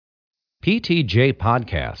PTJ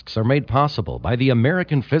podcasts are made possible by the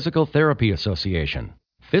American Physical Therapy Association.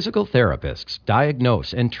 Physical therapists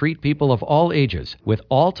diagnose and treat people of all ages with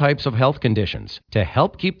all types of health conditions to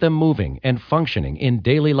help keep them moving and functioning in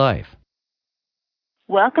daily life.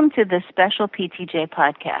 Welcome to this special PTJ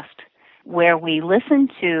podcast, where we listen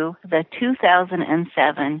to the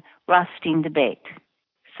 2007 Rothstein debate.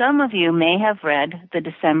 Some of you may have read the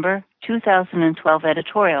December 2012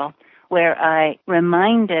 editorial, where I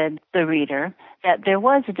reminded the reader that there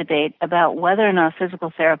was a debate about whether or not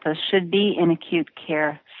physical therapists should be in acute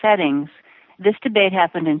care settings. This debate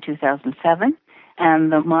happened in 2007,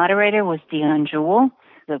 and the moderator was Dion Jewell,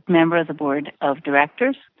 the member of the board of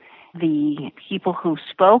directors. The people who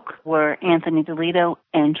spoke were Anthony DeLito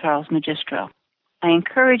and Charles Magistro. I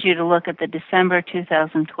encourage you to look at the December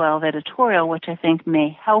 2012 editorial, which I think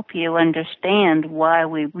may help you understand why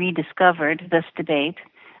we rediscovered this debate,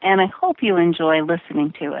 and I hope you enjoy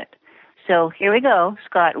listening to it. So here we go.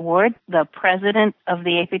 Scott Ward, the president of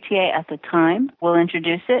the APTA at the time, will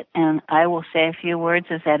introduce it, and I will say a few words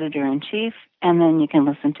as editor-in-chief, and then you can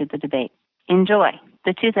listen to the debate. Enjoy.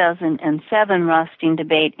 The 2007 Rothstein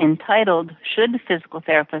debate entitled, "Should Physical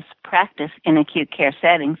Therapists Practice in Acute Care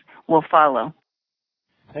Settings?" will follow.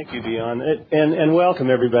 Thank you, Dion, and welcome,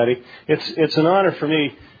 everybody. It's an honor for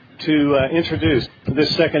me to introduce this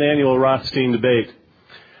second annual Rothstein debate.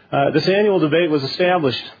 This annual debate was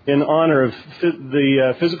established in honor of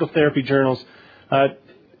the Physical Therapy Journal's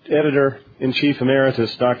editor-in-chief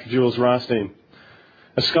emeritus, Dr. Jules Rothstein,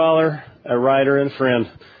 a scholar, a writer, and friend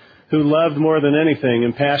who loved more than anything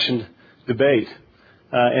impassioned debate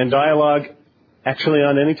and dialogue, actually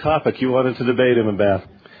on any topic you wanted to debate him about.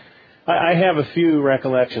 I have a few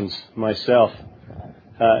recollections myself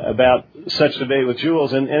about such debate with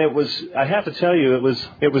Jules, and it was, I have to tell you,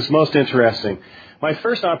 it was most interesting. My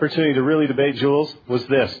first opportunity to really debate Jules was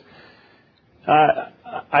this.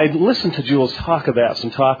 I listened to Jules talk about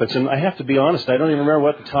some topics, and I have to be honest, I don't even remember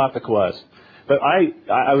what the topic was. But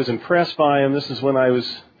I was impressed by him. This is when I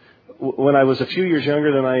was a few years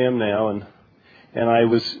younger than I am now, and I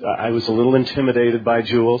was a little intimidated by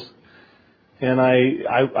Jules. And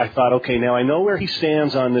I thought, okay, now I know where he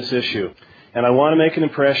stands on this issue, and I want to make an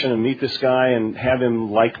impression and meet this guy and have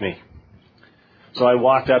him like me. So I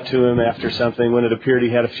walked up to him after something when it appeared he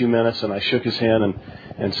had a few minutes, and I shook his hand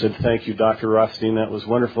and said, "Thank you, Dr. Rothstein, that was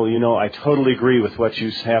wonderful. You know, I totally agree with what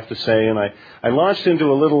you have to say." And I launched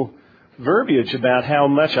into a little verbiage about how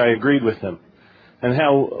much I agreed with him and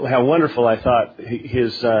how wonderful I thought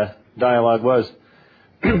his dialogue was.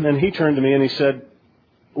 And he turned to me and he said,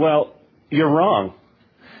 "Well, you're wrong."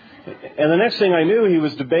 And the next thing I knew, he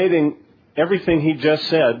was debating everything he just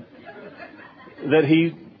said that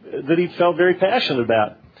he felt very passionate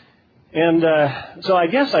about. And so I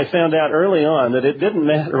guess I found out early on that it didn't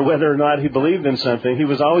matter whether or not he believed in something. He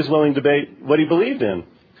was always willing to debate what he believed in.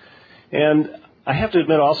 And I have to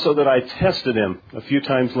admit also that I tested him a few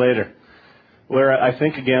times later, where I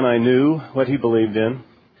think, again, I knew what he believed in.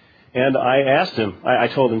 And I asked him, I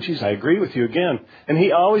told him, "Geez, I agree with you again." And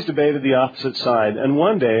he always debated the opposite side. And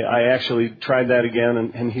one day I actually tried that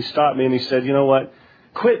again, and he stopped me and he said, "You know what?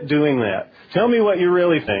 Quit doing that. Tell me what you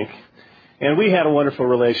really think." And we had a wonderful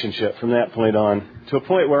relationship from that point on, to a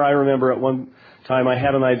point where I remember at one time I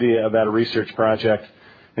had an idea about a research project.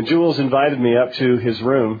 And Jules invited me up to his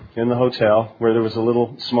room in the hotel, where there was a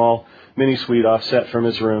little small mini suite offset from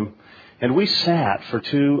his room. And we sat for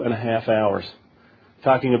 2.5 hours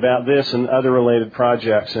talking about this and other related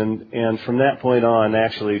projects. And from that point on,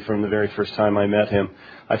 actually from the very first time I met him,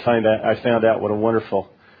 I found out what a wonderful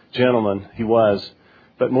gentleman he was.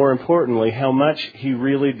 But more importantly, how much he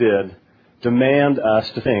really did demand us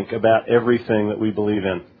to think about everything that we believe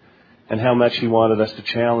in, and how much he wanted us to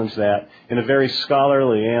challenge that in a very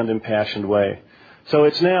scholarly and impassioned way. So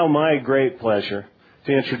it's now my great pleasure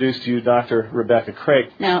to introduce to you Dr. Rebecca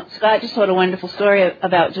Craik. Now, Scott just told a wonderful story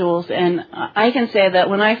about Jules, and I can say that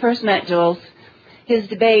when I first met Jules, his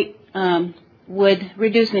debate would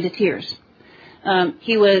reduce me to tears.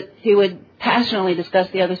 He would passionately discuss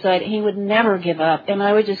the other side. He would never give up, and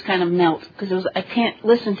I would just kind of melt because I can't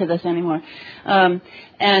listen to this anymore.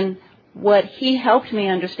 And what he helped me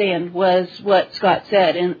understand was what Scott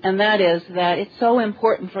said, and that is that it's so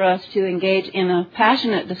important for us to engage in a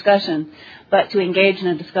passionate discussion, but to engage in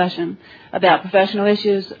a discussion about professional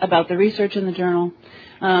issues, about the research in the journal.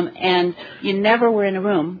 And you never were in a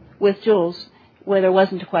room with Jules where there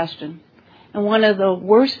wasn't a question. And one of the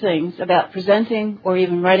worst things about presenting or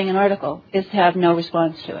even writing an article is to have no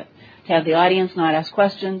response to it, to have the audience not ask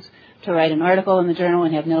questions, to write an article in the journal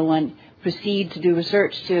and have no one proceed to do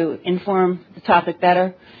research to inform the topic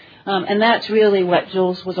better. And that's really what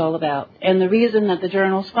Jules was all about. And the reason that the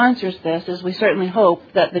journal sponsors this is we certainly hope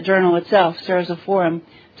that the journal itself serves a forum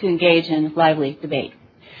to engage in lively debate.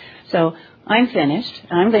 So I'm finished.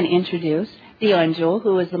 I'm going to introduce Dion Jewell,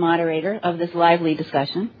 who is the moderator of this lively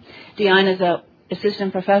discussion. Dion is an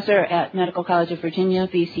assistant professor at Medical College of Virginia,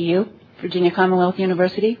 VCU, Virginia Commonwealth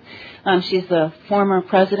University. She's the former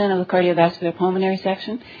president of the cardiovascular pulmonary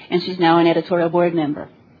section, and she's now an editorial board member.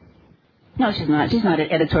 No, she's not. She's not an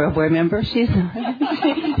editorial board member. She's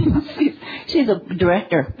a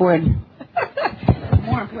director board.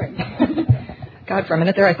 More important. God, for a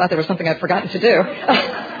minute there, I thought there was something I'd forgotten to do.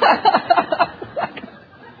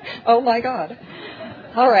 Oh my God!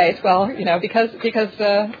 All right. Well, because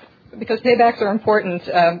paybacks are important,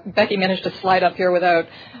 Becky managed to slide up here without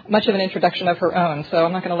much of an introduction of her own, so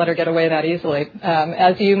I'm not going to let her get away that easily.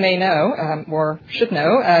 As you may know, or should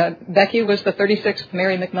know, Becky was the 36th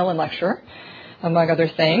Mary McMillan Lecturer, among other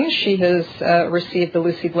things. She has received the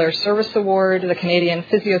Lucy Blair Service Award, the Canadian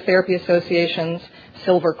Physiotherapy Association's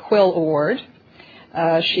Silver Quill Award.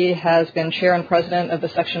 She has been chair and president of the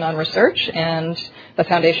section on research and the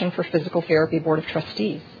Foundation for Physical Therapy Board of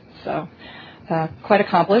Trustees. So quite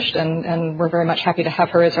accomplished, and we're very much happy to have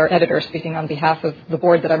her as our editor, speaking on behalf of the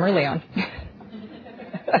board that I'm really on.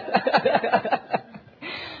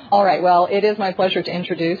 All right, well, it is my pleasure to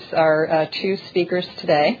introduce our two speakers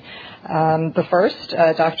today. The first,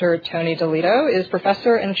 Dr. Tony DeLito, is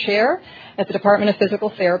professor and chair at the Department of Physical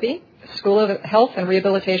Therapy, School of Health and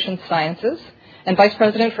Rehabilitation Sciences, and vice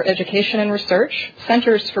president for education and research,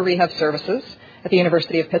 Centers for Rehab Services at the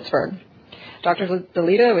University of Pittsburgh. Dr.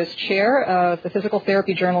 DeLito is chair of the Physical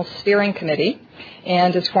Therapy Journal Steering Committee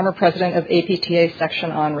and is former president of APTA's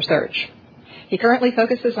section on research. He currently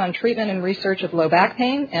focuses on treatment and research of low back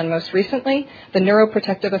pain and, most recently, the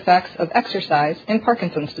neuroprotective effects of exercise in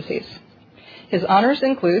Parkinson's disease. His honors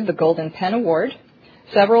include the Golden Pen Award,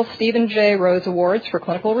 several Stephen J. Rose Awards for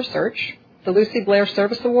clinical research, the Lucy Blair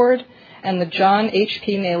Service Award, and the John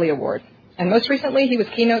H.P. Maley Award. And most recently, he was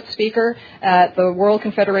keynote speaker at the World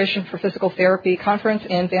Confederation for Physical Therapy conference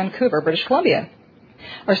in Vancouver, British Columbia.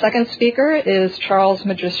 Our second speaker is Charles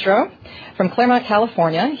Magistro from Claremont,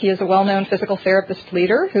 California. He is a well-known physical therapist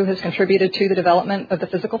leader who has contributed to the development of the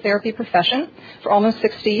physical therapy profession for almost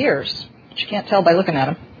 60 years, which you can't tell by looking at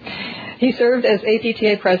him. He served as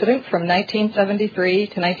APTA president from 1973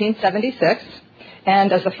 to 1976,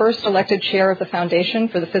 and as the first elected chair of the Foundation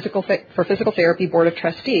for the Physical Therapy Board of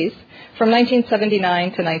Trustees from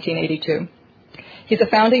 1979 to 1982. He's a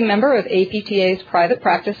founding member of APTA's private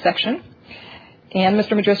practice section, and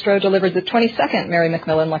Mr. Magistro delivered the 22nd Mary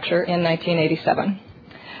McMillan Lecture in 1987.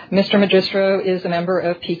 Mr. Magistro is a member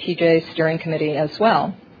of PTJ's steering committee as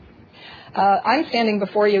well. I'm standing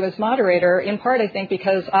before you as moderator, in part, I think,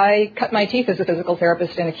 because I cut my teeth as a physical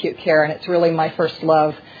therapist in acute care, and it's really my first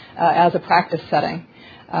love as a practice setting.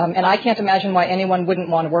 And I can't imagine why anyone wouldn't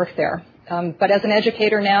want to work there. But as an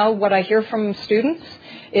educator now, what I hear from students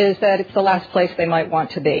is that it's the last place they might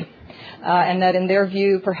want to be, and that in their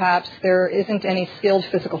view, perhaps, there isn't any skilled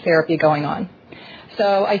physical therapy going on.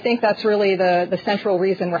 So I think that's really the central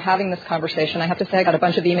reason we're having this conversation. I have to say I got a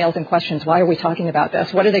bunch of emails and questions. Why are we talking about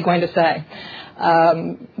this? What are they going to say?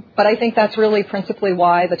 But I think that's really principally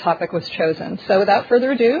why the topic was chosen. So without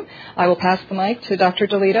further ado, I will pass the mic to Dr.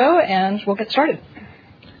 DeLito, and we'll get started.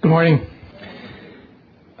 Good morning.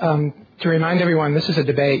 To remind everyone, this is a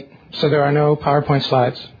debate, so there are no PowerPoint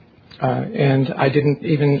slides. And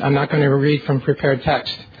I'm not going to read from prepared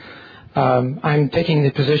text. I'm taking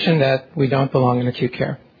the position that we don't belong in acute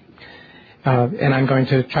care. And I'm going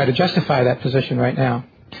to try to justify that position right now.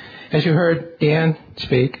 As you heard Deanne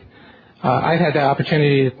speak, I've had the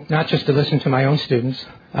opportunity not just to listen to my own students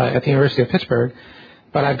at the University of Pittsburgh,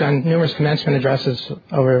 but I've done numerous commencement addresses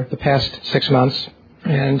over the past 6 months,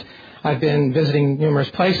 and I've been visiting numerous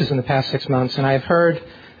places in the past 6 months, and I've heard,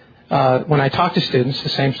 when I talk to students, the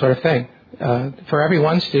same sort of thing. For every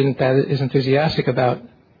one student that is enthusiastic about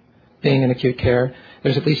being in acute care,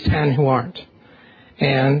 there's at least 10 who aren't.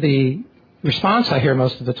 And the response I hear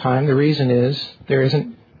most of the time, the reason is there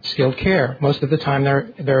isn't skilled care. Most of the time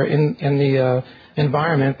they're in the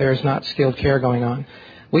environment, there's not skilled care going on.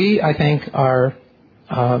 We, I think, are,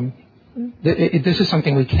 this is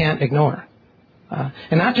something we can't ignore.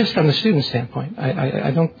 And not just from the student standpoint. I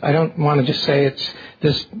don't want to just say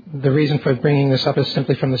the reason for bringing this up is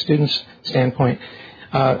simply from the student's standpoint.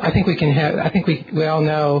 I think we all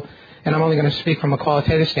know, and I'm only going to speak from a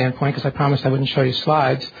qualitative standpoint because I promised I wouldn't show you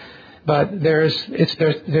slides, but there's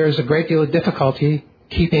a great deal of difficulty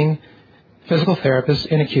keeping physical therapists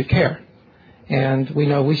in acute care. And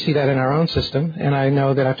we see that in our own system, and I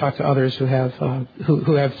know that I've talked to others who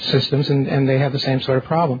have systems, and they have the same sort of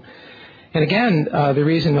problem. And again, the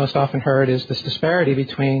reason most often heard is this disparity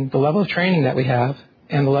between the level of training that we have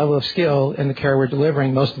and the level of skill in the care we're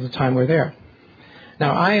delivering most of the time we're there.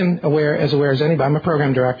 Now, I am aware as anybody. I'm a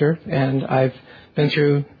program director, and I've been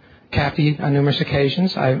through CAPI on numerous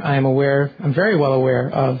occasions. I'm very well aware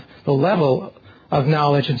of the level of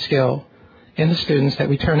knowledge and skill in the students that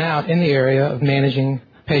we turn out in the area of managing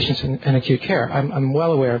patients in acute care. I'm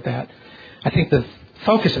well aware of that. I think the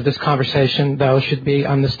focus of this conversation, though, should be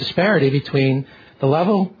on this disparity between the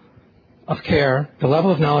level of care, the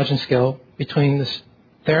level of knowledge and skill between the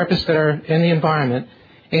therapists that are in the environment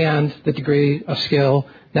and the degree of skill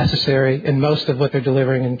necessary in most of what they're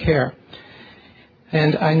delivering in care.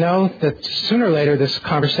 And I know that sooner or later this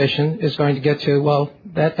conversation is going to get to, well,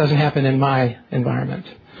 that doesn't happen in my environment.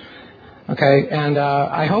 Okay, and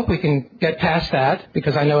I hope we can get past that,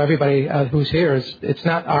 because I know everybody who's here it's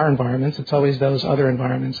not our environments, it's always those other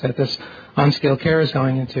environments that this unskilled care is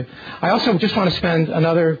going into. I also just want to spend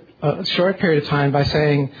another short period of time by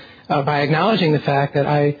saying, by acknowledging the fact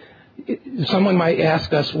that someone might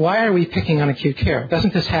ask us, why are we picking on acute care?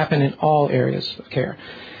 Doesn't this happen in all areas of care?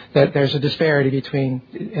 That there's a disparity between,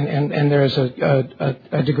 and there's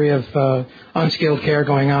a degree of unskilled care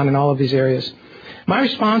going on in all of these areas. My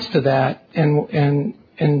response to that, and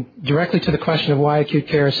directly to the question of why acute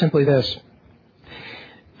care, is simply this.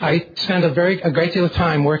 I spend a great deal of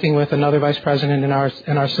time working with another vice president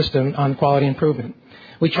in our system on quality improvement.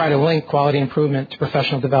 We try to link quality improvement to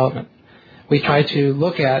professional development. We try to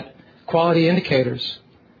look at quality indicators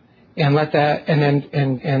and let that, and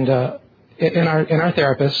in our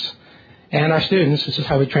therapists and our students, this is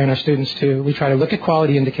how we train our students too. We try to look at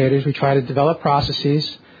quality indicators. We try to develop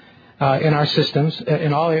processes in our systems,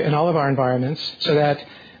 in all of our environments, so that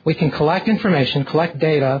we can collect information, collect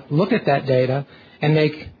data, look at that data, and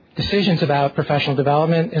make decisions about professional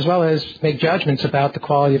development, as well as make judgments about the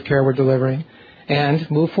quality of care we're delivering, and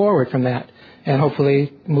move forward from that, and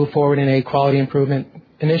hopefully move forward in a quality improvement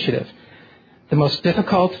initiative. The most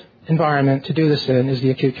difficult environment to do this in is the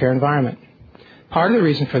acute care environment. Part of the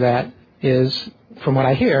reason for that is, from what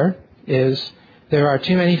I hear, is there are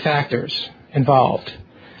too many factors involved.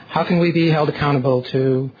 How can we be held accountable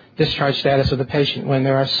to discharge status of the patient when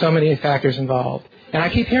there are so many factors involved? And I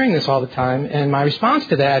keep hearing this all the time, and my response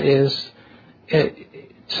to that is,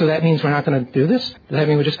 so that means we're not going to do this? Does that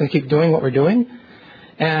mean we're just going to keep doing what we're doing?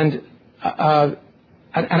 And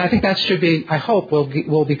I think that should be, I hope,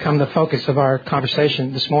 will become the focus of our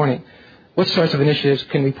conversation this morning. What sorts of initiatives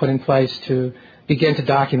can we put in place to begin to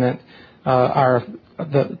document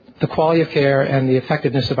the quality of care and the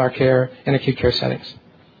effectiveness of our care in acute care settings?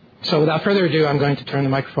 So without further ado, I'm going to turn the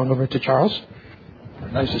microphone over to Charles.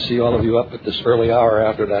 Nice to see all of you up at this early hour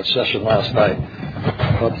after that session last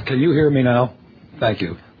night. Can you hear me now? Thank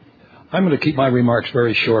you. I'm going to keep my remarks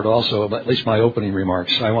very short also, at least my opening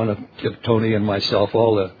remarks. I want to give Tony and myself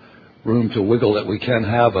all the room to wiggle that we can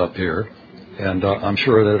have up here, and I'm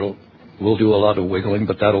sure that we'll do a lot of wiggling,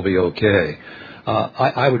 but that'll be okay.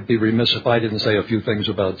 I would be remiss if I didn't say a few things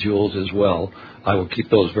about Jules as well. I will keep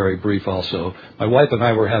those very brief also. My wife and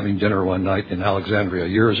I were having dinner one night in Alexandria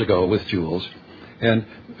years ago with Jules, and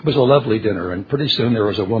it was a lovely dinner, and pretty soon there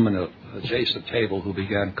was a woman at an adjacent table who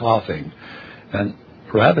began coughing, and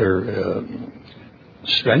rather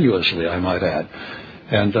strenuously, I might add.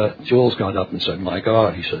 And Jules got up and said, "My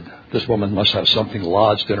God," he said, "this woman must have something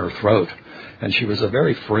lodged in her throat." And she was a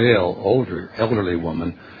very frail, elderly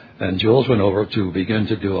woman. And Jules went over to begin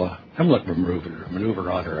to do a Heimlich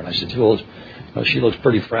maneuver on her. And I said, "Jules, she looks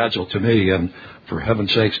pretty fragile to me, and for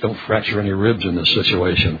heaven's sakes, don't fracture any ribs in this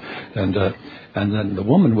situation." And then the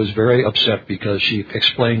woman was very upset because she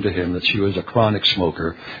explained to him that she was a chronic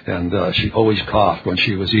smoker, and she always coughed when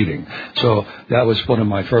she was eating. So that was one of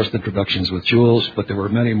my first introductions with Jules, but there were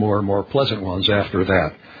many more pleasant ones after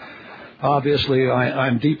that. Obviously,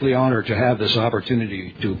 I'm deeply honored to have this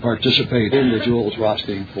opportunity to participate in the Jules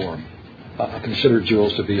Rothstein Forum. I consider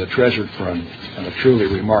Jules to be a treasured friend and a truly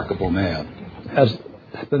remarkable man. As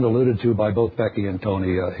has been alluded to by both Becky and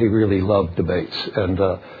Tony, he really loved debates, and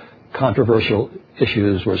controversial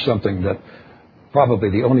issues were something that probably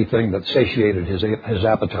the only thing that satiated his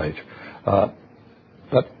appetite.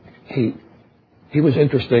 But he was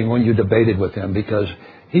interesting when you debated with him, because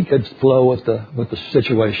he could flow with the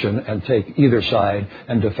situation and take either side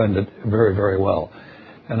and defend it very, very well.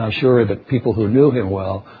 And I'm sure that people who knew him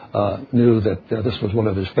well knew that this was one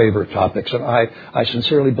of his favorite topics. And I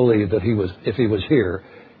sincerely believe that if he was here,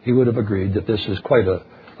 he would have agreed that this is quite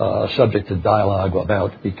a subject to dialogue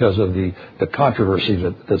about, because of the controversy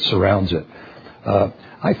that surrounds it.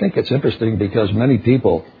 I think it's interesting because many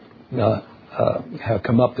people have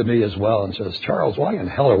come up to me as well and says, Charles, why in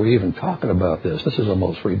hell are we even talking about this? This is the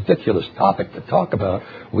most ridiculous topic to talk about.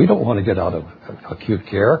 We don't want to get out of acute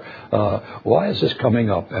care. Why is this coming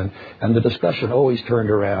up? And the discussion always turned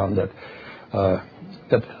around that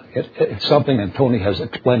it's something, and Tony has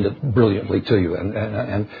explained it brilliantly to you.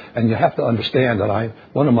 And you have to understand that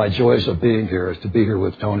one of my joys of being here is to be here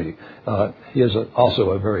with Tony. He is also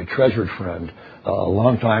a very treasured friend, a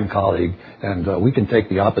longtime colleague, and we can take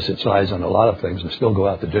the opposite sides on a lot of things and still go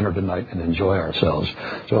out to dinner tonight and enjoy ourselves.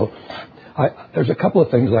 So there's a couple of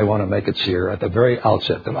things I want to make it clear at the very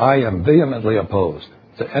outset, that I am vehemently opposed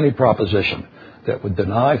to any proposition that would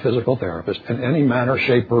deny physical therapists in any manner,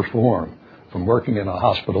 shape, or form from working in a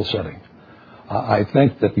hospital setting. I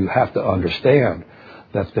think that you have to understand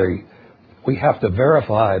that we have to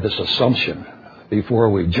verify this assumption before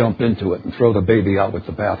we jump into it and throw the baby out with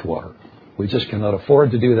the bathwater. We just cannot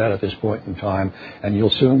afford to do that at this point in time, and you'll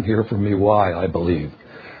soon hear from me why I believe.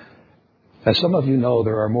 As some of you know,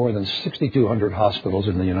 there are more than 6,200 hospitals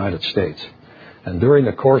in the United States, and during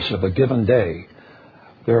the course of a given day,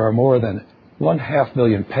 there are more than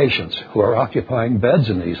 500,000 patients who are occupying beds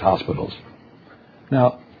in these hospitals.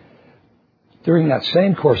 Now, during that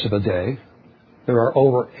same course of a day, there are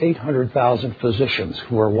over 800,000 physicians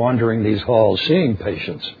who are wandering these halls seeing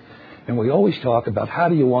patients. And we always talk about how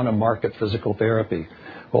do you want to market physical therapy.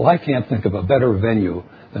 Well, I can't think of a better venue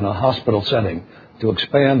than a hospital setting to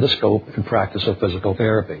expand the scope and practice of physical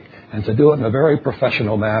therapy, and to do it in a very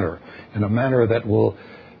professional manner, in a manner that will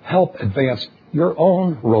help advance your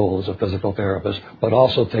own role as a physical therapist, but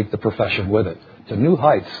also take the profession with it to new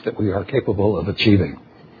heights that we are capable of achieving.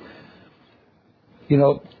 You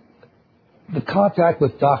know, the contact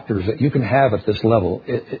with doctors that you can have at this level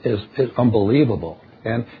is unbelievable.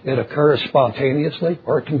 And it occurs spontaneously,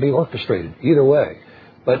 or it can be orchestrated, either way.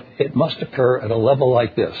 But it must occur at a level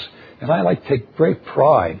like this. And I take great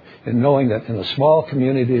pride in knowing that in a small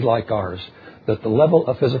community like ours, that the level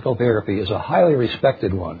of physical therapy is a highly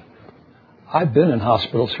respected one. I've been in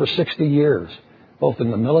hospitals for 60 years, both in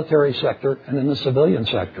the military sector and in the civilian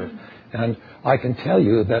sector. And I can tell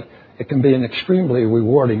you that it can be an extremely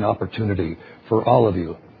rewarding opportunity for all of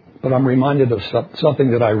you. But I'm reminded of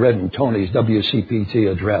something that I read in Tony's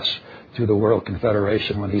WCPT address to the World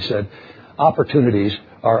Confederation when he said, opportunities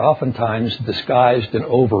are oftentimes disguised in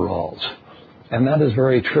overalls. And that is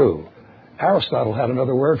very true. Aristotle had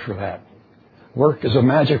another word for that. Work is a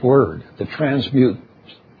magic word to transmute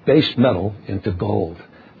base metal into gold.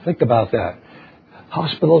 Think about that.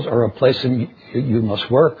 Hospitals are a place you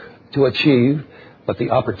must work to achieve, but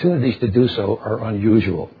the opportunities to do so are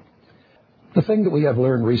unusual. The thing that we have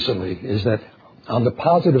learned recently is that on the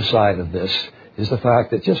positive side of this is the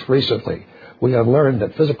fact that just recently we have learned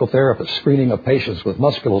that physical therapists screening of patients with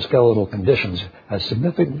musculoskeletal conditions has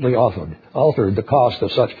significantly altered the cost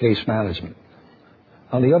of such case management.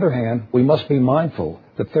 On the other hand, we must be mindful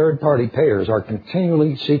that third-party payers are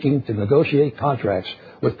continually seeking to negotiate contracts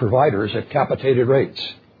with providers at capitated rates.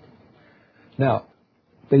 Now,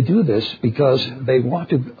 they do this because they want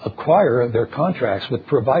to acquire their contracts with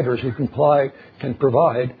providers who can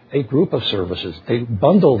provide a group of services. They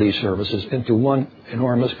bundle these services into one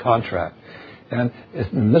enormous contract. And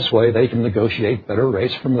in this way, they can negotiate better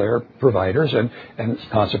rates from their providers, and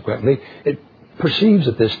consequently, it perceives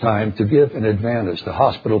at this time to give an advantage to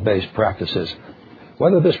hospital-based practices.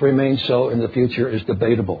 Whether this remains so in the future is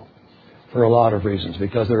debatable for a lot of reasons,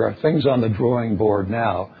 because there are things on the drawing board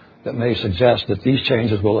now that may suggest that these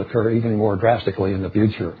changes will occur even more drastically in the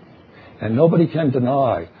future. And nobody can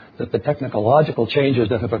deny that the technological changes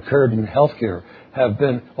that have occurred in healthcare have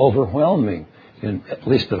been overwhelming, at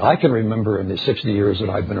least that I can remember in the 60 years that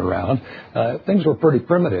I've been around. Things were pretty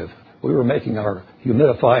primitive. We were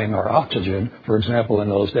humidifying our oxygen, for example, in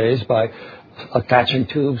those days by attaching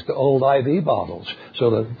tubes to old IV bottles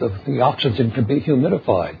so that the oxygen could be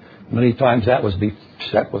humidified. Many times that was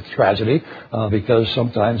beset with tragedy because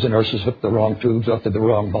sometimes the nurses hooked the wrong tubes up to the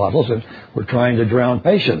wrong bottles and were trying to drown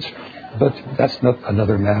patients. But that's not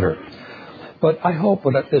another matter. But I hope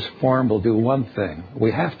that this forum will do one thing.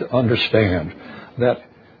 We have to understand that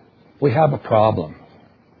we have a problem.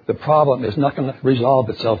 The problem is not going to resolve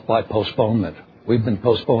itself by postponement. We've been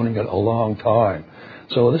postponing it a long time.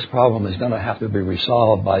 So this problem is going to have to be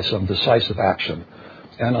resolved by some decisive action.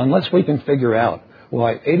 And unless we can figure out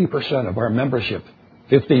why 80% of our membership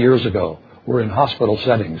 50 years ago were in hospital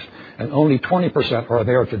settings and only 20% are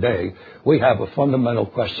there today, we have a fundamental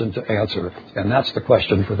question to answer, and that's the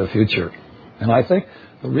question for the future. And I think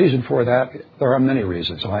the reason for that, there are many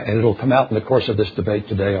reasons, and it'll come out in the course of this debate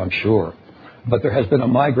today, I'm sure. But there has been a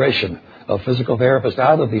migration of physical therapists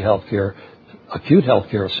out of the acute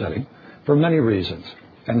healthcare setting for many reasons.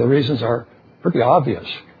 And the reasons are pretty obvious.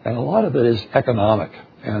 And a lot of it is economic.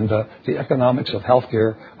 And the economics of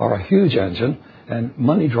healthcare are a huge engine, and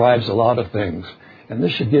money drives a lot of things. And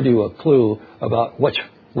this should give you a clue about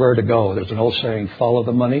where to go. There's an old saying, follow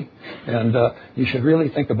the money. And you should really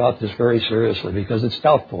think about this very seriously, because it's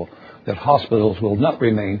doubtful that hospitals will not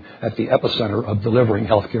remain at the epicenter of delivering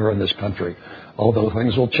health care in this country, although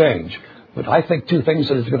things will change. But I think two things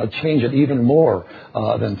that is going to change it even more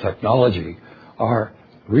than technology are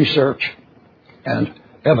research and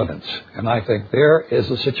evidence. And I think there is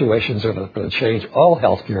a situation that are going to change all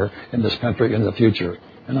health care in this country in the future.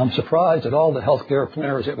 And I'm surprised at all the health care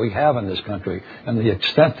planners that we have in this country and the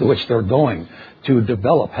extent to which they're going to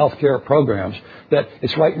develop health care programs that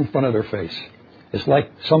it's right in front of their face. It's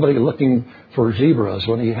like somebody looking for zebras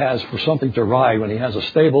for something to ride when he has a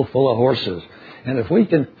stable full of horses. And if we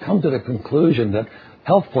can come to the conclusion that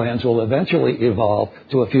health plans will eventually evolve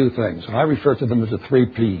to a few things, and I refer to them as the 3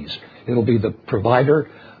 Ps. It'll be the provider,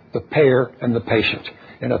 the payer, and the patient.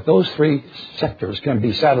 And if those 3 sectors can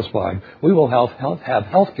be satisfied, we will have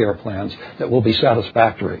health care plans that will be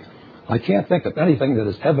satisfactory. I can't think of anything that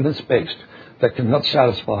is evidence-based that cannot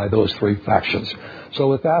satisfy those 3 factions. So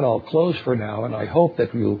with that, I'll close for now, and I hope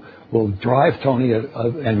that you will drive Tony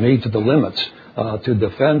and me to the limits to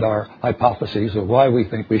defend our hypotheses of why we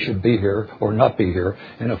think we should be here or not be here.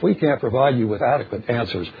 And if we can't provide you with adequate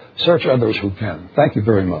answers, search others who can. Thank you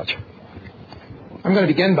very much. I'm going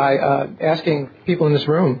to begin by asking people in this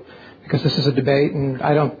room, because this is a debate, and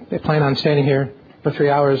I don't plan on standing here for 3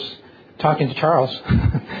 hours talking to Charles,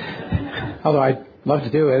 although I'd love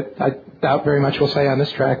to do it. I doubt very much we'll say on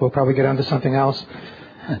this track. We'll probably get on to something else.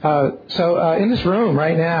 So in this room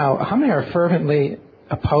right now, how many are fervently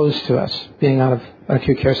opposed to us being out of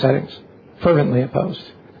acute care settings? Fervently opposed.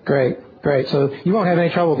 Great. So you won't have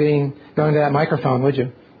any trouble going to that microphone, would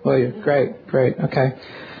you? Will you? Great. Okay.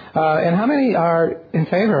 And how many are in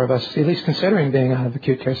favor of us at least considering being out of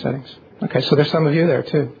acute care settings? Okay, so there's some of you there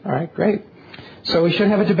too. All right, great. So we should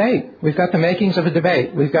have a debate. We've got the makings of a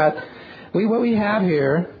debate. What we have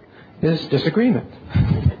here is disagreement,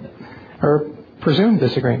 or presumed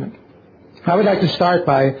disagreement. I would like to start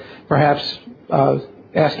by perhaps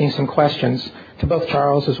asking some questions to both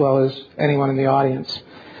Charles as well as anyone in the audience.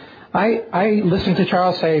 I listened to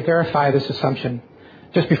Charles say, verify this assumption,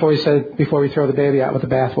 just before he said, before we throw the baby out with the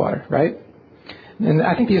bathwater, right? And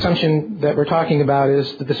I think the assumption that we're talking about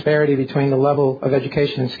is the disparity between the level of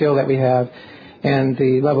education and skill that we have and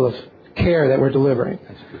the level of care that we're delivering.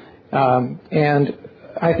 And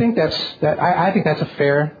I think that's a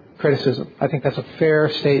fair criticism. I think that's a fair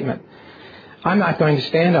statement. I'm not going to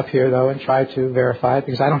stand up here, though, and try to verify it,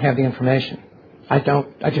 because I don't have the information. I do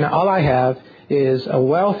not. All I have is a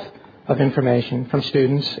wealth of information from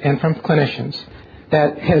students and from clinicians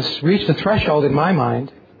that has reached a threshold in my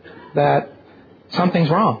mind that something's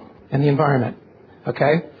wrong in the environment.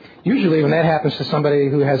 Okay? Usually when that happens to somebody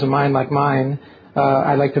who has a mind like mine,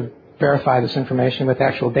 I like to verify this information with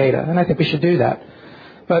actual data, and I think we should do that.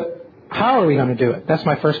 But how are we going to do it? That's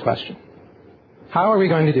my first question. How are we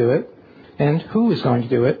going to do it, and who is going to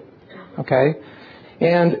do it? Okay?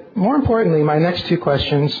 And more importantly, my next 2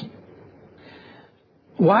 questions,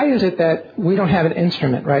 why is it that we don't have an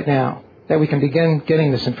instrument right now that we can begin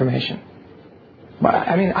getting this information?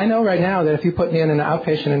 I mean, I know right now that if you put me in an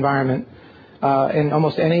outpatient environment in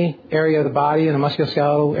almost any area of the body, in a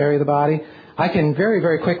musculoskeletal area of the body, I can very,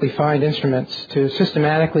 very quickly find instruments to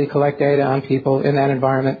systematically collect data on people in that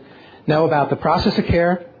environment, know about the process of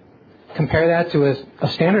care, compare that to a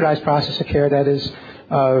standardized process of care that is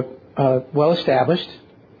well established,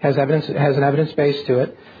 has an evidence base to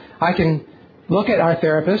it. I can look at our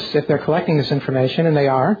therapists if they're collecting this information, and they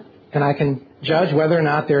are, and I can judge whether or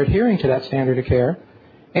not they're adhering to that standard of care,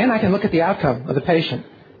 and I can look at the outcome of the patient,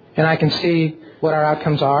 and I can see what our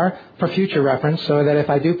outcomes are for future reference, so that if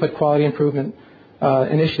I do put quality improvement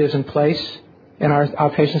initiatives in place in our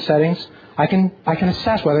outpatient settings, I can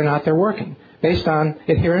assess whether or not they're working based on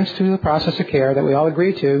adherence to the process of care that we all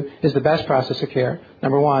agree to is the best process of care,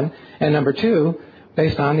 number 1, and number 2,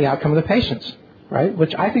 based on the outcome of the patients, right?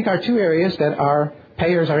 Which I think are 2 areas that our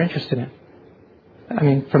payers are interested in. I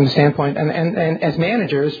mean, from the standpoint, and as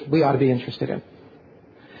managers, we ought to be interested in.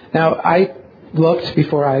 Now, I looked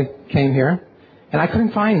before I came here, and I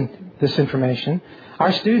couldn't find this information.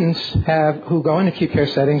 Our students who go into acute care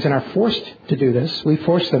settings and are forced to do this. We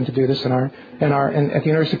force them to do this at the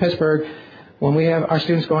University of Pittsburgh. When we have our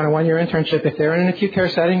students go on a 1-year internship, if they're in an acute care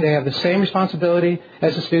setting, they have the same responsibility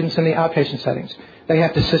as the students in the outpatient settings. They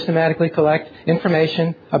have to systematically collect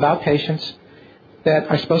information about patients that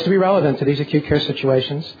are supposed to be relevant to these acute care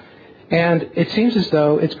situations. And it seems as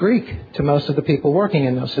though it's Greek to most of the people working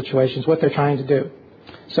in those situations, what they're trying to do.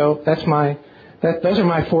 So those are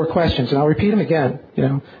my 4 questions, and I'll repeat them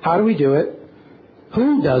again. How do we do it?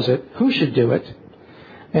 Who does it? Who should do it?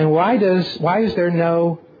 And why is there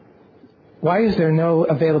no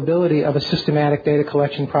availability of a systematic data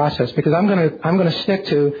collection process? Because I'm going to stick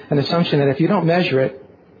to an assumption that if you don't measure it,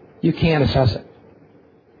 you can't assess it.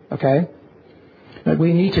 Okay? But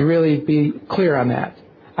we need to really be clear on that.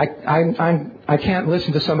 I can't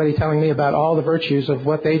listen to somebody telling me about all the virtues of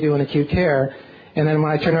what they do in acute care, and then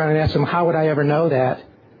when I turn around and ask them, how would I ever know that?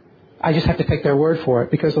 I just have to take their word for it,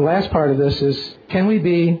 because the last part of this is,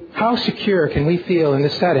 how secure can we feel in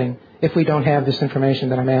this setting if we don't have this information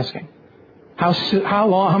that I'm asking?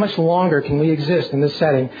 How much longer can we exist in this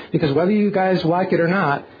setting? Because whether you guys like it or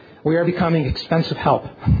not, we are becoming expensive help.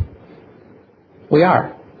 We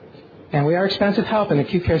are. And we are expensive help in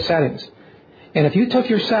acute care settings. And if you took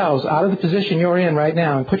yourselves out of the position you're in right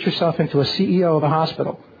now and put yourself into a CEO of a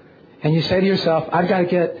hospital, and you say to yourself, I've got to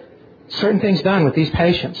get certain things done with these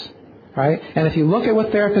patients, right? And if you look at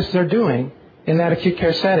what therapists are doing in that acute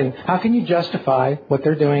care setting, how can you justify what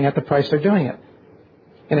they're doing at the price they're doing it?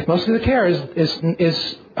 And if most of the care is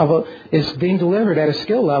being delivered at a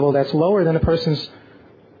skill level that's lower than a person's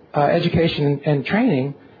education and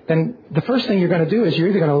training, then the first thing you're going to do is you're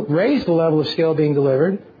either going to raise the level of skill being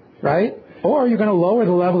delivered, right? Or you're going to lower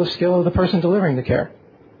the level of skill of the person delivering the care.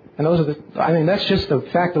 And that's just the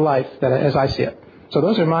fact of life as I see it. So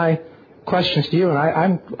those are my questions to you,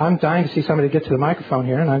 and I'm dying to see somebody get to the microphone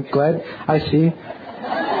here, and I'm glad I see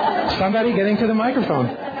somebody getting to the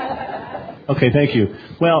microphone. Okay, thank you.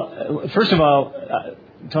 Well, first of all,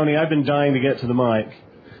 Tony, I've been dying to get to the mic,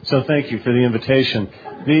 so thank you for the invitation.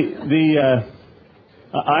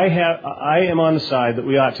 I am on the side that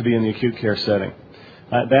we ought to be in the acute care setting.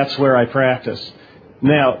 That's where I practice.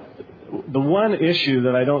 Now, the one issue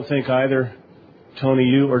that I don't think either Tony,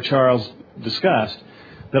 you, or Charles discussed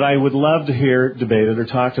that I would love to hear debated or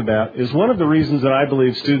talked about is one of the reasons that I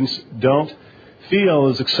believe students don't feel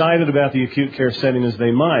as excited about the acute care setting as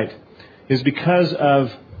they might is because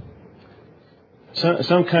of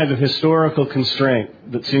some kind of historical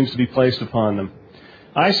constraint that seems to be placed upon them.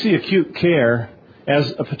 I see acute care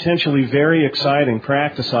as a potentially very exciting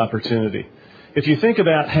practice opportunity. If you think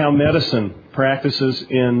about how medicine practices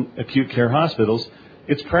in acute care hospitals,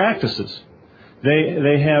 it's practices.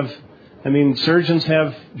 They have, surgeons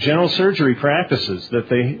have general surgery practices that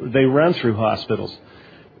they run through hospitals.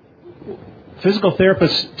 Physical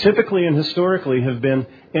therapists typically and historically have been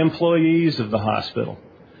employees of the hospital.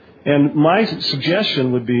 And my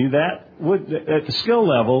suggestion would be that at the skill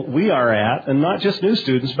level we are at, and not just new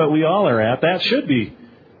students, but we all are at, that should be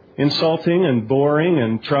insulting and boring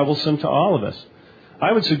and troublesome to all of us.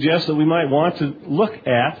 I would suggest that we might want to look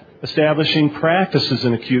at establishing practices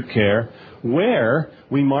in acute care where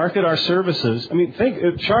we market our services.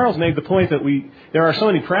 Charles made the point that there are so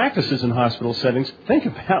many practices in hospital settings. Think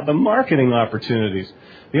about the marketing opportunities,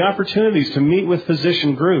 the opportunities to meet with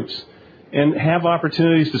physician groups and have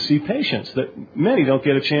opportunities to see patients that many don't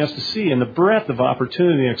get a chance to see, and the breadth of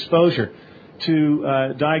opportunity and exposure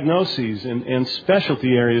to diagnoses and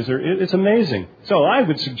specialty areas. It's amazing. So I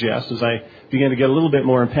would suggest, as I begin to get a little bit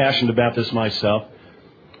more impassioned about this myself,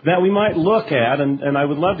 that we might look at, and I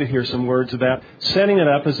would love to hear some words about setting it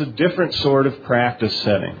up as a different sort of practice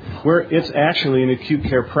setting, where it's actually an acute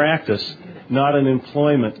care practice, not an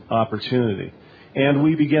employment opportunity. And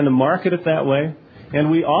we begin to market it that way. And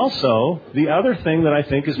we also, the other thing that I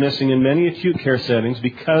think is missing in many acute care settings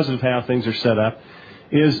because of how things are set up,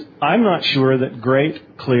 is I'm not sure that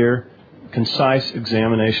great, clear, concise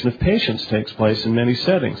examination of patients takes place in many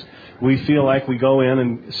settings. We feel like we go in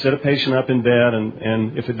and sit a patient up in bed,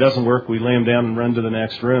 and if it doesn't work, we lay them down and run to the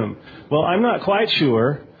next room. Well, I'm not quite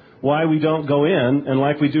sure why we don't go in, and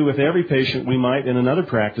like we do with every patient we might in another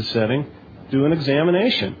practice setting, do an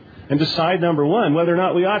examination and decide, number one, whether or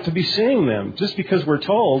not we ought to be seeing them. Just because we're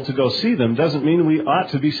told to go see them doesn't mean we ought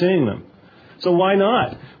to be seeing them. So why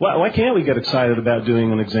not? Why can't we get excited about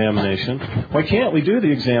doing an examination? Why can't we do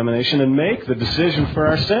the examination and make the decision for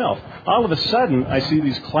ourselves? All of a sudden, I see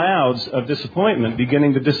these clouds of disappointment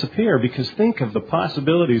beginning to disappear, because think of the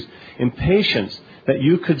possibilities in patients that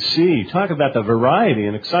you could see. Talk about the variety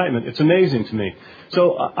and excitement. It's amazing to me.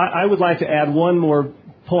 So I would like to add one more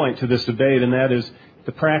point to this debate, and that is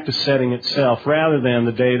the practice setting itself rather than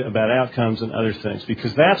the data about outcomes and other things,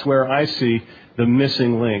 because that's where I see the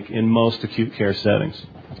missing link in most acute care settings.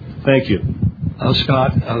 Thank you.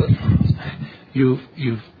 Scott,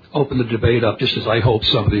 you've open the debate up just as I hoped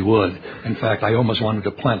somebody would. In fact, I almost wanted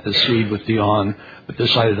to plant the seed with Dion, but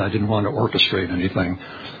decided I didn't want to orchestrate anything.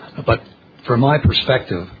 But from my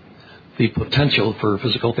perspective, the potential for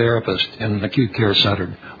physical therapists in an acute care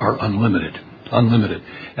center are unlimited.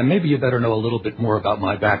 And maybe you better know a little bit more about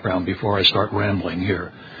my background before I start rambling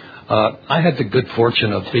here. I had the good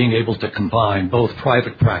fortune of being able to combine both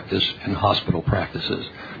private practice and hospital practices.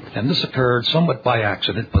 And this occurred somewhat by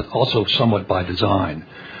accident, but also somewhat by design.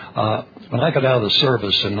 When I got out of the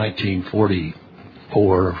service in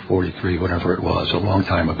 1944, 43, whatever it was, a long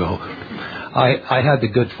time ago, I had the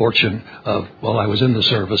good fortune of, while I was in the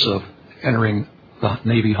service, of entering the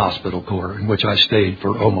Navy Hospital Corps, in which I stayed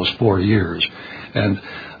for almost 4 years. And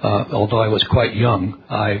although I was quite young,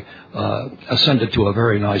 I ascended to a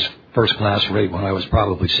very nice first-class rate when I was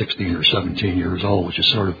probably 16 or 17 years old, which is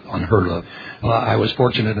sort of unheard of. I was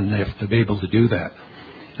fortunate enough to be able to do that.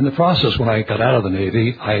 In the process, when I got out of the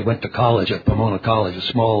Navy, I went to college at Pomona College, a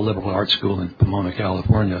small liberal arts school in Pomona,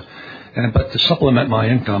 California. But to supplement my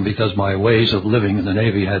income, because my ways of living in the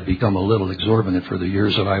Navy had become a little exorbitant for the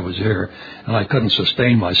years that I was here, and I couldn't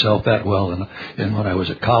sustain myself that well. And when I was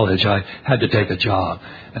at college, I had to take a job.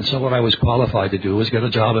 And so what I was qualified to do was get a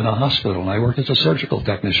job in a hospital. And I worked as a surgical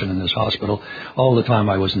technician in this hospital all the time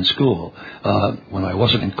I was in school, when I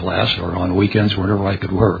wasn't in class or on weekends, whenever I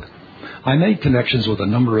could work. I made connections with a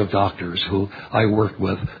number of doctors who I worked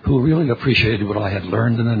with who really appreciated what I had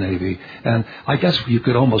learned in the Navy. And I guess you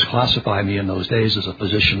could almost classify me in those days as a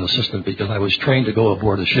physician assistant, because I was trained to go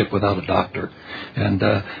aboard a ship without a doctor, and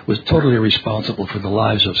was totally responsible for the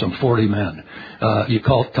lives of some 40 men.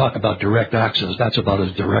 Talk about direct access. That's about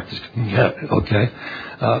as direct as you can get, okay?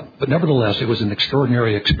 But nevertheless, it was an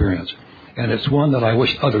extraordinary experience. And it's one that I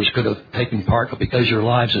wish others could have taken part of, because your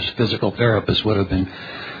lives as physical therapists would have been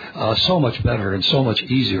so much better and so much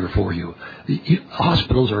easier for you.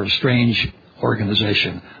 Hospitals are a strange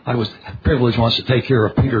organization. I was privileged once to take care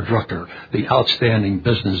of Peter Drucker, the outstanding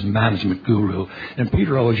business management guru. And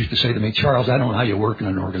Peter always used to say to me, Charles, I don't know how you work in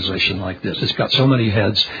an organization like this. It's got so many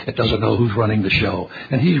heads, it doesn't know who's running the show.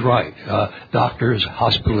 And he's right. Doctors,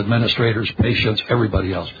 hospital administrators, patients,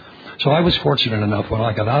 everybody else. So I was fortunate enough, when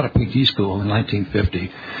I got out of PT school in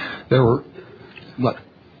 1950, there were,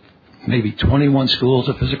 maybe 21 schools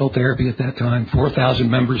of physical therapy at that time, 4,000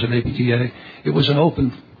 members of APTA. It was an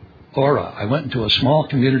open aura. I went into a small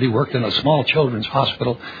community, worked in a small children's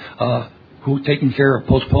hospital, who taking care of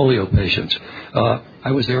post-polio patients. I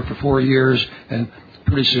was there for 4 years, and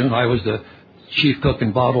pretty soon I was the chief cook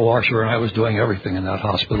and bottle washer, and I was doing everything in that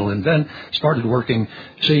hospital, and then started working,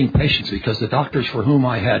 seeing patients, because the doctors for whom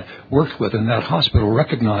I had worked with in that hospital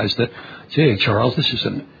recognized that, gee, Charles, this is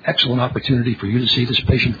an excellent opportunity for you to see this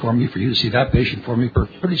patient for me, for you to see that patient for me.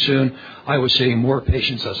 Pretty soon, I was seeing more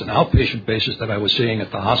patients as an outpatient basis than I was seeing at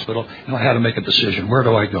the hospital, and I had to make a decision. Where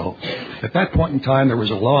do I go? At that point in time, there was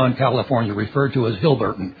a law in California referred to as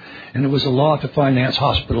Hilberton, and it was a law to finance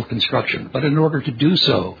hospital construction. But in order to do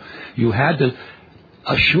so, you had to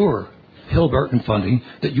assure Hilberton funding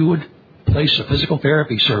that you would place a physical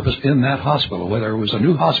therapy service in that hospital, whether it was a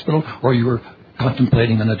new hospital or you were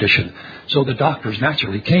contemplating an addition. So the doctors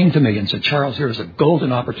naturally came to me and said, Charles, here is a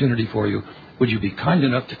golden opportunity for you. Would you be kind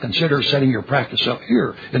enough to consider setting your practice up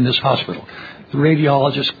here in this hospital? The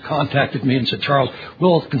radiologist contacted me and said, Charles,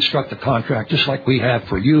 we'll construct a contract just like we have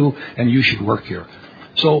for you, and you should work here.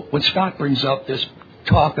 So when Scott brings up this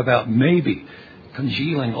talk about maybe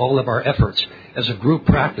congealing all of our efforts as a group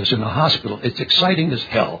practice in a hospital, it's exciting as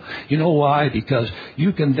hell. You know why? Because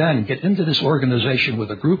you can then get into this organization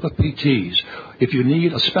with a group of PTs. If you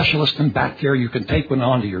need a specialist in back care, you can take one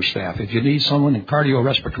onto your staff. If you need someone in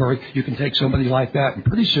cardiorespiratory, you can take somebody like that. And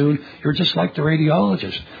pretty soon, you're just like the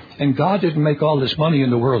radiologist. And God didn't make all this money in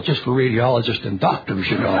the world just for radiologists and doctors,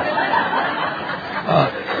 you know.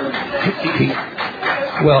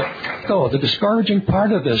 So the discouraging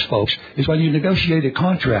part of this, folks, is when you negotiate a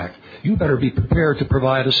contract, you better be prepared to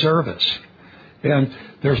provide a service. And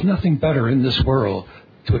there's nothing better in this world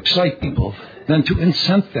to excite people than to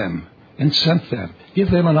incent them, give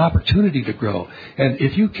them an opportunity to grow. And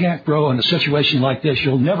if you can't grow in a situation like this,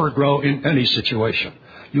 you'll never grow in any situation.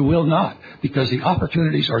 You will not, because the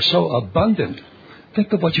opportunities are so abundant.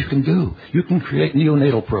 Think of what you can do. You can create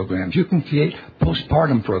neonatal programs. You can create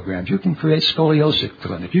postpartum programs. You can create scoliosis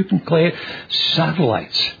clinic. You can create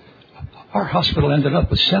satellites. Our hospital ended up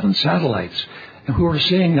with 7 satellites, and who are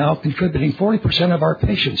seeing now contributing 40% of our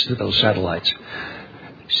patients to those satellites.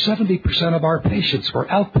 70% of our patients were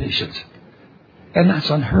outpatients, and that's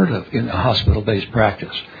unheard of in a hospital-based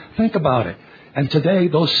practice. Think about it. And today,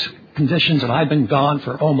 those conditions, and I've been gone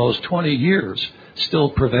for almost 20 years,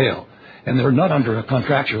 still prevail. and they're not under a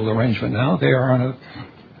contractual arrangement now. They are on a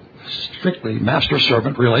strictly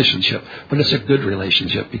master-servant relationship, but it's a good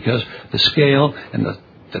relationship because the scale and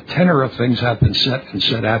the tenor of things have been set and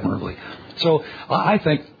set admirably. So I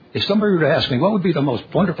think if somebody were to ask me what would be the most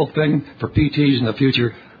wonderful thing for PTs in the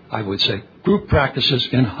future, I would say group practices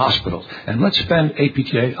in hospitals. And let's spend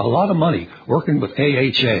APTA a lot of money working with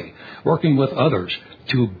AHA, working with others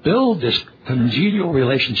to build this congenial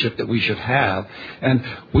relationship that we should have. And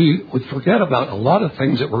we would forget about a lot of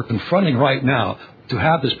things that we're confronting right now to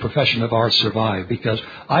have this profession of ours survive, because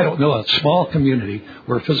I don't know a small community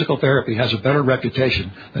where physical therapy has a better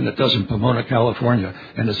reputation than it does in Pomona, California.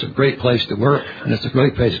 And it's a great place to work, and it's a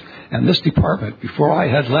great place. And this department, before I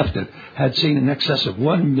had left it, had seen in excess of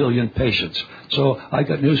 1 million patients. So I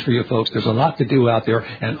got news for you folks. There's a lot to do out there,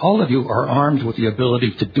 and all of you are armed with the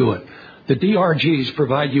ability to do it. The DRGs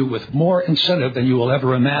provide you with more incentive than you will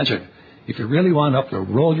ever imagine if you really want to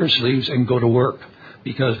roll your sleeves and go to work,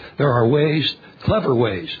 because there are ways, clever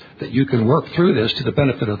ways, that you can work through this to the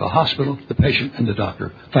benefit of the hospital, the patient, and the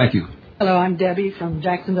doctor. Thank you. Hello, I'm Debbie from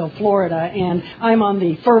Jacksonville, Florida, and I'm on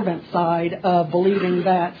the fervent side of believing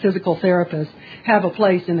that physical therapists have a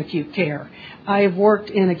place in acute care. I have worked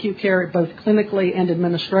in acute care both clinically and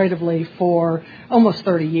administratively for almost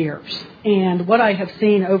 30 years. And what I have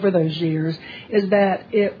seen over those years is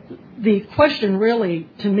that the question really,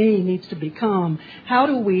 to me, needs to become, how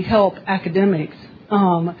do we help academics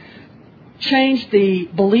change the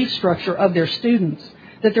belief structure of their students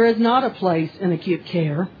that there is not a place in acute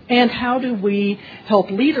care, and how do we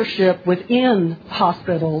help leadership within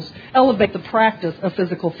hospitals elevate the practice of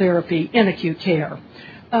physical therapy in acute care?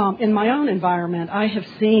 In my own environment, I have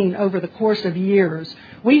seen over the course of years,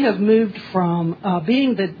 we have moved from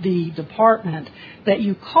being the department that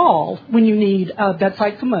you call when you need a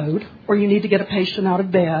bedside commode or you need to get a patient out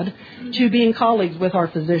of bed, to being colleagues with our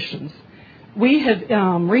physicians. We have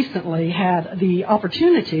recently had the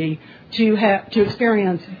opportunity to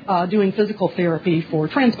experience doing physical therapy for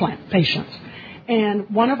transplant patients. And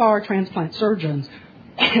one of our transplant surgeons,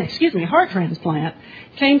 heart transplant,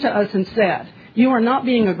 came to us and said, "You are not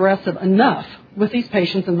being aggressive enough with these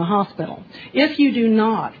patients in the hospital. If you do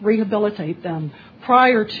not rehabilitate them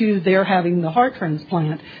prior to their having the heart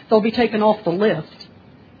transplant, they'll be taken off the list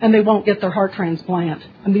and they won't get their heart transplant,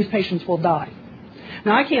 and these patients will die."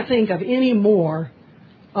 Now, I can't think of any more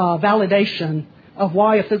validation of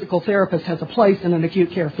why a physical therapist has a place in an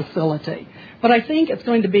acute care facility. But I think it's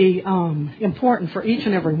going to be important for each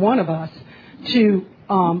and every one of us to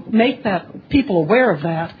make that people aware of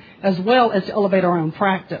that, as well as to elevate our own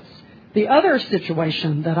practice. The other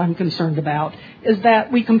situation that I'm concerned about is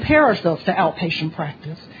that we compare ourselves to outpatient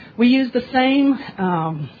practice. We use the same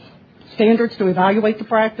standards to evaluate the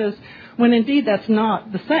practice, when indeed that's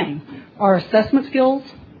not the same. Our assessment skills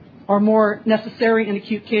are more necessary in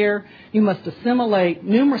acute care. You must assimilate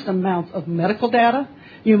numerous amounts of medical data.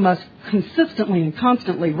 You must consistently and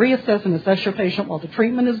constantly reassess and assess your patient while the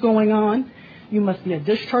treatment is going on. You must be a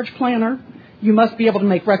discharge planner. You must be able to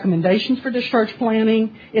make recommendations for discharge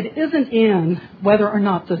planning. It isn't in whether or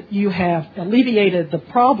not you have alleviated the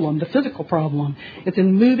problem, the physical problem. It's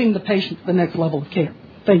in moving the patient to the next level of care.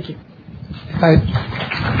 Thank you.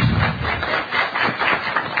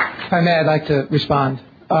 If I may, I'd like to respond.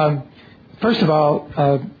 First of all,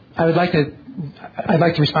 I'd like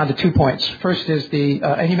to respond to 2 points. First is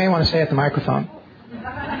and you may want to say at the microphone,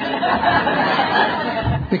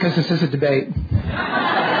 because this is a debate.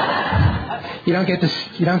 You don't get to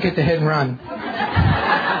hit and run.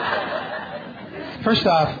 First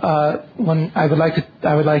off, when I would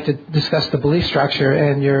like to discuss the belief structure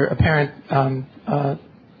and your apparent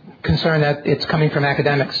concern that it's coming from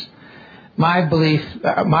academics. My belief,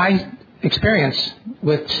 my experience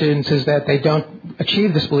with students is that they don't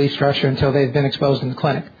achieve this belief structure until they've been exposed in the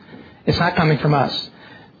clinic. It's not coming from us.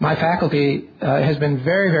 My faculty has been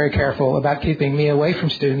very, very careful about keeping me away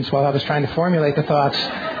from students while I was trying to formulate the thoughts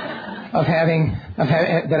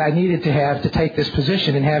that I needed to have to take this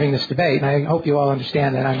position in having this debate. And I hope you all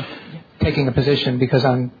understand that I'm taking a position because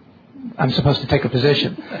I'm supposed to take a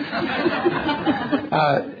position.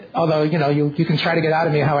 Although, you can try to get out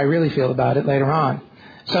of me how I really feel about it later on.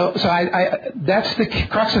 So that's the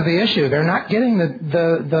crux of the issue. They're not getting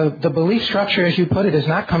the belief structure, as you put it, is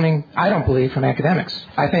not coming, I don't believe, from academics.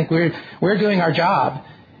 I think we're doing our job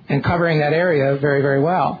in covering that area very, very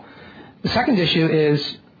well. The second issue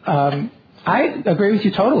is, I agree with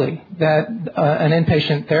you totally that an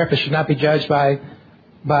inpatient therapist should not be judged by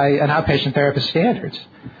an outpatient therapist's standards.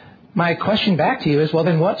 My question back to you is, well,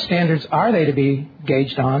 then what standards are they to be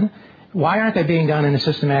gauged on? Why aren't they being done in a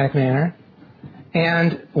systematic manner?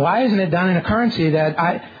 And why isn't it done in a currency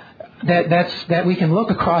that that we can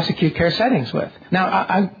look across acute care settings with. Now,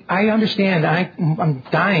 I understand. I'm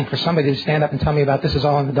dying for somebody to stand up and tell me about this is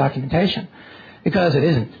all in the documentation, because it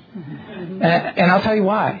isn't. And I'll tell you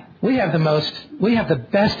why. We have the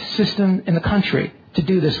best system in the country to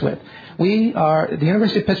do this with. The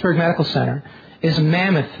University of Pittsburgh Medical Center is a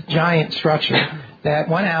mammoth, giant structure that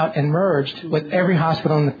went out and merged with every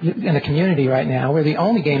hospital in the community right now. We're the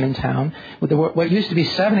only game in town. With what used to be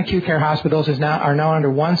 7 acute care hospitals are now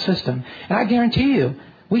under one system. And I guarantee you,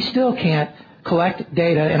 we still can't collect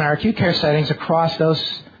data in our acute care settings across those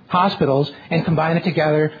hospitals and combine it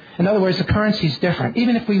together. In other words, the currency is different,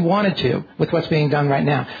 even if we wanted to, with what's being done right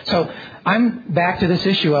now. So I'm back to this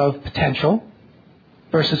issue of potential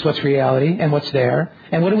versus what's reality and what's there,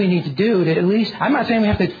 and what do we need to do to at least, I'm not saying we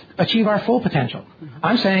have to achieve our full potential.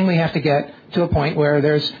 I'm saying we have to get to a point where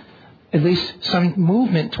there's at least some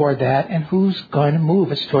movement toward that, and who's going to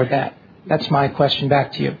move us toward that? That's my question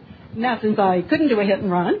back to you. Now, since I couldn't do a hit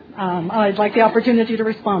and run, I'd like the opportunity to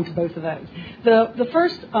respond to both of those. The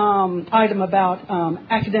first item about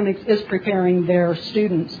academics is preparing their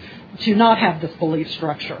students to not have this belief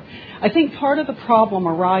structure. I think part of the problem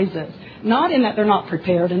arises not in that they're not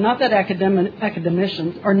prepared and not that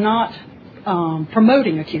academicians are not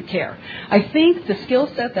promoting acute care. I think the skill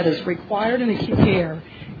set that is required in acute care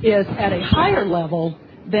is at a higher level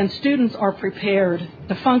than students are prepared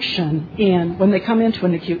to function in when they come into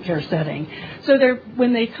an acute care setting. So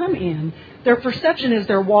when they come in, their perception is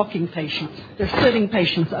they're walking patients. They're sitting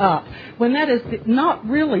patients up, when that is not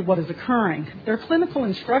really what is occurring. Their clinical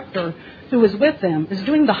instructor who is with them is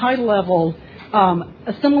doing the high-level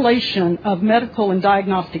assimilation of medical and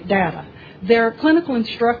diagnostic data. Their clinical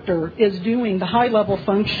instructor is doing the high-level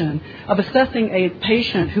function of assessing a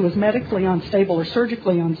patient who is medically unstable or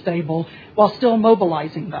surgically unstable while still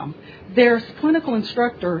mobilizing them. Their clinical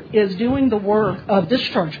instructor is doing the work of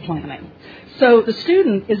discharge planning. So the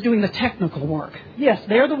student is doing the technical work. Yes,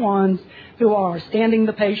 they're the ones who are standing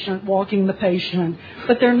the patient, walking the patient,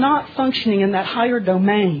 but they're not functioning in that higher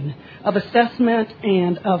domain of assessment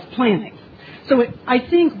and of planning. So I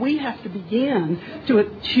think we have to begin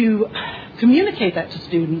to communicate that to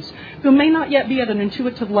students who may not yet be at an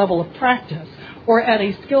intuitive level of practice or at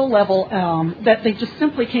a skill level that they just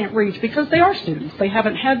simply can't reach because they are students. They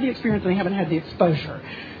haven't had the experience and they haven't had the exposure.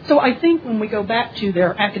 So I think when we go back to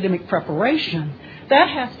their academic preparation, that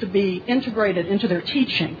has to be integrated into their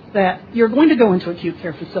teaching, that you're going to go into acute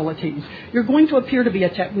care facilities. You're going to appear to be a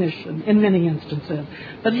technician in many instances.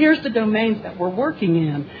 But here's the domains that we're working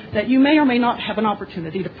in that you may or may not have an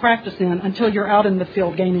opportunity to practice in until you're out in the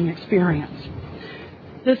field gaining experience.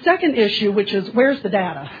 The second issue, which is where's the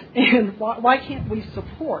data and why can't we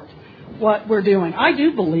support what we're doing? I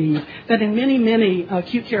do believe that in many, many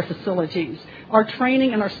acute care facilities, our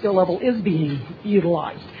training and our skill level is being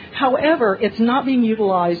utilized. However, it's not being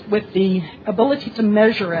utilized with the ability to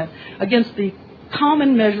measure it against the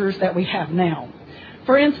common measures that we have now.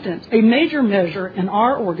 For instance, a major measure in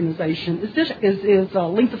our organization is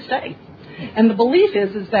length of stay. And the belief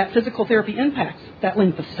is that physical therapy impacts that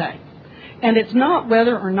length of stay. And it's not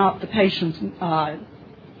whether or not the patient's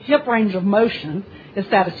hip range of motion is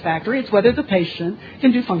satisfactory. It's whether the patient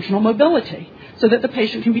can do functional mobility so that the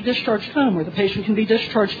patient can be discharged home or the patient can be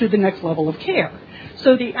discharged to the next level of care.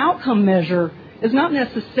 So the outcome measure is not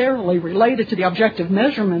necessarily related to the objective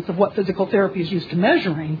measurements of what physical therapy is used to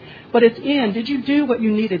measuring, but it's did you do what you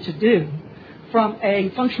needed to do from a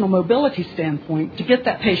functional mobility standpoint to get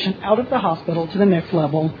that patient out of the hospital to the next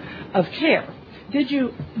level of care? Did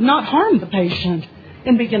you not harm the patient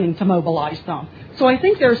in beginning to mobilize them? So I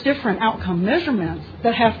think there's different outcome measurements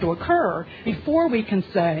that have to occur before we can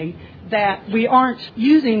say that we aren't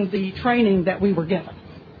using the training that we were given.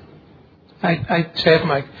 I say it,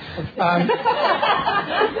 Mike.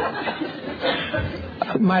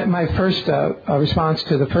 My first response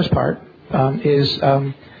to the first part is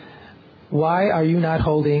why are you not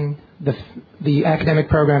holding the academic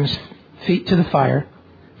program's feet to the fire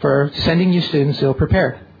for sending you students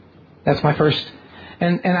ill-prepared? That's my first.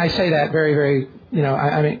 And I say that very, very,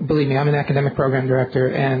 I mean, believe me, I'm an academic program director,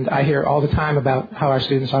 and I hear all the time about how our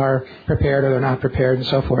students are prepared or they're not prepared and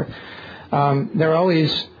so forth. They're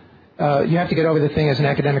always... you have to get over the thing as an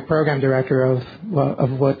academic program director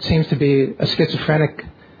of what seems to be a schizophrenic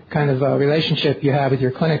kind of relationship you have with your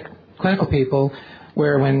clinical people,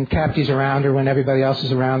 where when CAPT's around or when everybody else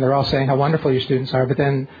is around, they're all saying how wonderful your students are, but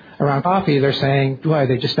then around coffee they're saying, boy,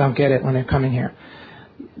 they just don't get it when they're coming here.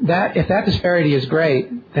 If that disparity is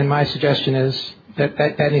great, then my suggestion is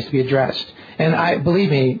that needs to be addressed. And believe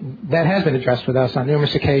me, that has been addressed with us on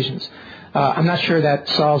numerous occasions. I'm not sure that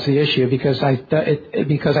solves the issue because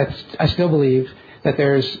I still believe that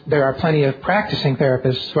there are plenty of practicing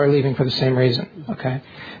therapists who are leaving for the same reason. Okay.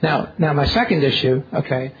 Now my second issue,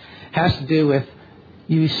 okay, has to do with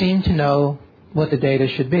you seem to know what the data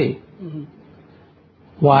should be. Mm-hmm.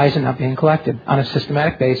 Why is it not being collected on a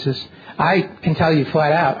systematic basis? I can tell you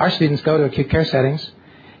flat out, our students go to acute care settings,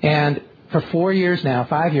 and for 5 years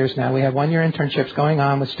now, we have 1-year internships going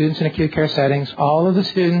on with students in acute care settings. All of the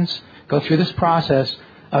students go through this process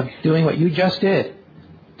of doing what you just did,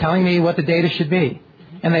 telling me what the data should be.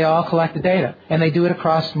 And they all collect the data. And they do it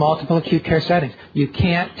across multiple acute care settings. You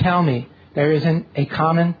can't tell me there isn't a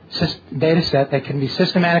common data set that can be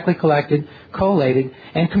systematically collected, collated,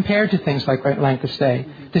 and compared to things like length of stay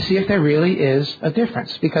to see if there really is a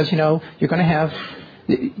difference. Because, you're going to have,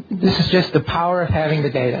 this is just the power of having the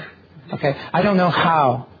data. Okay, I don't know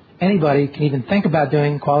how anybody can even think about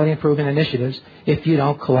doing quality improvement initiatives if you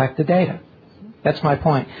don't collect the data. That's my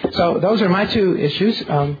point. So those are my two issues.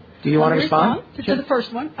 Do you want to respond? To the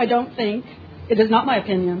first one, I don't think, it is not my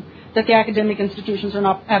opinion, that the academic institutions are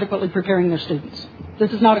not adequately preparing their students.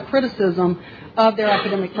 This is not a criticism of their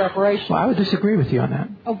academic preparation. Well, I would disagree with you on that.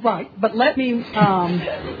 Oh, right. But let me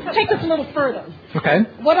take this a little further. Okay.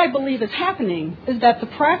 What I believe is happening is that the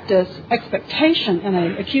practice expectation in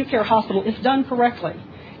an acute care hospital is done correctly.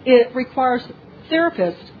 It requires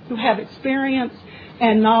therapists who have experience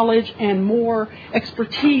and knowledge and more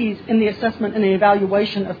expertise in the assessment and the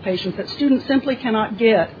evaluation of patients that students simply cannot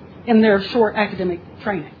get in their short academic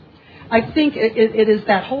training. I think it is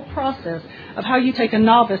that whole process of how you take a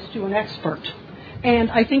novice to an expert.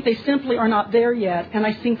 And I think they simply are not there yet. And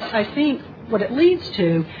I think what it leads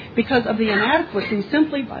to, because of the inadequacy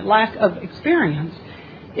simply by lack of experience,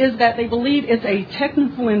 is that they believe it's a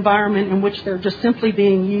technical environment in which they're just simply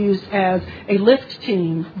being used as a lift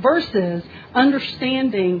team versus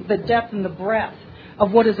understanding the depth and the breadth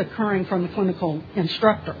of what is occurring from the clinical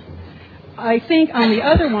instructor. I think on the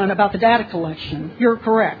other one about the data collection, you're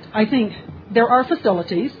correct. I think there are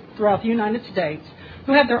facilities throughout the United States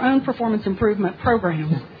who have their own performance improvement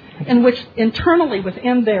programs in which internally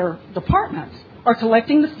within their departments are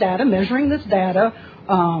collecting this data, measuring this data,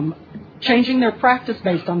 changing their practice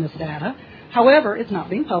based on this data. However, it's not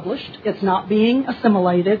being published, it's not being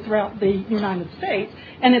assimilated throughout the United States,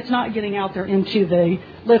 and it's not getting out there into the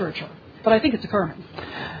literature. But I think it's occurring.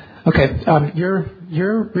 Okay,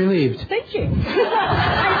 you're relieved. Thank you.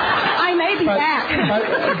 I may be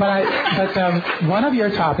back. But one of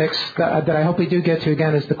your topics that I hope we do get to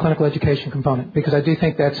again is the clinical education component, because I do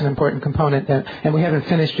think that's an important component, and we haven't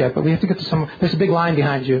finished yet, but we have to get to some. There's a big line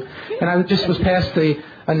behind you, and I just was passed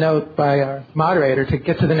a note by our moderator to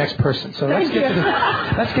get to the next person. So let's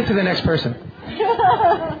get to the next person.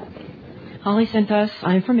 Holly sent us.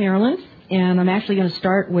 I'm from Maryland, and I'm actually going to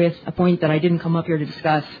start with a point that I didn't come up here to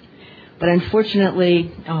discuss. But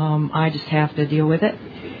unfortunately, I just have to deal with it.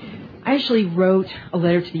 I actually wrote a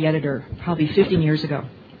letter to the editor probably 15 years ago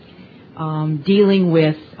dealing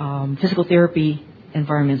with physical therapy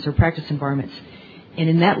environments or practice environments. And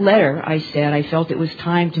in that letter, I said I felt it was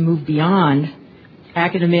time to move beyond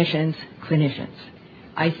academicians, clinicians.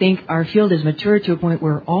 I think our field has matured to a point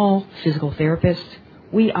where all physical therapists,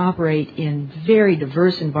 we operate in very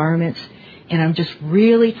diverse environments, and I'm just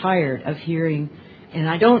really tired of hearing, and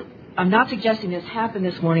I'm not suggesting this happened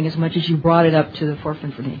this morning as much as you brought it up to the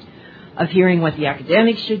forefront for me, of hearing what the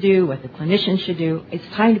academics should do, what the clinicians should do. It's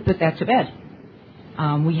time to put that to bed.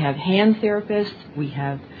 We have hand therapists, we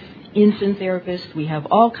have infant therapists, we have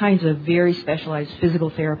all kinds of very specialized physical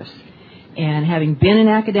therapists. And having been an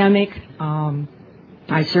academic,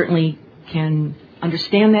 I certainly can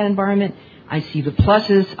understand that environment. I see the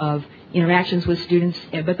pluses of interactions with students,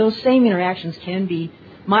 but those same interactions can be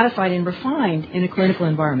modified and refined in a clinical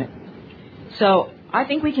environment. So I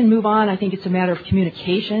think we can move on. I think it's a matter of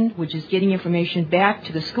communication, which is getting information back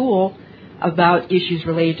to the school about issues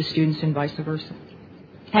related to students and vice versa.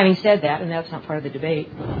 Having said that, and that's not part of the debate,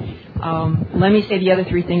 let me say the other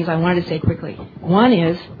three things I wanted to say quickly. One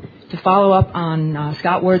is to follow up on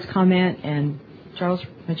Scott Ward's comment and Charles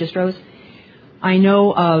Magistros. I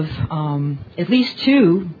know of at least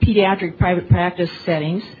 2 pediatric private practice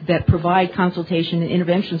settings that provide consultation and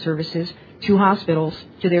intervention services to hospitals,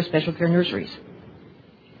 to their special care nurseries.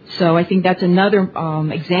 So I think that's another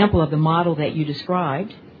example of the model that you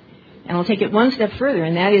described. And I'll take it one step further,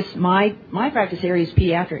 and that is my practice area is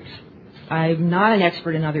pediatrics. I'm not an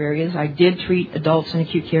expert in other areas. I did treat adults in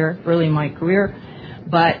acute care early in my career,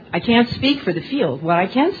 but I can't speak for the field. What I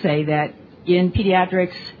can say that in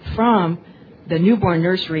pediatrics, from the newborn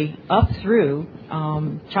nursery up through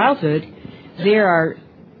childhood, there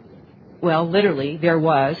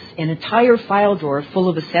was an entire file drawer full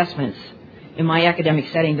of assessments in my academic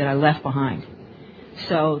setting that I left behind.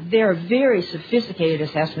 So there are very sophisticated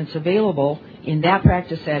assessments available in that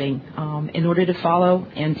practice setting in order to follow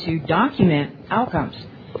and to document outcomes.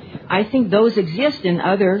 I think those exist in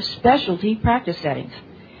other specialty practice settings.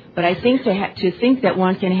 But I think to think that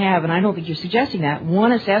one can have, and I don't think you're suggesting that,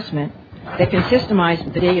 one assessment that can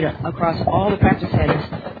systemize the data across all the practice settings,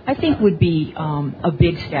 I think would be a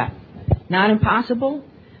big step. Not impossible,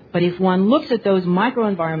 but if one looks at those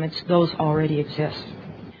microenvironments, those already exist.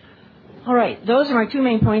 All right, those are my two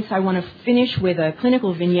main points. I want to finish with a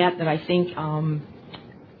clinical vignette that I think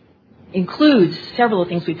includes several of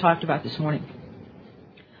the things we've talked about this morning.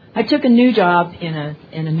 I took a new job in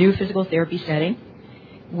a new physical therapy setting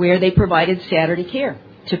where they provided Saturday care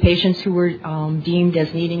to patients who were deemed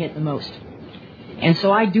as needing it the most. And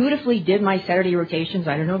so I dutifully did my Saturday rotations.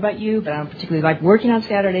 I don't know about you, but I don't particularly like working on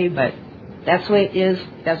Saturday, but that's the way it is.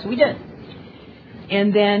 That's what we did.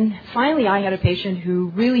 And then finally I had a patient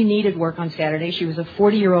who really needed work on Saturday. She was a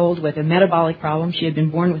 40-year-old with a metabolic problem. She had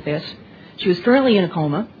been born with this. She was currently in a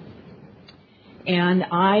coma. And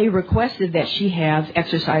I requested that she have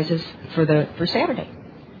exercises for Saturday.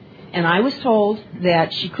 And I was told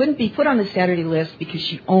that she couldn't be put on the Saturday list because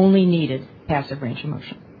she only needed passive range of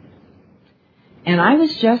motion. And I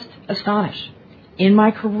was just astonished. In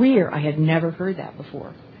my career, I had never heard that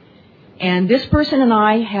before. And this person and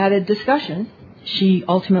I had a discussion. She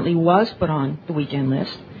ultimately was put on the weekend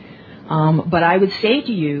list. But I would say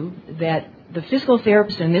to you that the physical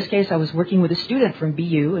therapist, in this case I was working with a student from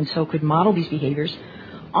BU and so could model these behaviors,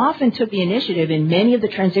 often took the initiative in many of the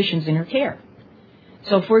transitions in her care.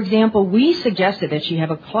 So, for example, we suggested that she have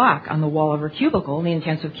a clock on the wall of her cubicle in the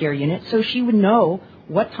intensive care unit so she would know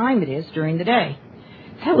what time it is during the day.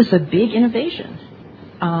 That was a big innovation.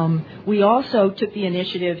 We also took the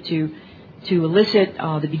initiative to elicit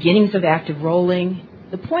the beginnings of active rolling.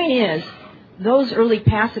 The point is, those early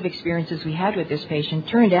passive experiences we had with this patient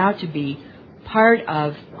turned out to be part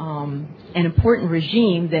of an important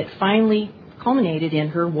regime that finally culminated in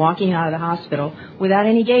her walking out of the hospital without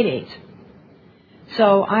any gait aids.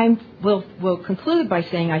 So we'll conclude by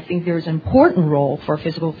saying I think there's an important role for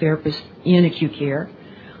physical therapists in acute care.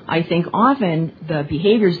 I think often the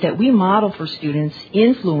behaviors that we model for students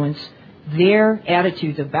influence their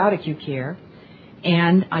attitudes about acute care.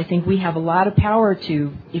 And I think we have a lot of power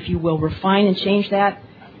to, if you will, refine and change that.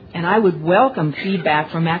 And I would welcome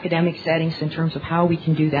feedback from academic settings in terms of how we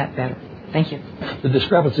can do that better. Thank you. The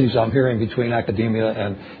discrepancies I'm hearing between academia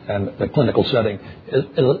and the clinical setting is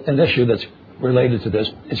an issue that's related to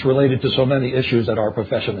this. It's related to so many issues that our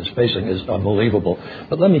profession is facing is unbelievable.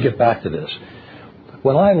 But let me get back to this.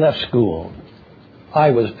 When I left school,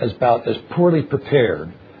 I was about as poorly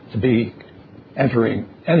prepared to be entering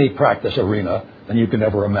any practice arena than you can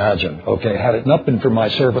ever imagine. Okay, had it not been for my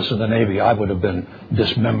service in the Navy, I would have been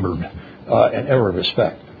dismembered in every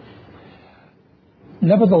respect.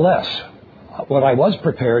 Nevertheless, what I was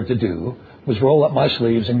prepared to do was roll up my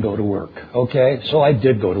sleeves and go to work. Okay, so I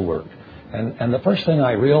did go to work. And the first thing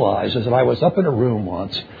I realized is that I was up in a room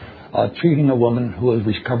once treating a woman who was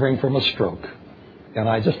recovering from a stroke. And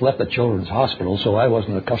I just left the children's hospital, so I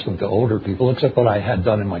wasn't accustomed to older people, except what I had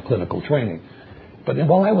done in my clinical training. But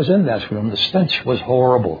while I was in that room, the stench was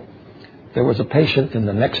horrible. There was a patient in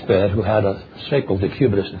the next bed who had a sacral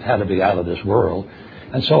decubitus that had to be out of this world.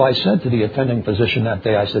 And so I said to the attending physician that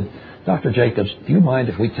day, I said, Dr. Jacobs, do you mind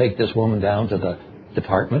if we take this woman down to the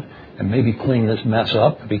department and maybe clean this mess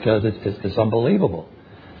up because it's unbelievable?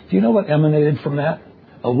 Do you know what emanated from that?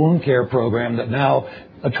 A wound care program that now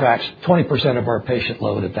attracts 20% of our patient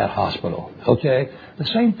load at that hospital. Okay? The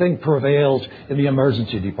same thing prevails in the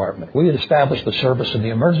emergency department. We had established the service in the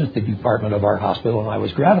emergency department of our hospital, and I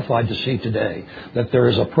was gratified to see today that there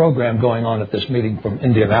is a program going on at this meeting from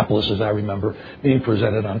Indianapolis, as I remember, being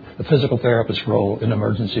presented on the physical therapist's role in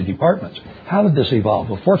emergency departments. How did this evolve?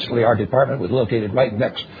 Well, fortunately, our department was located right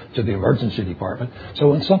next to the emergency department,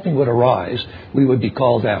 so when something would arise, we would be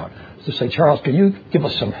called down to say, Charles, can you give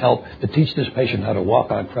us some help to teach this patient how to walk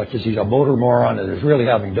on crutches? He's a motor moron and is really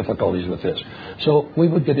having difficulties with this. So we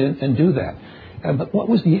would get in and do that. But what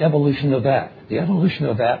was the evolution of that? The evolution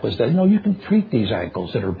of that was that, you can treat these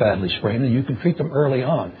ankles that are badly sprained and you can treat them early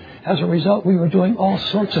on. As a result, we were doing all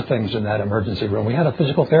sorts of things in that emergency room. We had a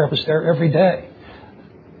physical therapist there every day.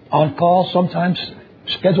 On call, sometimes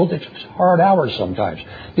scheduled at hard hours sometimes.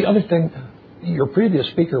 The other thing your previous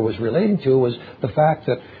speaker was relating to was the fact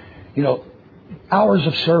that hours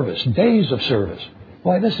of service, days of service.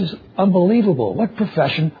 Why, this is unbelievable. What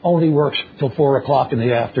profession only works till 4 o'clock in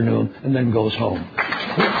the afternoon and then goes home?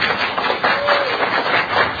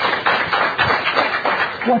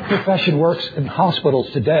 What profession works in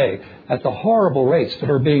hospitals today at the horrible rates that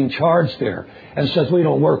are being charged there and says we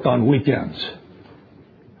don't work on weekends?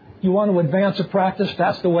 You want to advance a practice?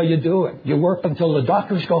 That's the way you do it. You work until the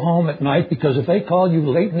doctors go home at night, because if they call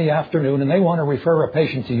you late in the afternoon and they want to refer a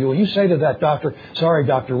patient to you and you say to that doctor, sorry,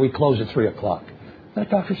 doctor, we close at 3 o'clock.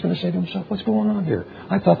 That doctor's going to say to himself, what's going on here?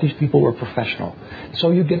 I thought these people were professional.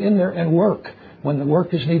 So you get in there and work when the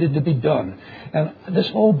work is needed to be done. And this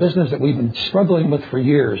whole business that we've been struggling with for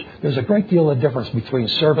years, there's a great deal of difference between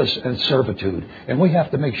service and servitude. And we have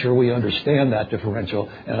to make sure we understand that differential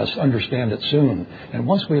and understand it soon. And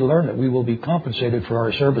once we learn it, we will be compensated for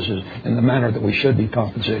our services in the manner that we should be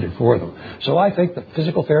compensated for them. So I think that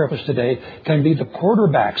physical therapists today can be the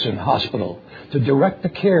quarterbacks in hospital to direct the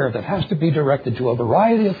care that has to be directed to a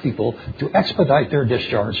variety of people to expedite their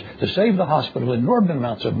discharge, to save the hospital inordinate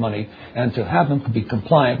amounts of money, and to have them be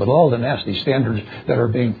compliant with all the nasty standards that are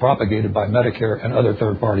being propagated by Medicare and other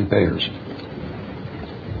third-party payers.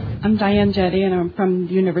 I'm Diane Jetty, and I'm from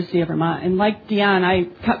the University of Vermont. And like Dion, I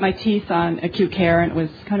cut my teeth on acute care, and it was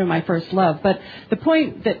kind of my first love. But the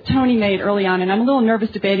point that Tony made early on, and I'm a little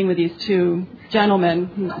nervous debating with these two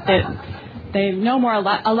gentlemen, that they know a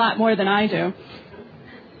lot more than I do.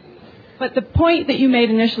 But the point that you made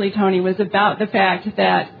initially, Tony, was about the fact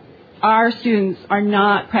that our students are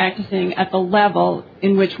not practicing at the level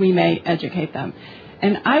in which we may educate them.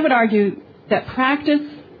 And I would argue that practice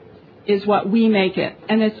is what we make it.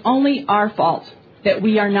 And it's only our fault that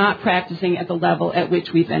we are not practicing at the level at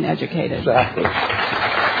which we've been educated. Exactly.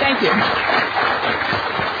 Thank you.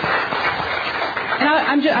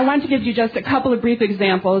 And I want to give you just a couple of brief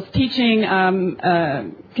examples. Teaching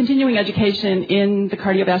continuing education in the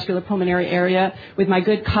cardiovascular pulmonary area with my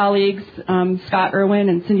good colleagues, Scott Irwin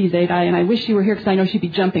and Cindy Zadai, and I wish she were here because I know she'd be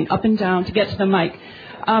jumping up and down to get to the mic.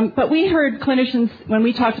 But we heard clinicians, when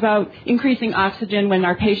we talked about increasing oxygen when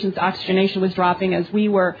our patients' oxygenation was dropping, as we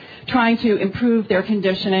were trying to improve their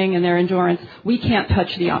conditioning and their endurance, we can't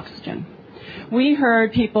touch the oxygen. We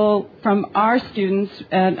heard people from our students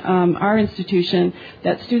at our institution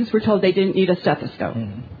that students were told they didn't need a stethoscope.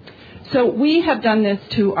 Mm-hmm. So we have done this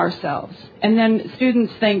to ourselves. And then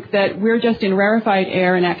students think that we're just in rarefied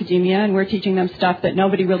air in academia and we're teaching them stuff that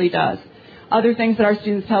nobody really does. Other things that our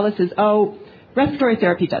students tell us is, oh, respiratory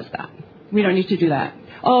therapy does that. We don't need to do that.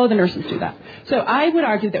 Oh, the nurses do that. So I would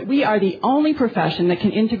argue that we are the only profession that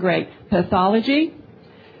can integrate pathology,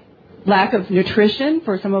 lack of nutrition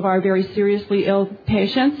for some of our very seriously ill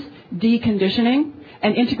patients, deconditioning,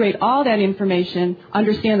 and integrate all that information,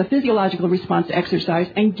 understand the physiological response to exercise,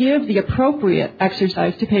 and give the appropriate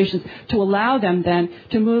exercise to patients to allow them then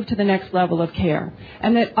to move to the next level of care.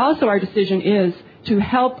 And that also our decision is to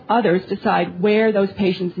help others decide where those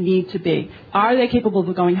patients need to be. Are they capable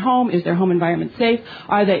of going home? Is their home environment safe?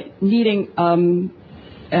 Are they needing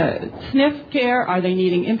SNF care? Are they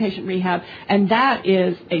needing inpatient rehab? And that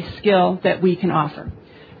is a skill that we can offer.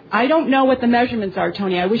 I don't know what the measurements are,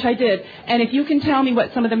 Tony. I wish I did. And if you can tell me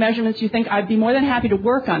what some of the measurements you think, I'd be more than happy to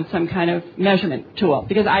work on some kind of measurement tool,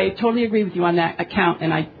 because I totally agree with you on that account,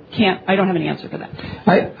 and I don't have any answer for that.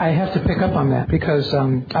 I have to pick up on that because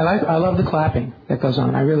I love the clapping that goes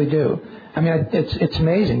on. I really do. I mean, it's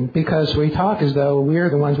amazing because we talk as though we're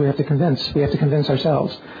the ones we have to convince. We have to convince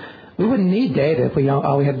ourselves. We wouldn't need data if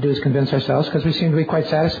all we had to do is convince ourselves, because we seem to be quite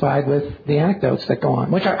satisfied with the anecdotes that go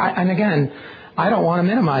on, which are, and again, I don't want to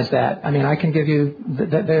minimize that. I mean, I can give you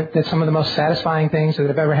that some of the most satisfying things that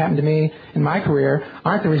have ever happened to me in my career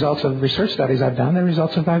aren't the results of research studies I've done. They're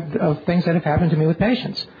results of things that have happened to me with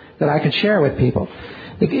patients that I could share with people.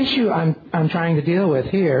 The issue I'm trying to deal with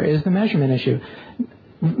here is the measurement issue.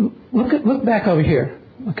 Look back over here,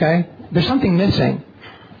 okay? There's something missing.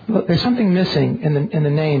 Look, there's something missing in the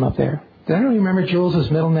name up there. Does anyone remember Jules'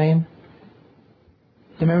 middle name? Do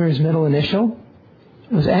you remember his middle initial?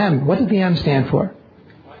 It was M. What did the M stand for?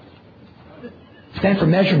 Stand for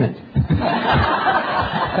measurement.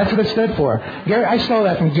 That's what it stood for. I stole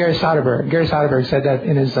that from Gary Soderberg. Gary Soderberg said that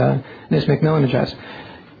in his Macmillan address.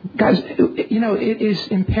 Guys, it is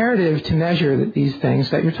imperative to measure these things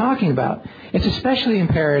that you're talking about. It's especially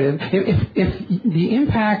imperative if the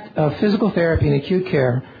impact of physical therapy in acute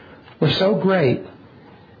care were so great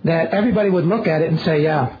that everybody would look at it and say,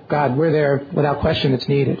 yeah, God, we're there without question, it's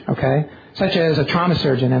needed, okay? Such as a trauma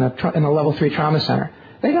surgeon in a level 3 trauma center.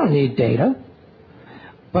 They don't need data.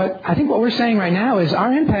 But I think what we're saying right now is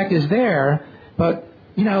our impact is there, but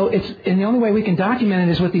and the only way we can document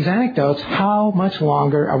it is with these anecdotes. How much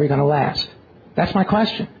longer are we going to last? That's my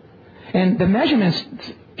question. And the measurements,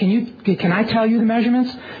 can I tell you the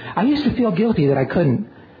measurements? I used to feel guilty that I couldn't.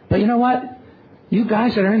 But you know what? You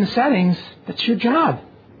guys that are in the settings, that's your job.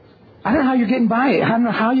 I don't know how you're getting by it. I don't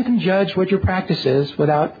know how you can judge what your practice is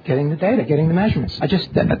without getting the data, getting the measurements.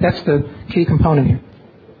 That's the key component here.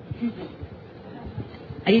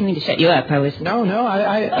 I didn't mean to shut you up. I was No,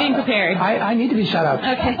 being prepared. I need to be shut up.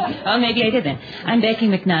 Okay. Well, maybe I did then. I'm Becky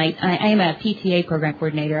McKnight. I am a PTA program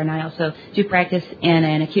coordinator, and I also do practice in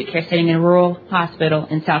an acute care setting in a rural hospital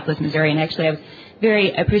in Southwest Missouri. And actually, I was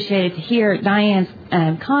very appreciated to hear Diane's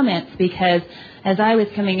comments, because as I was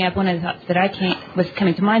coming up, one of the thoughts that was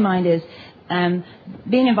coming to my mind is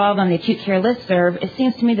being involved on the acute care listserv. It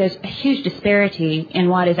seems to me there's a huge disparity in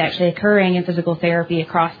what is actually occurring in physical therapy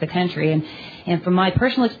across the country. And from my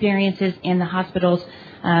personal experiences in the hospitals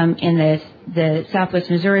in the Southwest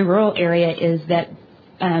Missouri rural area is that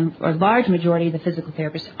a large majority of the physical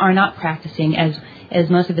therapists are not practicing as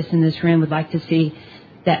most of us in this room would like to see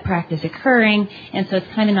that practice occurring. And so it's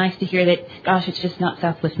kind of nice to hear that, gosh, it's just not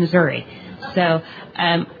Southwest Missouri. So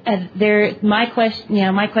my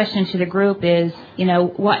question to the group is,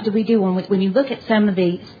 what do we do when you look at some of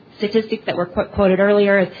the statistics that were quoted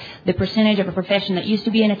earlier, the percentage of a profession that used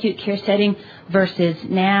to be in acute care setting versus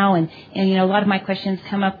now, and a lot of my questions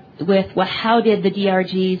come up with, well, how did the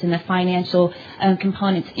DRGs and the financial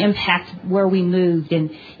components impact where we moved,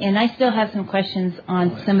 and I still have some questions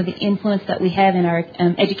on some of the influence that we have in our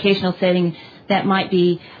educational setting that might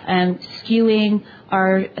be skewing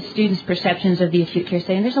our students' perceptions of the acute care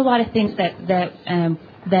setting. There's a lot of things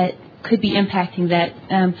that could be impacting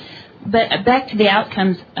that. But back to the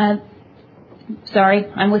outcomes. Sorry,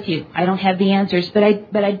 I'm with you. I don't have the answers, but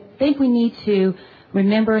I think we need to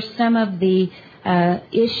remember some of the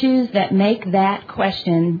issues that make that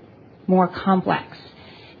question more complex,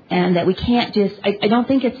 and that we can't just. I don't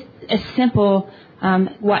think it's as simple.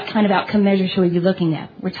 What kind of outcome measures should we be looking at?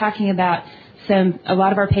 We're talking about a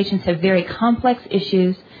lot of our patients have very complex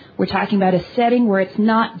issues. We're talking about a setting where it's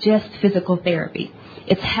not just physical therapy.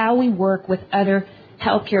 It's how we work with other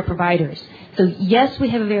healthcare providers. So yes, we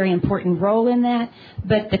have a very important role in that,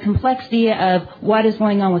 but the complexity of what is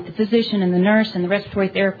going on with the physician and the nurse and the respiratory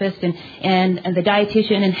therapist and the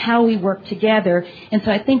dietitian and how we work together. And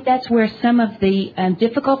so I think that's where some of the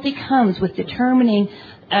difficulty comes with determining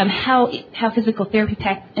how physical therapy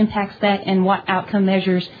impacts that and what outcome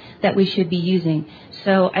measures that we should be using.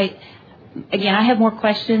 So I have more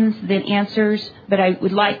questions than answers, but I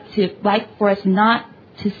would like for us not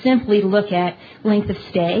to simply look at length of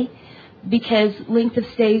stay, because length of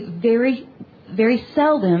stay very, very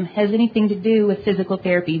seldom has anything to do with physical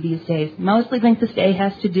therapy these days. Mostly length of stay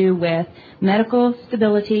has to do with medical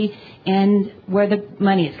stability and where the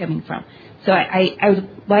money is coming from. So I would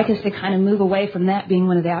like us to kind of move away from that being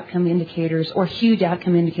one of the outcome indicators or huge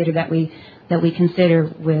outcome indicator that we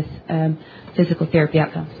consider with physical therapy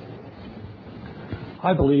outcomes.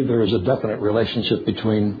 I believe there is a definite relationship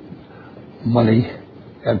between money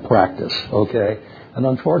and practice, okay? And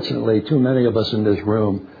unfortunately, too many of us in this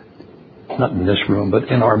room, not in this room, but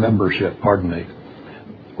in our membership,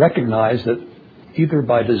 recognize that either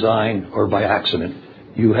by design or by accident,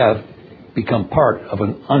 you have become part of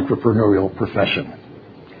an entrepreneurial profession.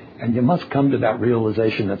 And you must come to that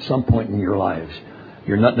realization at some point in your lives.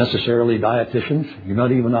 You're not necessarily dietitians. You're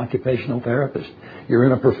not even occupational therapists. You're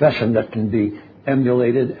in a profession that can be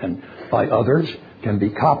emulated and by others, can be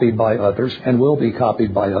copied by others, and will be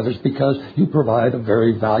copied by others because you provide a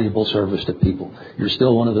very valuable service to people. You're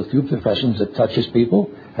still one of the few professions that touches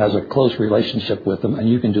people, has a close relationship with them, and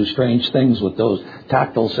you can do strange things with those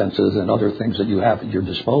tactile senses and other things that you have at your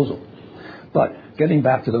disposal. But getting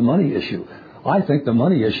back to the money issue, I think the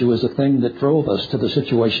money issue is the thing that drove us to the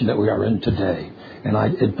situation that we are in today. And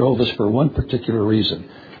it drove us for one particular reason.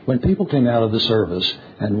 When people came out of the service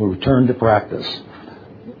and returned to practice,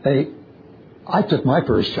 I took my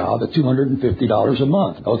first job at $250 a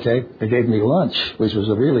month, okay? They gave me lunch, which was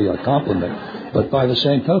really a compliment. But by the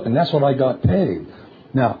same token, that's what I got paid.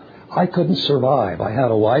 Now, I couldn't survive. I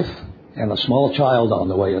had a wife and a small child on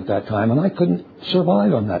the way at that time, and I couldn't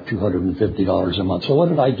survive on that $250 a month. So what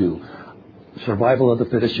did I do? Survival of the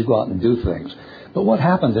fittest, you go out and do things. But what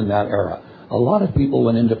happened in that era? A lot of people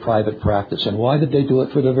went into private practice, and why did they do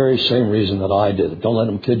it? For the very same reason that I did. Don't let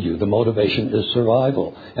them kid you. The motivation is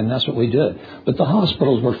survival, and that's what we did. But the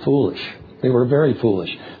hospitals were foolish. They were very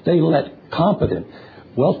foolish. They let competent,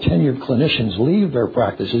 well-tenured clinicians leave their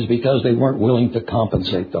practices because they weren't willing to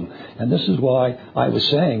compensate them. And this is why I was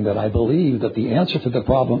saying that I believe that the answer to the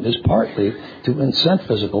problem is partly to incent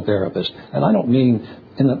physical therapists. And I don't mean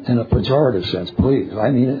in a pejorative sense, please.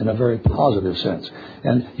 I mean it in a very positive sense.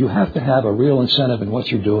 And you have to have a real incentive in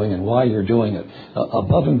what you're doing and why you're doing it.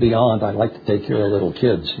 Above and beyond, I like to take care of little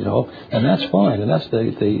kids, and that's fine. And that's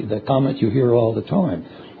the comment you hear all the time.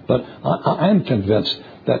 But I'm convinced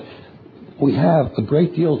that we have a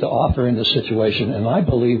great deal to offer in this situation, and I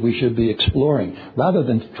believe we should be exploring. Rather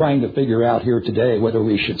than trying to figure out here today whether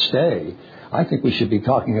we should stay, I think we should be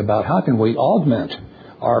talking about how can we augment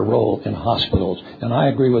our role in hospitals. And I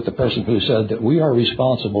agree with the person who said that we are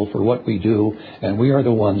responsible for what we do, and we are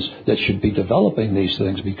the ones that should be developing these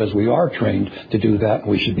things because we are trained to do that, and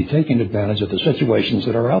we should be taking advantage of the situations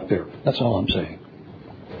that are out there. That's all I'm saying.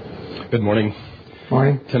 Good morning.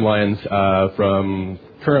 Morning. Tim Lyons from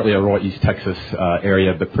currently Aurora, East Texas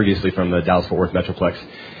area, but previously from the Dallas-Fort Worth Metroplex.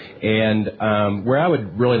 And where I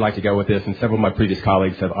would really like to go with this, and several of my previous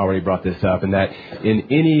colleagues have already brought this up, and that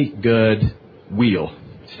in any good wheel,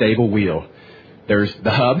 stable wheel, there's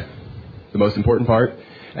the hub, the most important part,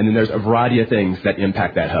 and then there's a variety of things that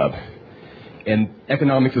impact that hub. And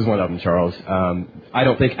economics is one of them, Charles. I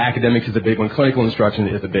don't think academics is a big one. Clinical instruction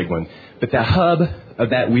is a big one. But the hub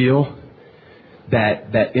of that wheel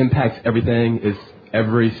that impacts everything is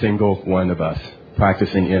every single one of us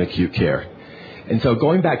practicing in acute care. And so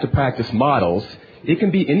going back to practice models, it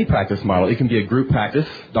can be any practice model. It can be a group practice,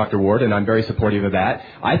 Dr. Ward, and I'm very supportive of that.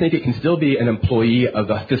 I think it can still be an employee of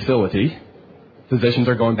the facility. Physicians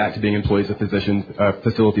are going back to being employees of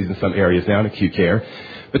facilities in some areas now in acute care.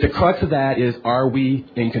 But the crux of that is, are we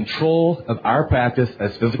in control of our practice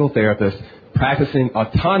as physical therapists, practicing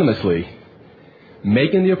autonomously,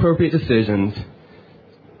 making the appropriate decisions,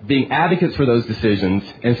 being advocates for those decisions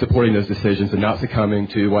and supporting those decisions and not succumbing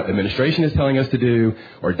to what administration is telling us to do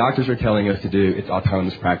or doctors are telling us to do. It's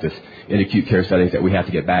autonomous practice in acute care settings that we have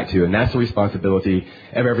to get back to, and that's the responsibility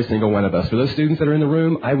of every single one of us. For those students that are in the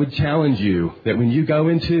room, I would challenge you that when you go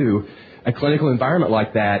into a clinical environment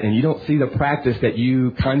like that and you don't see the practice that you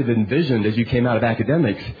kind of envisioned as you came out of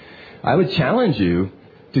academics, I would challenge you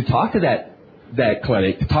to talk to that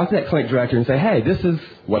clinic, to talk to that clinic director and say, hey, this is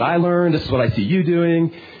what I learned, this is what I see you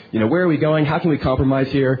doing, where are we going, how can we compromise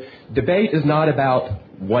here? Debate is not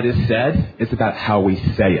about what is said, it's about how we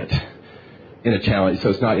say it in a challenge, so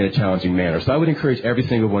it's not in a challenging manner. So I would encourage every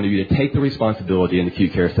single one of you to take the responsibility in the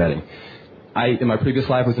acute care setting. I, in my previous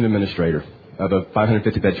life, was an administrator of a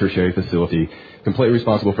 550-bed tertiary facility, completely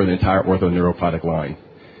responsible for the entire ortho-neuro product line.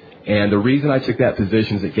 And the reason I took that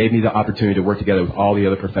position is it gave me the opportunity to work together with all the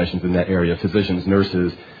other professions in that area, physicians,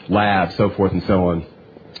 nurses, labs, so forth and so on,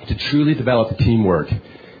 to truly develop the teamwork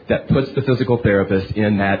that puts the physical therapist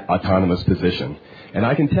in that autonomous position. And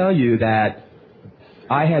I can tell you that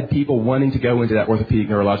I had people wanting to go into that orthopedic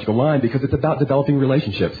neurological line because it's about developing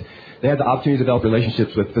relationships. They had the opportunity to develop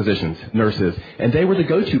relationships with physicians, nurses, and they were the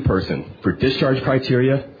go-to person for discharge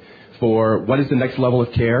criteria, for what is the next level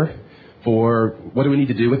of care, for what do we need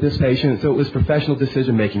to do with this patient. So it was professional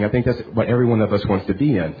decision-making. I think that's what every one of us wants to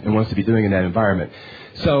be in and wants to be doing in that environment.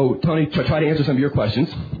 So, Tony, to try to answer some of your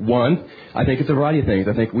questions. One, I think it's a variety of things.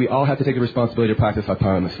 I think we all have to take the responsibility to practice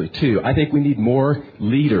autonomously. Two, I think we need more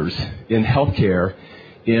leaders in healthcare,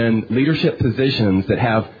 in leadership positions that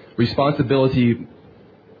have responsibility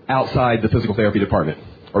outside the physical therapy department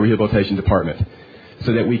or rehabilitation department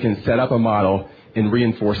so that we can set up a model and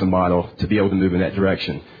reinforce a model to be able to move in that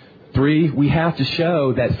direction. Three, we have to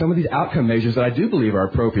show that some of these outcome measures that I do believe are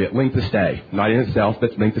appropriate, length of stay, not in itself,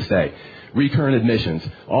 but length of stay, recurrent admissions,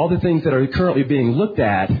 all the things that are currently being looked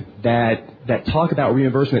at that talk about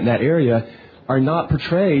reimbursement in that area are not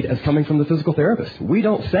portrayed as coming from the physical therapist. We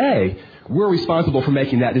don't say we're responsible for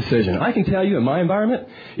making that decision. I can tell you in my environment,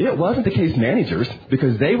 it wasn't the case managers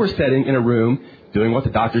because they were sitting in a room doing what the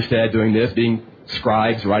doctor said, doing this, being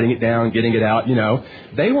scribes, writing it down, getting it out,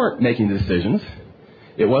 They weren't making the decisions.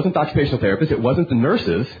 It wasn't the occupational therapists. It wasn't the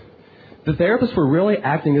nurses. The therapists were really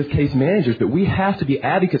acting as case managers, but we have to be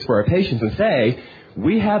advocates for our patients and say,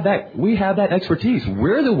 we have that expertise.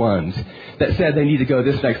 We're the ones that said they need to go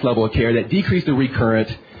this next level of care, that decrease the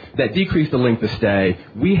recurrent, that decrease the length of stay.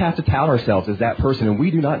 We have to tout ourselves as that person, and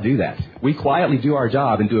we do not do that. We quietly do our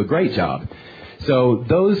job and do a great job. So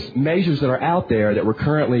those measures that are out there that we're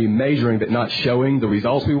currently measuring but not showing the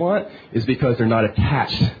results we want is because they're not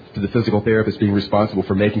attached to the physical therapist being responsible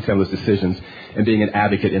for making some of those decisions and being an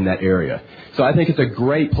advocate in that area. So I think it's a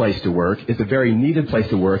great place to work. It's a very needed place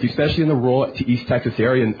to work, especially in the rural to East Texas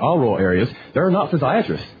area and all rural areas. There are not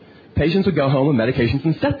physiatrists. Patients would go home with medications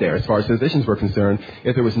and sit there as far as physicians were concerned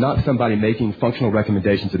if there was not somebody making functional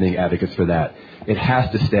recommendations and being advocates for that. It has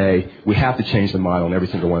to stay. We have to change the model, and every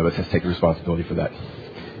single one of us has to take responsibility for that.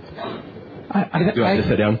 Do I have to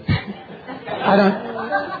sit down? I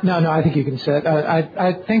don't. No, I think you can sit.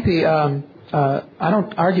 I think I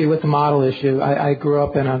don't argue with the model issue. I grew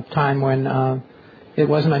up in a time when it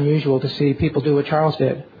wasn't unusual to see people do what Charles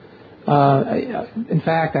did. In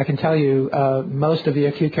fact, I can tell you most of the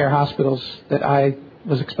acute care hospitals that I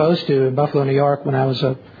was exposed to in Buffalo, New York, when I was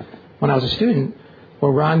a when I was a student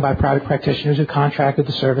were run by private practitioners who contracted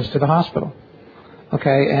the service to the hospital.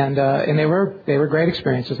 Okay, and they were great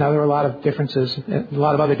experiences. Now there were a lot of differences, a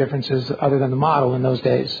lot of other differences other than the model in those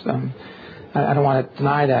days. I don't want to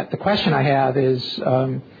deny that. The question I have is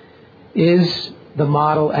the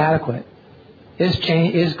model adequate?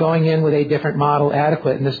 Is going in with a different model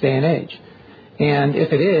adequate in this day and age? And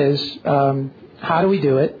if it is, how do we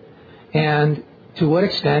do it? And to what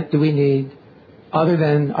extent do we need, other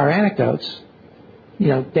than our anecdotes,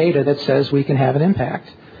 data that says we can have an impact?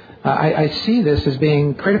 I see this as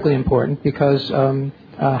being critically important because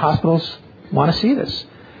hospitals want to see this.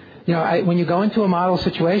 When you go into a model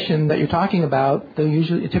situation that you're talking about,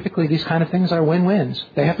 typically these kind of things are win-wins.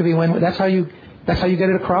 They have to be win-win. That's how you get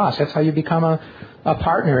it across. That's how you become a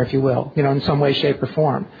partner, if you will, in some way, shape, or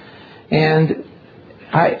form. And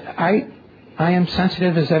I am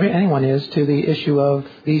sensitive, as anyone is, to the issue of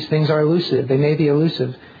these things are elusive. They may be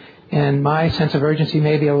elusive. And my sense of urgency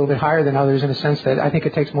may be a little bit higher than others in a sense that I think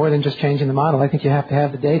it takes more than just changing the model. I think you have to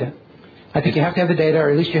have the data. I think you have to have the data, or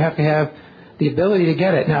at least you have to have the ability to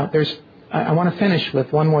get it. Now, I want to finish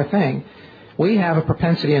with one more thing. We have a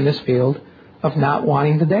propensity in this field of not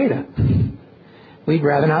wanting the data. We'd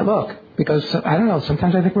rather not look because, I don't know,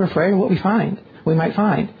 sometimes I think we're afraid of what we might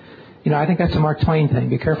find. I think that's a Mark Twain thing.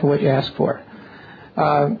 Be careful what you ask for.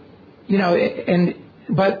 But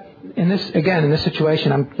in this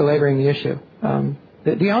situation, I'm belaboring the issue.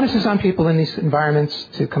 The onus is on people in these environments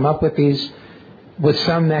to come up with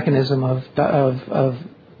some mechanism of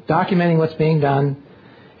documenting what's being done.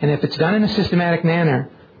 And if it's done in a systematic manner,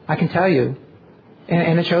 I can tell you,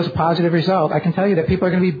 and it shows a positive result, I can tell you that people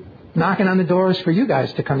are going to be knocking on the doors for you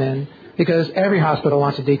guys to come in, because every hospital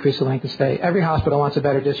wants to decrease the length of stay. Every hospital wants a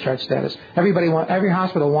better discharge status. Every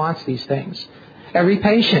hospital wants these things. Every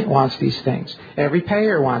patient wants these things. Every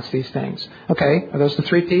payer wants these things. Okay, are those the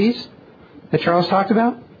 3 Ps that Charles talked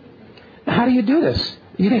about? How do you do this?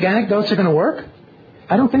 You think anecdotes are going to work?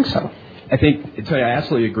 I don't think so. I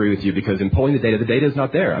absolutely agree with you, because in pulling the data is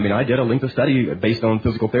not there. I mean, I did a length of study based on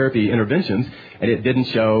physical therapy interventions, and it didn't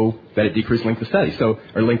show that it decreased length of stay. So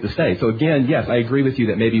again, yes, I agree with you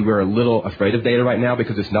that maybe we're a little afraid of data right now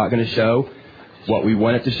because it's not going to show what we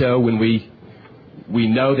want it to show when we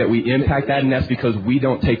know that we impact that, and that's because we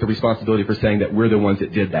don't take the responsibility for saying that we're the ones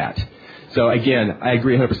that did that. So again, I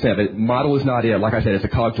agree 100%, but model is not it. Like I said, it's a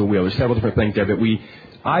cog to a wheel. There's several different things there, but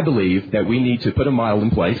I believe that we need to put a model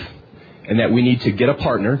in place, and that we need to get a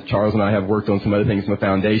partner. Charles and I have worked on some other things in the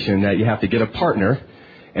foundation, that you have to get a partner,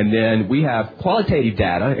 and then we have qualitative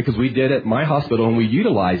data, because we did at my hospital and we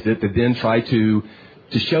utilized it to then try to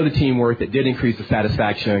show the teamwork that did increase the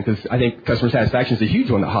satisfaction, because I think customer satisfaction is a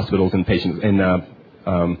huge one that hospitals and patients and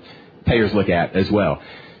payers look at as well.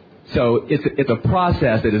 So it's a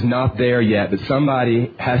process that is not there yet, but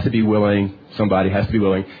somebody has to be willing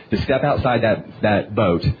to step outside that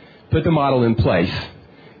boat, put the model in place,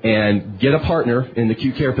 and get a partner in the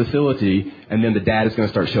acute care facility, and then the data is going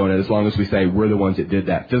to start showing it, as long as we say we're the ones that did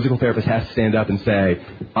that. Physical therapist has to stand up and say,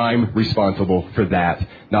 I'm responsible for that,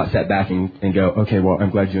 not sit back and go, okay, well, I'm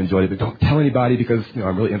glad you enjoyed it, but don't tell anybody, because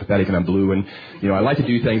I'm really empathetic and I'm blue, and I like to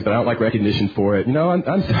do things, but I don't like recognition for it.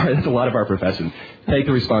 I'm sorry, that's a lot of our profession. Take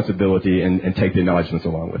the responsibility and take the acknowledgments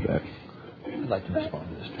along with that. I'd like to respond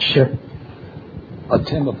to this. Sure.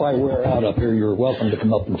 Tim, if I wear out up here, you're welcome to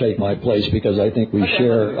come up and take my place, because I think we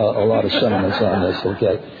share a lot of sentiments on this,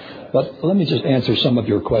 okay? But let me just answer some of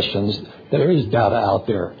your questions. There is data out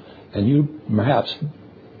there, and you perhaps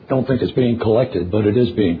don't think it's being collected, but it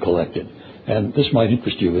is being collected. And this might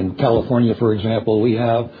interest you. In California, for example, we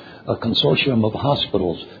have a consortium of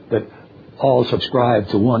hospitals that all subscribe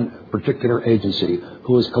to one particular agency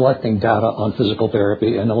who is collecting data on physical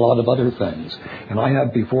therapy and a lot of other things. And I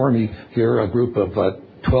have before me here a group of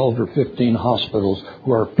 12 or 15 hospitals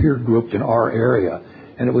who are peer grouped in our area.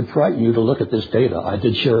 And it would frighten you to look at this data. I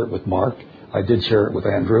did share it with Mark, I did share it with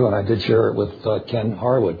Andrew, and I did share it with Ken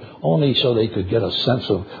Harwood, only so they could get a sense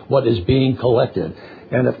of what is being collected.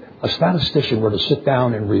 And if a statistician were to sit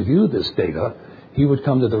down and review this data, he would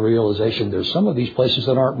come to the realization there's some of these places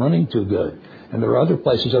that aren't running too good, and there are other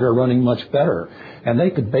places that are running much better. And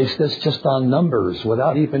they could base this just on numbers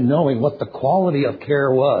without even knowing what the quality of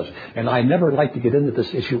care was. And I never like to get into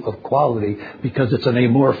this issue of quality because it's an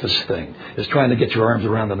amorphous thing. It's trying to get your arms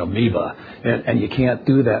around an amoeba, and you can't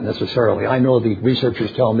do that necessarily. I know the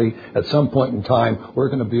researchers tell me at some point in time we're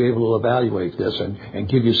going to be able to evaluate this and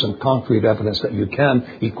give you some concrete evidence that you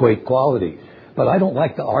can equate quality. But I don't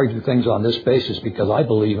like to argue things on this basis, because I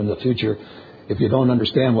believe in the future if you don't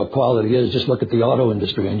understand what quality is, just look at the auto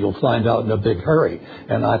industry and you'll find out in a big hurry.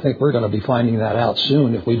 And I think we're going to be finding that out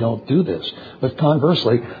soon if we don't do this. But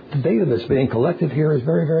conversely, the data that's being collected here is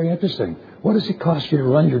very, very interesting. What does it cost you to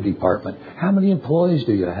run your department? How many employees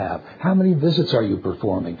do you have? How many visits are you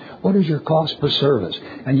performing? What is your cost per service?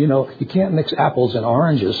 And, you know, you can't mix apples and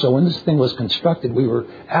oranges. So when this thing was constructed, we were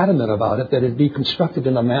adamant about it, that it be constructed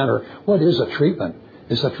in a manner, what is a treatment?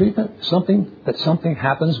 Is a treatment something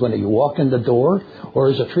happens when you walk in the door? Or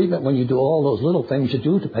is a treatment when you do all those little things you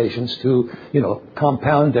do to patients to, you know,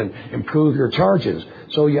 compound and improve your charges?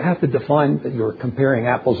 So you have to define that you're comparing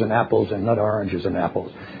apples and apples and not oranges and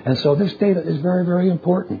apples. And so this data is very, very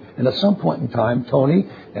important. And at some point in time, Tony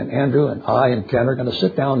and Andrew and I and Ken are going to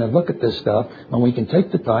sit down and look at this stuff, and we can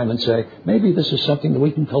take the time and say, maybe this is something that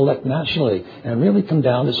we can collect nationally and really come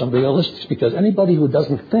down to some realistics, because anybody who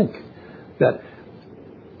doesn't think that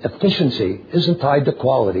efficiency isn't tied to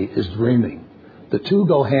quality is dreaming. The two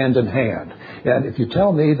go hand in hand. And if you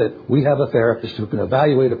tell me that we have a therapist who can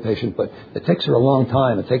evaluate a patient, but it takes her a long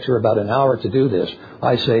time, it takes her about an hour to do this,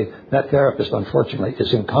 I say that therapist, unfortunately,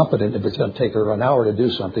 is incompetent. If it's going to take her an hour to do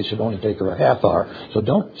something, it should only take her a half hour. So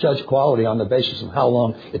don't judge quality on the basis of how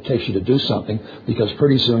long it takes you to do something, because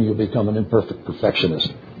pretty soon you'll become an imperfect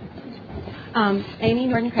perfectionist. Amy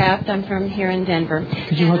Norton-Kraft. I'm from here in Denver.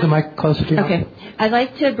 Could you hold the mic closer to you? Okay. I'd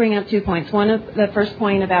like to bring up 2 points. One of the first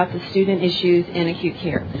point about the student issues in acute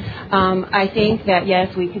care. I think that,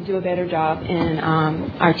 yes, we could do a better job in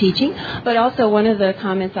our teaching, but also one of the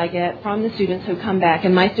comments I get from the students who come back,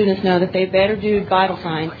 and my students know that they better do vital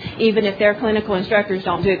signs, even if their clinical instructors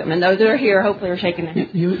don't do them. And those that are here hopefully are shaking their heads.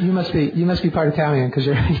 You must be part Italian, because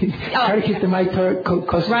you're try to keep the mic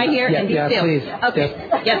close. Right here and be still. Please. Okay.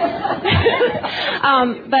 Yes.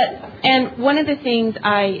 And one of the things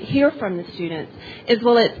I hear from the students is,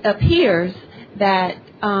 well, it appears that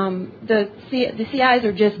the CIs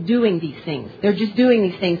are just doing these things. They're just doing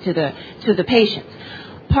these things to the patients.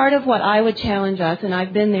 Part of what I would challenge us, and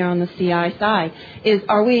I've been there on the CI side, is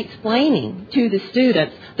are we explaining to the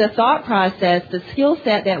students the thought process, the skill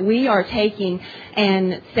set that we are taking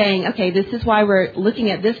and saying, okay, this is why we're looking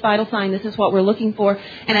at this vital sign, this is what we're looking for,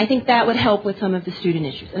 and I think that would help with some of the student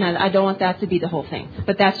issues. And I don't want that to be the whole thing,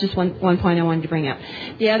 but that's just one point I wanted to bring up.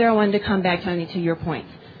 The other, I wanted to come back, Tony, to your points.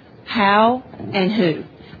 How and who?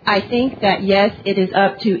 I think that, yes, it is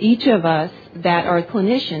up to each of us that are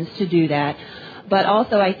clinicians to do that. But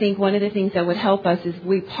also, I think one of the things that would help us is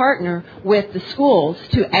we partner with the schools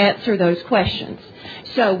to answer those questions.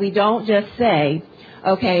 So we don't just say,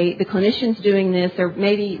 okay, the clinician's doing this, or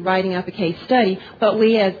maybe writing up a case study, but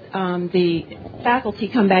we as the faculty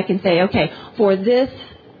come back and say, okay, for this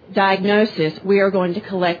diagnosis, we are going to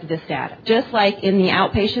collect this data. Just like in the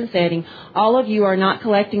outpatient setting, all of you are not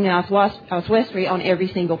collecting the oswestry on every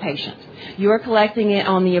single patient. You are collecting it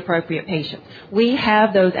on the appropriate patient. We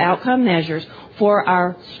have those outcome measures for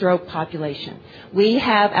our stroke population. We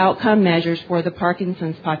have outcome measures for the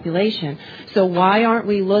Parkinson's population. So why aren't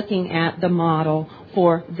we looking at the model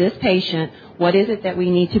for this patient? What is it that we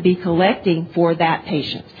need to be collecting for that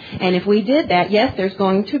patient? And if we did that, yes, there's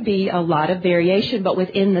going to be a lot of variation, but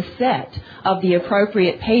within the set of the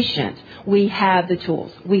appropriate patient, we have the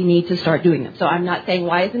tools. We need to start doing them. So I'm not saying,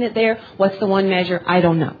 why isn't it there? What's the one measure? I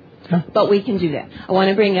don't know. But we can do that. I want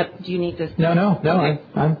to bring up, do you need this? No. Okay.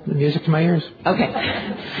 I'm music to my ears.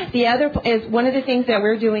 Okay. The other is one of the things that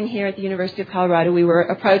we're doing here at the University of Colorado.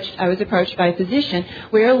 I was approached by a physician.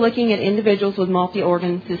 We're looking at individuals with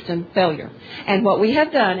multi-organ system failure. And what we have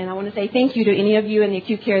done, and I want to say thank you to any of you in the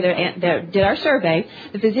acute care that did our survey,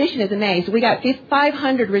 the physician is amazed. We got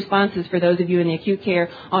 500 responses for those of you in the acute care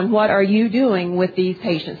on what are you doing with these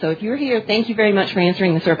patients. So if you're here, thank you very much for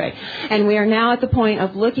answering the survey. And we are now at the point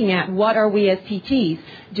of looking at what are we as PTs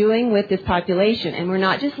doing with this population. And we're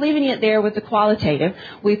not just leaving it there with the qualitative.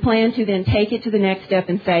 We plan to then take it to the next step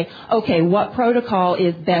and say, okay, what protocol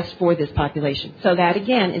is best for this population? So that,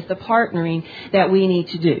 again, is the partnering that we need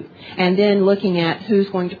to do. And then looking at who's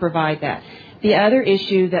going to provide that. The other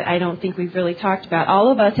issue that I don't think we've really talked about,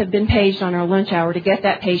 all of us have been paged on our lunch hour to get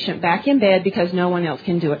that patient back in bed because no one else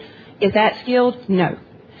can do it. Is that skilled? No.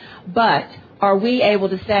 But are we able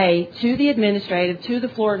to say to the administrative, to the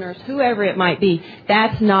floor nurse, whoever it might be,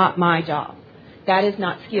 that's not my job. That is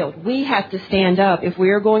not skilled. We have to stand up if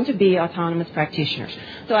we are going to be autonomous practitioners.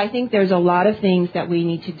 So I think there's a lot of things that we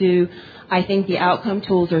need to do. I think the outcome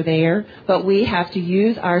tools are there, but we have to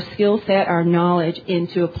use our skill set, our knowledge,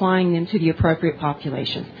 into applying them to the appropriate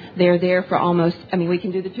populations. They're there for we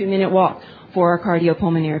can do the 2-minute walk for our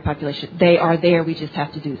cardiopulmonary population. They are there. We just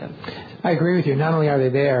have to do them. I agree with you. Not only are they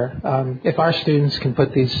there, if our students can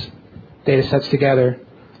put these data sets together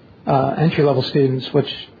entry-level students,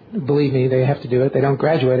 which, believe me, they have to do it. They don't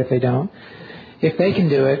graduate if they don't. If they can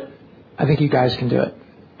do it, I think you guys can do it.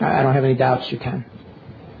 I don't have any doubts you can.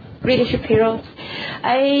 Rita Shapiro.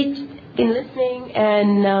 I've been listening,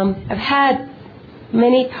 and I've had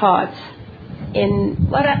many thoughts in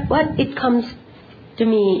what it comes to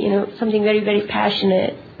me, something very, very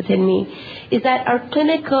passionate within me, is that our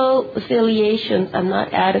clinical affiliations are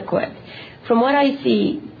not adequate. From what I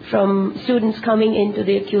see from students coming into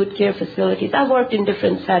the acute care facilities, I've worked in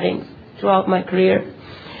different settings throughout my career,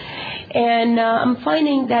 and I'm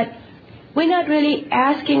finding that we're not really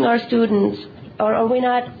asking our students, or we're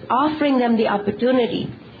not offering them the opportunity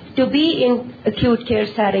to be in acute care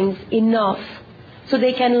settings enough so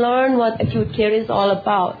they can learn what acute care is all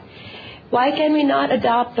about. Why can we not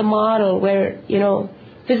adopt the model where,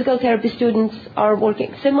 physical therapy students are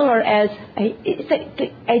working similar as,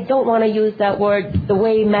 I don't want to use that word the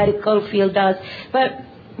way medical field does, but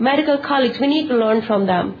medical colleagues, we need to learn from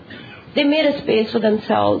them. They made a space for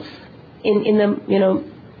themselves in the,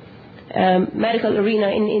 medical arena,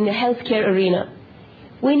 in the healthcare arena.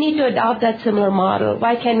 We need to adopt that similar model.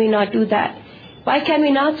 Why can we not do that? Why can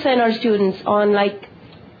we not send our students on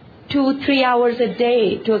 2-3 hours a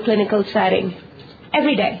day to a clinical setting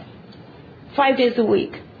every day, 5 days a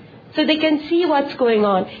week, so they can see what's going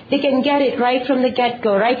on. They can get it right from the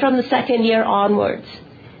get-go, right from the second year onwards.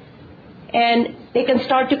 And they can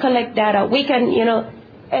start to collect data. We can,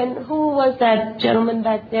 and who was that gentleman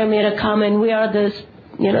back there made a comment, we are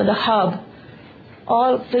the hub,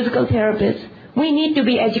 all physical therapists. We need to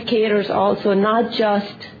be educators also, not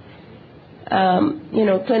just,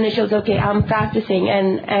 clinicians. Okay, I'm practicing,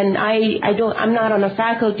 and I'm not on a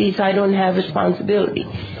faculty, so I don't have responsibility.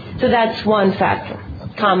 So that's one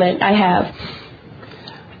comment I have.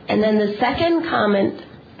 And then the second comment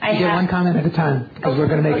I have. One comment at a time, because we're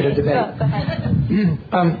going to make it a debate. Go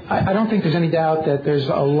ahead. I don't think there's any doubt that there's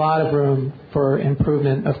a lot of room for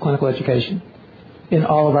improvement of clinical education in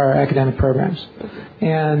all of our academic programs.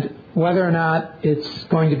 And whether or not it's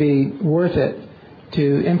going to be worth it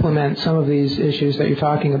to implement some of these issues that you're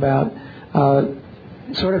talking about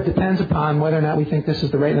sort of depends upon whether or not we think this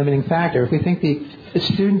is the rate limiting factor. If we think the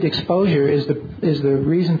student exposure is the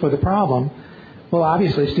reason for the problem, well,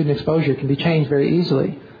 obviously student exposure can be changed very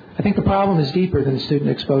easily. I think the problem is deeper than student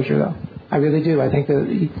exposure, though. I really do. I think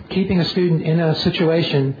that keeping a student in a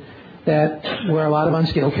situation where a lot of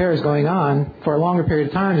unskilled care is going on for a longer period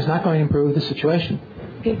of time is not going to improve the situation.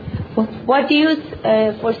 Okay. Well, what do you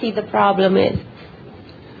foresee the problem is?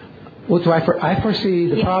 Well, I foresee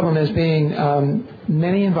the problem as being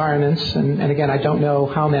many environments, and again, I don't know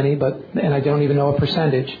how many, and I don't even know a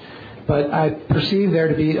percentage, but I perceive there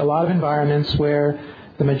to be a lot of environments where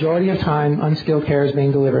the majority of time unskilled care is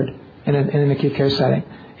being delivered in an acute care setting.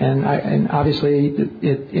 And obviously,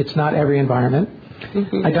 it's not every environment.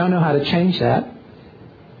 Mm-hmm. I don't know how to change that.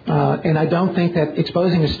 And I don't think that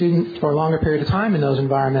exposing a student for a longer period of time in those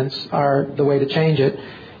environments are the way to change it.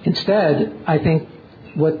 Instead, I think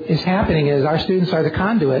what is happening is our students are the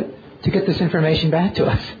conduit to get this information back to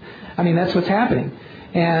us. I mean, that's what's happening.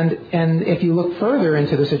 And if you look further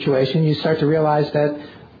into the situation, you start to realize that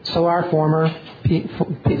so are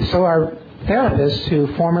therapists who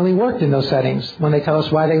formerly worked in those settings when they tell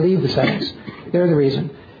us why they leave the settings. They're the reason.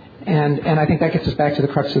 And I think that gets us back to the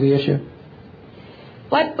crux of the issue.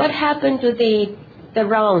 What happened to the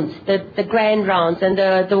rounds, the grand rounds, and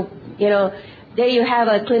there you have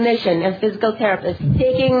a clinician, a physical therapist,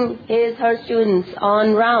 taking her students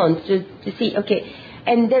on rounds to see, okay,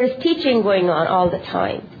 and there's teaching going on all the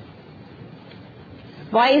time.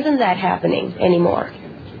 Why isn't that happening anymore?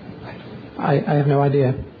 I have no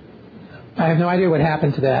idea. I have no idea what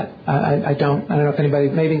happened to that. I don't know if anybody,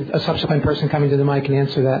 maybe a subsequent person coming to the mic can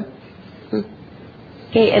answer that.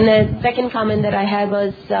 Okay, and the second comment that I had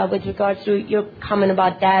was with regards to your comment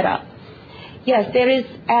about data. Yes, there is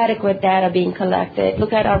adequate data being collected.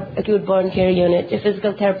 Look at our acute burn care unit. If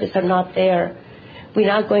physical therapists are not there, we're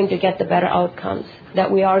not going to get the better outcomes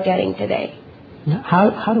that we are getting today.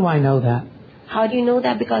 How do I know that? How do you know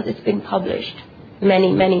that? Because it's been published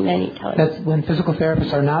many, many, many times. That when physical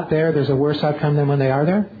therapists are not there, there's a worse outcome than when they are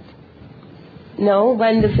there? No,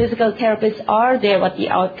 when the physical therapists are there, what the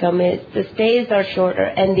outcome is, the stays are shorter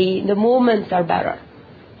and the movements are better.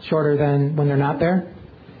 Shorter than when they're not there?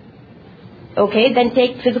 Okay, then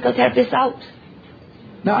take physical therapists out.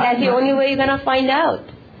 No, that's the only way you're going to find out.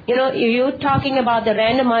 You're talking about the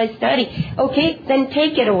randomized study. Okay, then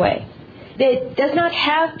take it away. It does not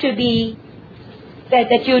have to be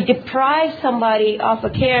that you deprive somebody of a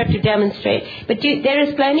care to demonstrate. But there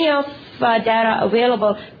is plenty of data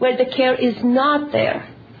available where the care is not there.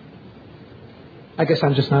 I guess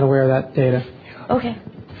I'm just not aware of that data. Okay.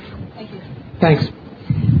 Thank you. Thanks.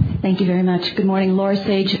 Thank you very much. Good morning. Laura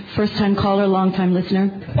Sage, first-time caller, long-time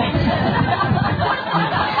listener.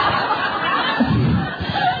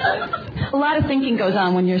 A lot of thinking goes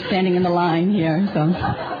on when you're standing in the line here. So,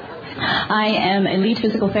 I am a lead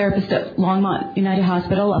physical therapist at Longmont United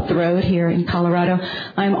Hospital up the road here in Colorado.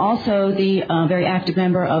 I'm also the very active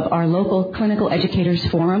member of our local Clinical Educators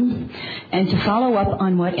Forum. And to follow up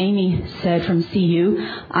on what Amy said from CU,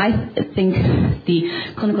 I think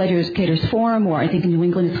the Clinical Educators Forum, or I think in New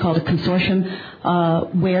England it's called a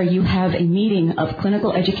consortium, where you have a meeting of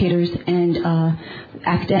clinical educators and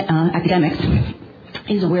academics,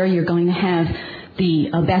 is where you're going to have the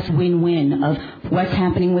best win-win of what's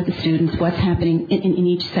happening with the students, what's happening in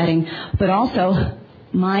each setting. But also,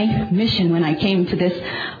 my mission when I came to this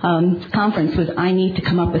conference was I need to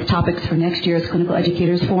come up with topics for next year's Clinical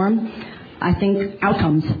Educators Forum. I think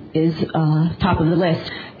outcomes is top of the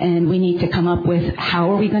list, and we need to come up with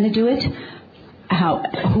how are we going to do it,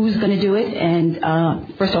 who's going to do it, and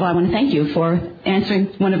first of all, I want to thank you for answering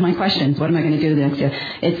one of my questions. What am I going to do the next year?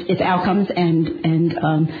 It's outcomes, and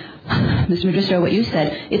Mr. Magistro, what you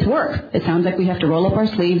said, it's work. It sounds like we have to roll up our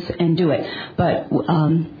sleeves and do it, but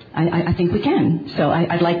I think we can. So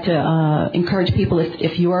I'd like to encourage people,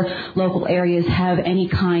 if your local areas have any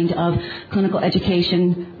kind of clinical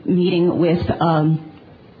education meeting with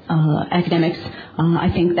academics, I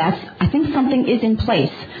think something is in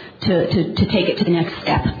place to take it to the next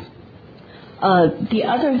step. The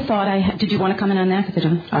other thought I had, did you want to comment on that?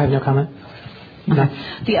 I have no comment. Okay.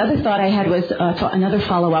 The other thought I had was another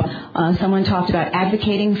follow-up. Someone talked about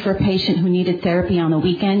advocating for a patient who needed therapy on the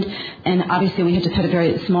weekend, and obviously we had to cut a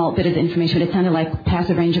very small bit of information, but it sounded like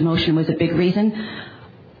passive range of motion was a big reason.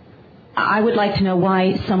 I would like to know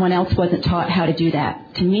why someone else wasn't taught how to do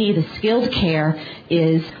that. To me, the skilled care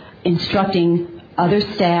is instructing other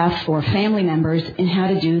staff or family members in how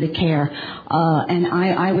to do the care. And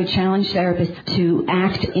I would challenge therapists to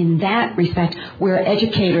act in that respect where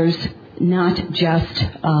educators, not just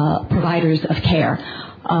providers of care.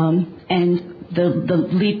 And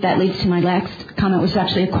that leads to my last comment, which is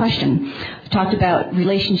actually a question. I talked about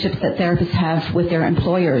relationships that therapists have with their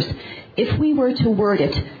employers. If we were to word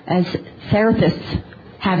it as therapists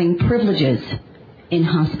having privileges in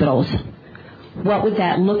hospitals, what would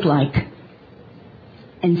that look like?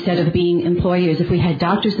 Instead of being employers, if we had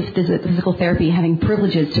doctors of physical therapy having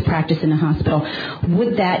privileges to practice in a hospital,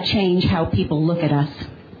 would that change how people look at us?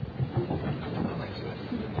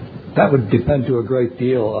 That would depend to a great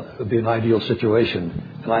deal. It would be an ideal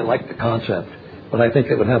situation, and I like the concept. But I think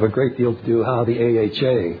it would have a great deal to do how the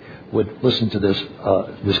AHA would listen to this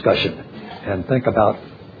discussion and think about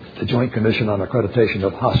the Joint Commission on Accreditation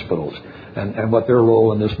of Hospitals and what their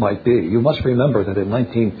role in this might be. You must remember that in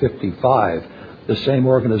 1955, the same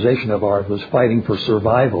organization of ours was fighting for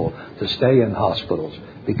survival to stay in hospitals,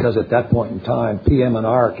 because at that point in time,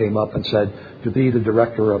 PM&R came up and said to be the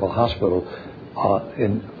director of a hospital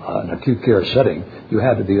in an acute care setting, you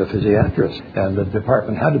had to be a physiatrist, and the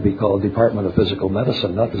department had to be called Department of Physical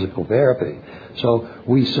Medicine, not Physical Therapy. So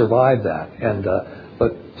we survived that. And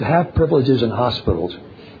but to have privileges in hospitals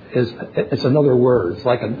it's another word. It's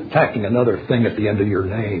like tacking another thing at the end of your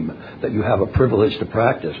name, that you have a privilege to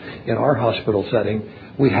practice. In our hospital setting,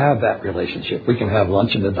 we have that relationship. We can have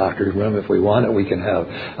lunch in the doctor's room if we want it. We can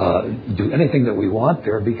have do anything that we want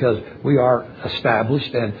there, because we are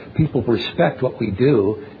established and people respect what we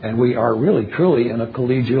do, and we are really truly in a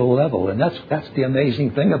collegial level. And that's the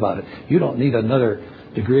amazing thing about it. You don't need another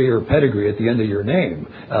degree or pedigree at the end of your name.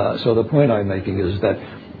 So the point I'm making is that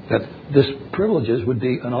this privileges would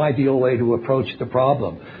be an ideal way to approach the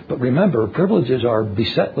problem. But remember, privileges are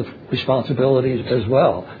beset with responsibilities as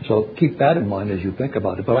well. So keep that in mind as you think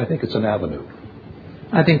about it. But I think it's an avenue.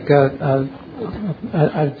 I think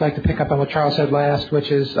I'd like to pick up on what Charles said last,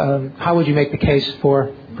 which is how would you make the case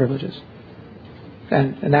for privileges?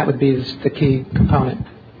 And that would be the key component.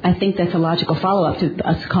 I think that's a logical follow-up to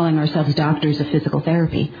us calling ourselves doctors of physical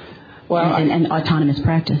therapy. Well, and autonomous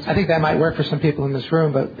practice. I think that might work for some people in this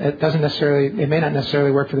room, but it may not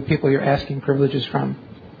necessarily work for the people you're asking privileges from.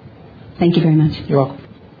 Thank you very much. You're welcome.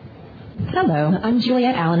 Hello, I'm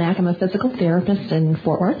Juliette Allenack. I'm a physical therapist in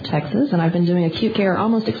Fort Worth, Texas, and I've been doing acute care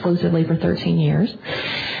almost exclusively for 13 years.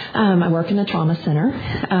 I work in a trauma center,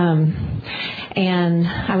 and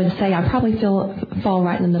I would say I probably fall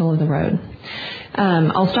right in the middle of the road.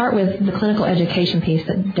 I'll start with the clinical education piece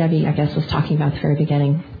that Debbie, I guess, was talking about at the very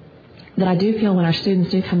beginning. That I do feel when our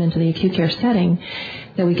students do come into the acute care setting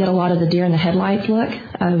that we get a lot of the deer in the headlights look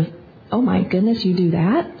of, oh my goodness, you do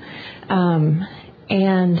that.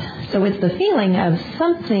 And so it's the feeling of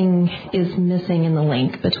something is missing in the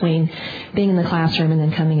link between being in the classroom and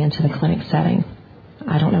then coming into the clinic setting.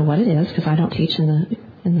 I don't know what it is because I don't teach in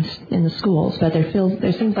the schools, but there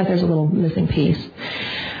seems like there's a little missing piece.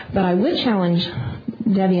 But I would challenge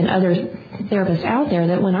Debbie and other therapists out there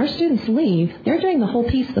that when our students leave, they're doing the whole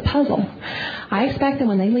piece of the puzzle. I expect that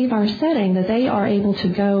when they leave our setting that they are able to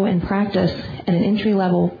go and practice at an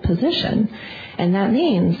entry-level position, and that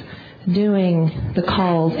means doing the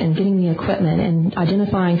calls and getting the equipment and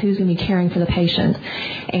identifying who's going to be caring for the patient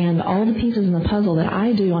and all the pieces in the puzzle that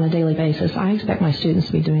I do on a daily basis, I expect my students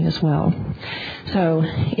to be doing as well. So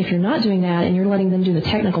if you're not doing that and you're letting them do the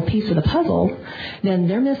technical piece of the puzzle, then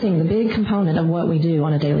they're missing the big component of what we do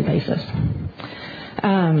on a daily basis.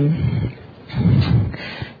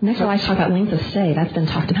 Next, I'd like to talk about length of stay. That's been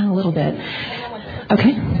talked about a little bit.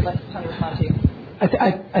 Okay. I'd like to respond to you.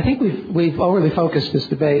 I think we've overly focused this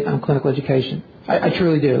debate on clinical education. I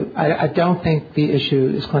truly do. I don't think the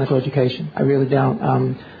issue is clinical education. I really don't.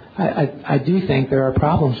 I do think there are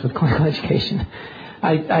problems with clinical education.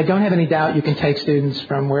 I don't have any doubt you can take students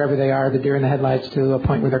from wherever they are, the deer in the headlights, to a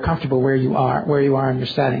point where they're comfortable where you are in your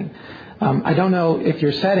setting. I don't know if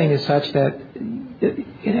your setting is such that,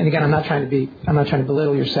 and again, I'm not trying to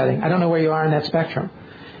belittle your setting. I don't know where you are in that spectrum.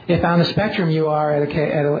 If on the spectrum you are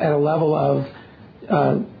at a level of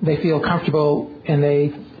they feel comfortable and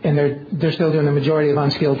they're still doing the majority of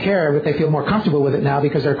unskilled care, but they feel more comfortable with it now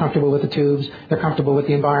because they're comfortable with the tubes, they're comfortable with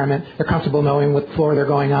the environment, they're comfortable knowing what floor they're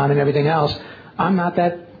going on and everything else. I'm not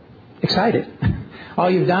that excited. All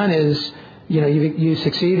you've done is, you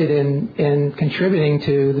succeeded in contributing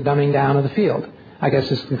to the dumbing down of the field, I guess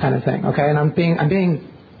is the kind of thing. Okay, and I'm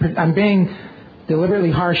being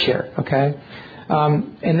deliberately harsh here. Okay,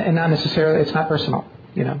 and not necessarily, it's not personal.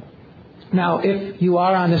 Now, if you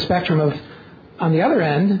are on the spectrum of, on the other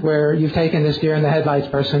end, where you've taken this deer in the headlights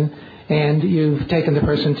person and you've taken the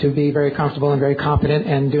person to be very comfortable and very competent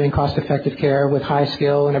and doing cost-effective care with high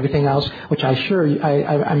skill and everything else, which I'm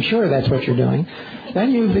sure that's what you're doing,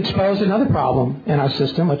 then you've exposed another problem in our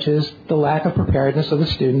system, which is the lack of preparedness of the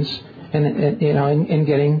students in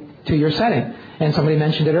getting to your setting. And somebody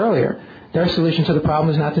mentioned it earlier. Their solution to the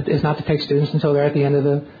problem is not to take students until they're at the end of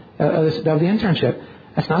the internship.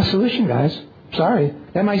 That's not a solution, guys. Sorry.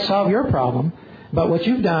 That might solve your problem. But what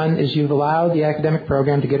you've done is you've allowed the academic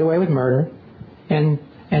program to get away with murder and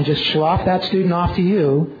just slough that student off to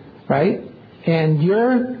you, right? And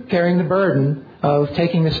you're carrying the burden of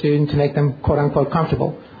taking the student to make them, quote, unquote,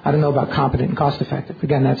 comfortable. I don't know about competent and cost effective.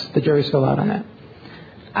 Again, the jury's still out on that.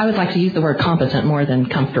 I would like to use the word competent more than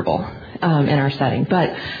comfortable in our setting.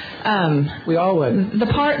 But we all would. The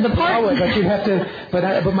part. We all would, but you have to.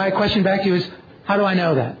 But my question back to you is, how do I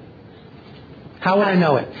know that? How would I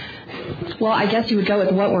know it? Well, I guess you would go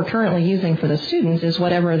with what we're currently using for the students is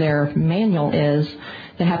whatever their manual is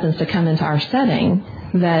that happens to come into our setting.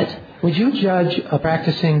 Would you judge a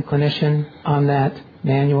practicing clinician on that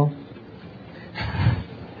manual?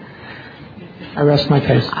 I rest my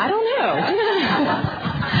case. I don't know.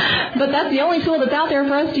 But that's the only tool that's out there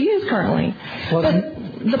for us to use currently. Well, but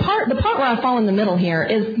the part where I fall in the middle here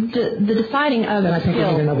is the deciding of then I think we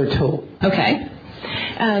need another tool. Okay.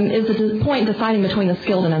 Is the point deciding between the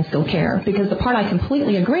skilled and unskilled care? Because the part I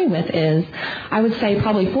completely agree with is, I would say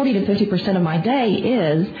probably 40 to 50% of my day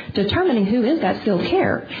is determining who is that skilled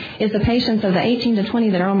care. Is the patients of the 18 to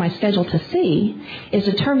 20 that are on my schedule to see, is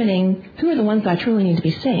determining who are the ones that I truly need to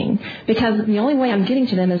be seeing. Because the only way I'm getting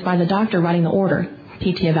to them is by the doctor writing the order,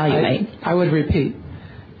 PT evaluate. I would repeat,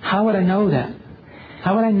 how would I know that?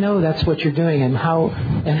 How would I know that's what you're doing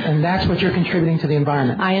and that's what you're contributing to the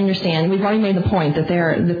environment? I understand. We've already made the point that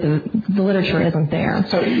the literature isn't there.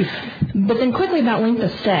 But then quickly about length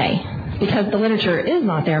of stay, because the literature is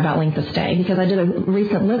not there about length of stay, because I did a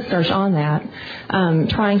recent lit search on that,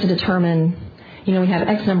 trying to determine, we have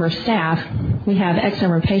X number of staff, we have X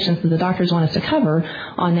number of patients that the doctors want us to cover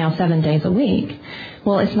on now 7 days a week.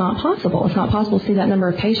 Well, it's not possible. It's not possible to see that number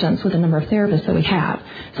of patients with the number of therapists that we have.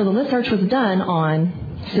 So the lit search was done on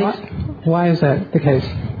 6. Why is that the case?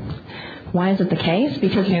 Why is it the case?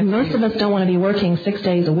 Because most of us don't want to be working 6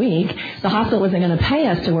 days a week. The hospital isn't going to pay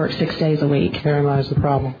us to work 6 days a week. Therein lies the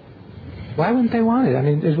problem. Why wouldn't they want it? I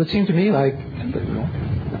mean, it would seem to me like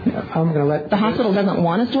I'm going to let... The hospital doesn't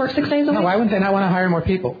want us to work 6 days a week? No, why wouldn't they not want to hire more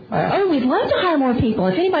people? We'd love to hire more people.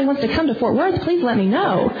 If anybody wants to come to Fort Worth, please let me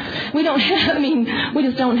know. We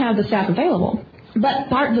just don't have the staff available. But the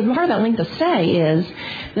part about length of stay is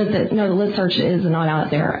that the lit search is not out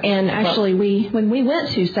there. And actually, when we went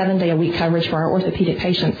to 7-day-a-week coverage for our orthopedic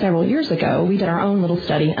patients several years ago, we did our own little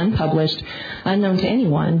study, unpublished, unknown to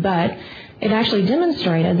anyone. But it actually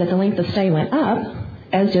demonstrated that the length of stay went up,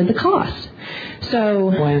 as did the cost. So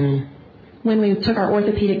when we took our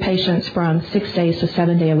orthopedic patients from 6 days to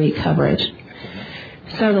 7-day-a-week coverage,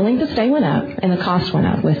 so the length of stay went up and the cost went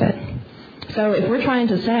up with it. So if we're trying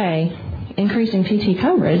to say increasing PT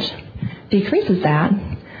coverage decreases that,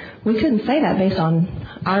 we couldn't say that based on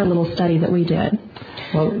our little study that we did.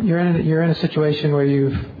 Well, you're in a situation where you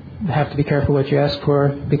have to be careful what you ask for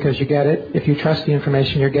because you get it. If you trust the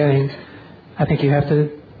information you're getting, I think you have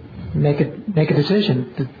to make a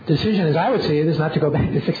decision. The decision, as I would see it, is not to go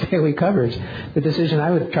back to 6-day-a-week coverage. The decision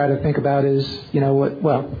I would try to think about is,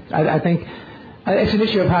 I think it's an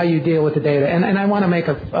issue of how you deal with the data. And I want to make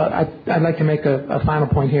I'd like to make a final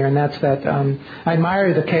point here, and that's that I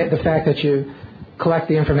admire the fact that you collect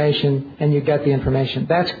the information and you get the information.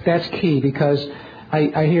 That's key because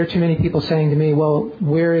I hear too many people saying to me, well,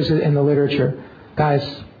 where is it in the literature? Guys,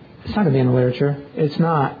 it's not going to be in the literature. It's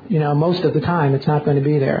not. Most of the time it's not going to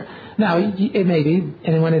be there. Now, it may be,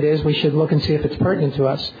 and when it is, we should look and see if it's pertinent to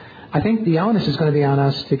us. I think the onus is going to be on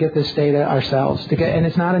us to get this data ourselves. And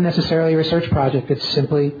it's not necessarily a research project. It's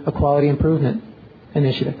simply a quality improvement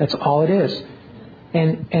initiative. That's all it is.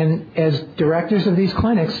 And as directors of these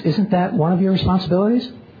clinics, isn't that one of your responsibilities?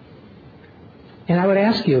 And I would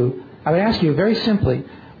ask you very simply,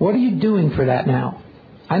 what are you doing for that now?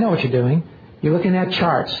 I know what you're doing. You're looking at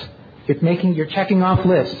charts. You're checking off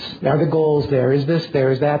lists. Are the goals there? Is this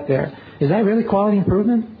there? Is that there? Is that really quality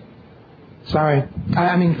improvement? Sorry.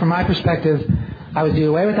 I mean, from my perspective, I would do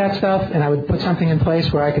away with that stuff and I would put something in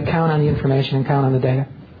place where I could count on the information and count on the data.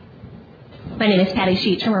 My name is Patty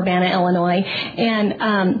Sheets from Urbana, Illinois, and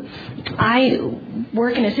I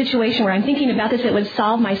work in a situation where I'm thinking about this. It would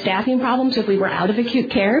solve my staffing problems if we were out of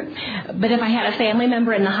acute care, but if I had a family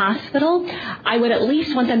member in the hospital, I would at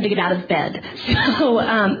least want them to get out of bed. So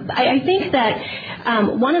I think that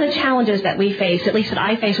one of the challenges that we face, at least that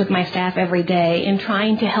I face with my staff every day in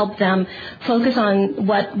trying to help them focus on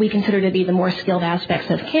what we consider to be the more skilled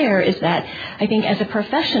aspects of care, is that I think as a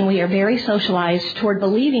profession we are very socialized toward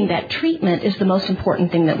believing that treatment is the most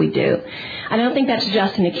important thing that we do. I don't think that's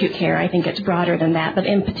just in acute care. I think it's broader than that. But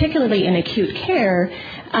particularly in acute care,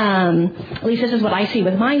 at least this is what I see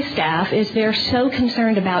with my staff, is they're so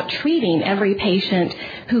concerned about treating every patient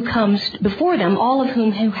who comes before them, all of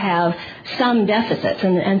whom who have some deficits,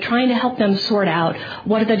 and trying to help them sort out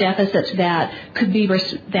what are the deficits that could be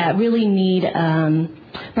that really need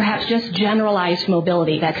perhaps just generalized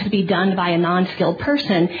mobility that could be done by a non-skilled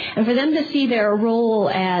person, and for them to see their role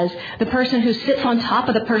as the person who sits on top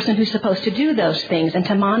of the person who's supposed to do those things and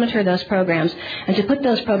to monitor those programs and to put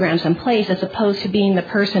those programs in place, as opposed to being the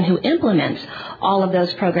person who implements all of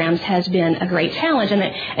those programs, has been a great challenge.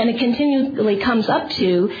 And it continually comes up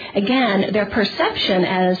to, again, their perception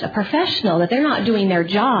as a professional that they're not doing their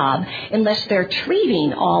job unless they're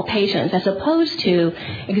treating all patients, as opposed to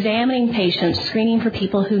examining patients, screening for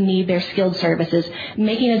people who need their skilled services,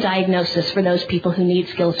 making a diagnosis for those people who need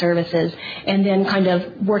skilled services, and then kind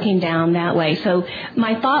of working down that way. So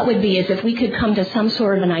my thought would be is if we could come to some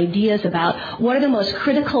sort of an ideas about what are the most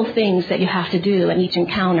critical things that you have to do in each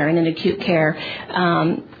encounter in an acute care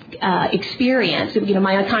experience.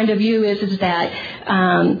 My kind of view is that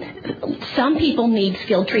some people need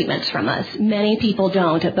skilled treatments from us. Many people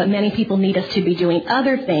don't, but many people need us to be doing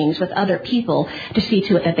other things with other people to see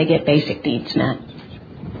to it that they get basic needs met.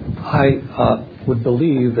 I would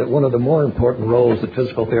believe that one of the more important roles that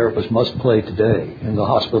physical therapists must play today in the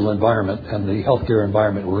hospital environment and the healthcare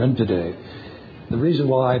environment we're in today, the reason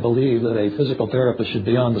why I believe that a physical therapist should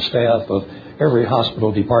be on the staff of every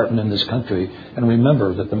hospital department in this country, and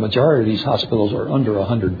remember that the majority of these hospitals are under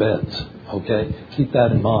 100 beds, okay? Keep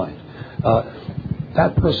that in mind.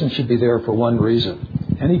 That person should be there for one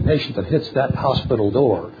reason. Any patient that hits that hospital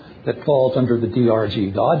door that falls under the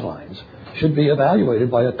DRG guidelines should be evaluated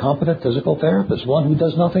by a competent physical therapist, one who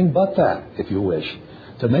does nothing but that, if you wish,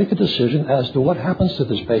 to make a decision as to what happens to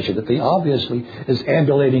this patient. If he obviously is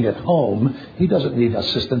ambulating at home, he doesn't need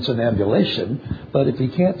assistance in ambulation, but if he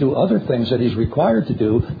can't do other things that he's required to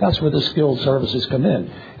do, that's where the skilled services come in.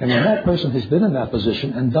 And when that person has been in that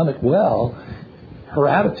position and done it well, her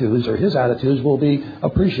attitudes or his attitudes will be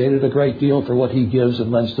appreciated a great deal for what he gives and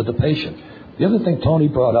lends to the patient. The other thing Tony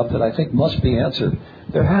brought up that I think must be answered,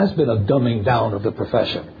 there has been a dumbing down of the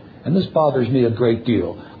profession. And this bothers me a great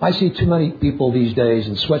deal. I see too many people these days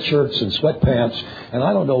in sweatshirts and sweatpants, and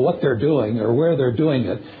I don't know what they're doing or where they're doing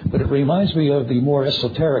it, but it reminds me of the more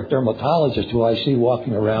esoteric dermatologist who I see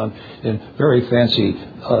walking around in very fancy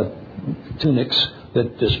tunics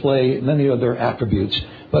that display many of their attributes.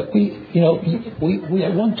 But we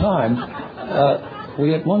at one time,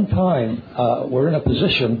 we at one time were in a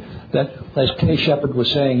position that, as Kay Shepard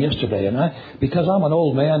was saying yesterday, and because I'm an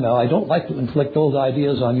old man now, I don't like to inflict old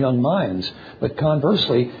ideas on young minds. But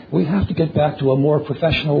conversely, we have to get back to a more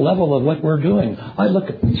professional level of what we're doing. I look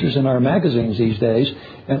at pictures in our magazines these days,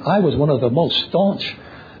 and I was one of the most staunch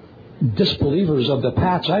disbelievers of the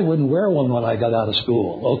patch. I wouldn't wear one when I got out of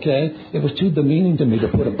school, okay? It was too demeaning to me to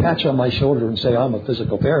put a patch on my shoulder and say I'm a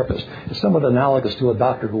physical therapist. It's somewhat analogous to a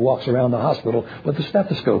doctor who walks around the hospital with a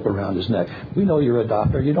stethoscope around his neck. We know you're a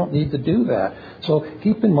doctor. You don't need to do that. So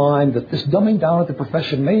keep in mind that this dumbing down of the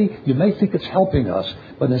profession, you may think it's helping us,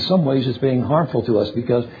 but in some ways it's being harmful to us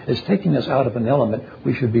because it's taking us out of an element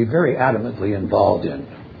we should be very adamantly involved in.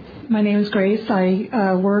 My name is Grace.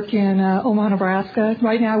 I work in Omaha, Nebraska.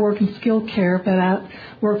 Right now I work in skilled care, but I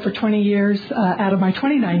worked for 20 years out of my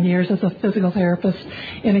 29 years as a physical therapist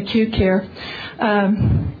in acute care.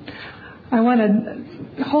 I want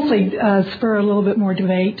to hopefully spur a little bit more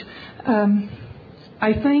debate.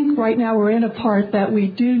 I think right now we're in a part that we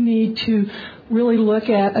do need to really look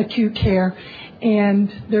at acute care, and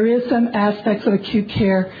there is some aspects of acute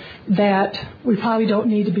care that we probably don't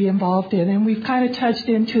need to be involved in. And we've kind of touched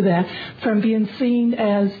into that from being seen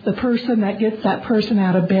as the person that gets that person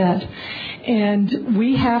out of bed. And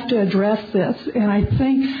we have to address this. And I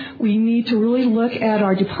think we need to really look at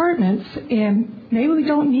our departments, and maybe we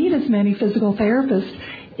don't need as many physical therapists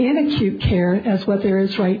in acute care as what there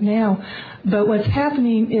is right now. But what's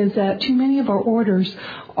happening is that too many of our orders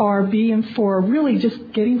are being for really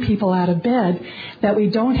just getting people out of bed, that we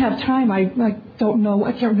don't have time. I don't know,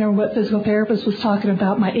 I can't remember what physical therapist was talking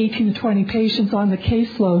about, my 18 to 20 patients on the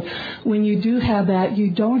caseload. When you do have that, you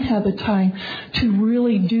don't have the time to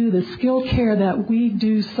really do the skilled care that we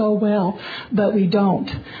do so well, but we don't.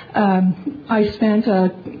 I spent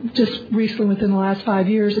just recently, within the last 5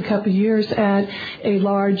 years, a couple of years at a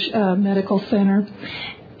large medical center.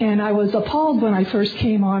 And I was appalled when I first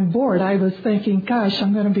came on board. I was thinking, gosh,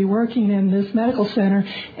 I'm going to be working in this medical center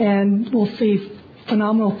and we'll see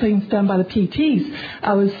phenomenal things done by the PTs.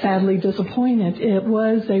 I was sadly disappointed.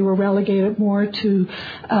 They were relegated more to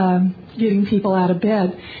getting people out of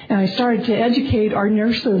bed. And I started to educate our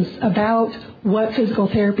nurses about what physical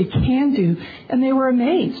therapy can do, and they were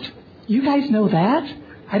amazed. You guys know that?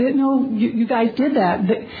 I didn't know you guys did that.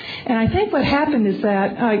 And I think what happened is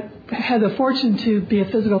that I had the fortune to be a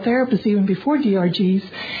physical therapist even before DRGs.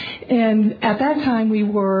 And at that time, we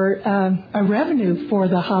were a revenue for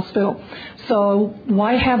the hospital. So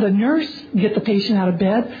why have the nurse get the patient out of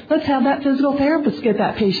bed? Let's have that physical therapist get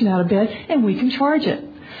that patient out of bed, and we can charge it.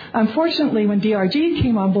 Unfortunately, when DRG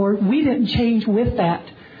came on board, we didn't change with that.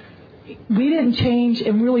 We didn't change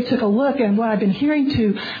and really took a look, and what I've been hearing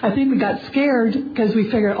too, I think we got scared because we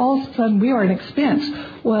figured all of a sudden we are an expense.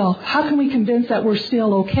 Well, how can we convince that we're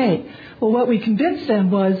still okay? Well, what we convinced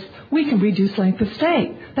them was we can reduce length of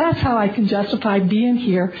stay. That's how I can justify being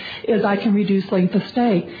here, is I can reduce length of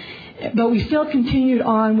stay. But we still continued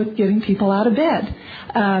on with getting people out of bed.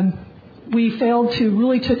 We failed to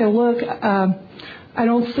really take a look. I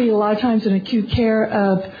don't see a lot of times in acute care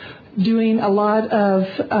of doing a lot of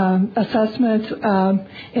assessment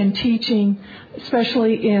and teaching,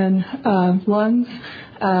 especially in lungs,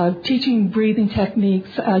 teaching breathing techniques,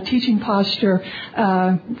 teaching posture.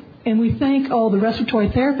 And we think, the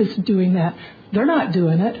respiratory therapist is doing that. They're not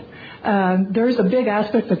doing it. There's a big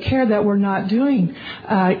aspect of care that we're not doing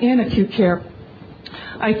in acute care.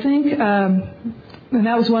 I think, and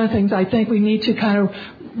that was one of the things I think we need to kind of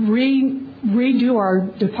redo our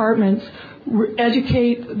departments,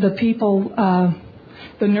 educate the people,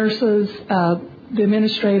 the nurses, the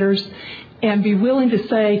administrators, and be willing to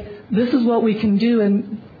say, this is what we can do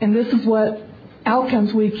and this is what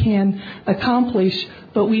outcomes we can accomplish,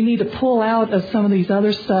 but we need to pull out of some of these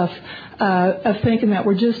other stuff of thinking that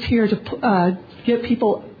we're just here to get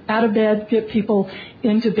people out of bed, get people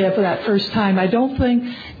into bed for that first time. I don't think,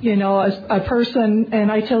 as a person,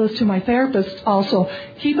 and I tell this to my therapist also,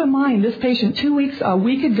 keep in mind this patient a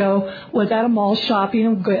week ago was at a mall shopping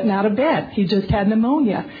and getting out of bed. He just had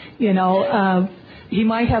pneumonia. He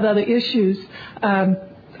might have other issues.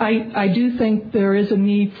 I do think there is a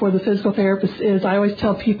need for the physical therapist. I always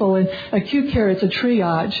tell people in acute care it's a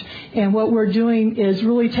triage, and what we're doing is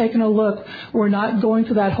really taking a look. We're not going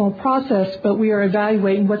through that whole process, but we are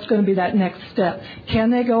evaluating what's going to be that next step. Can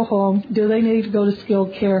they go home? Do they need to go to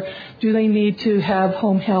skilled care? Do they need to have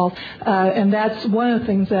home health? And that's one of the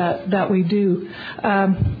things that we do.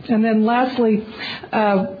 And then lastly,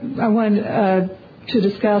 I wanted to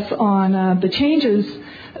discuss on the changes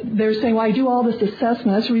they're saying, well, I do all this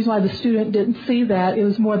assessment. That's the reason why the student didn't see that. It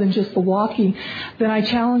was more than just the walking. Then I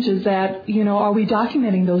challenge is that, are we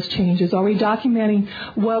documenting those changes? Are we documenting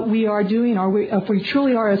what we are doing? If we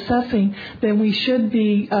truly are assessing, then we should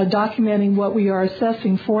be documenting what we are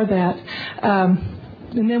assessing for that.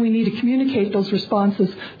 And then we need to communicate those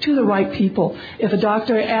responses to the right people. If a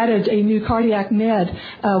doctor added a new cardiac med,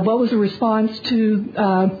 what was the response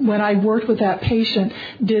to when I worked with that patient?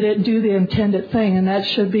 Did it do the intended thing? And that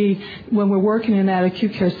should be when we're working in that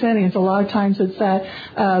acute care settings. A lot of times it's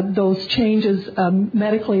that those changes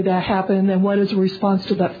medically that happen, and then what is the response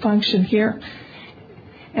to that function here?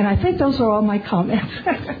 And I think those are all my comments.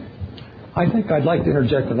 I think I'd like to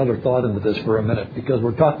interject another thought into this for a minute, because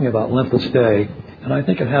we're talking about length of stay, and I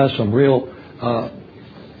think it has some real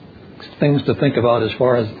things to think about as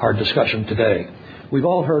far as our discussion today. We've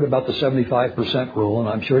all heard about the 75% rule, and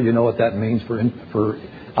I'm sure you know what that means for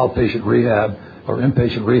outpatient rehab or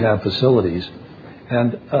inpatient rehab facilities.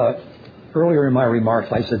 And earlier in my remarks,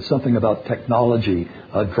 I said something about technology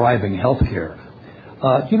driving healthcare.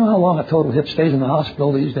 Do you know how long a total hip stays in the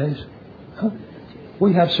hospital these days?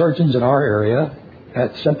 We have surgeons in our area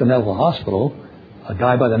at Sentinel Hospital, a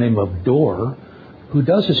guy by the name of Dorr, who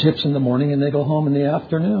does his hips in the morning and they go home in the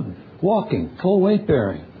afternoon, walking, full weight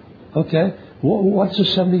bearing. Okay, what's the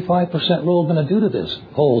 75% rule going to do to this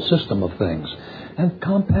whole system of things? And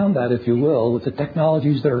compound that, if you will, with the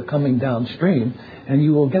technologies that are coming downstream, and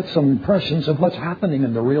you will get some impressions of what's happening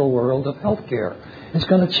in the real world of healthcare. It's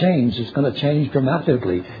going to change. It's going to change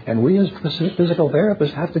dramatically. And we as physical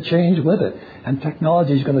therapists have to change with it. And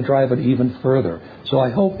technology is going to drive it even further. So I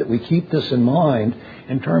hope that we keep this in mind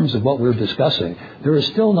in terms of what we're discussing. There is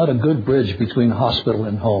still not a good bridge between hospital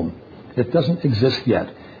and home. It doesn't exist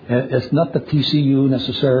yet. It's not the PCU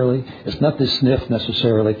necessarily. It's not the SNF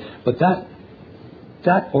necessarily. But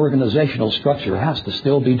that organizational structure has to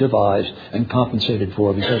still be devised and compensated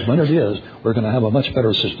for, because when it is, we're going to have a much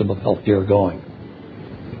better system of healthcare going.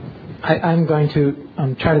 I'm going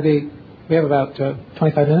to try to be, we have about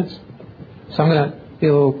 25 minutes, so I'm going to be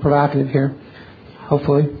a little provocative here,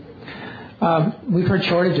 hopefully. We've heard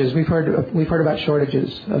shortages. We've heard about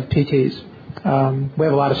shortages of PTs. We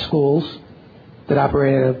have a lot of schools that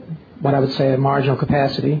operate at what I would say a marginal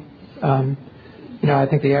capacity. I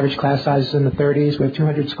think the average class size is in the 30s. We have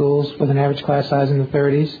 200 schools with an average class size in the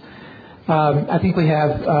 30s. I think we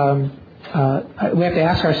have to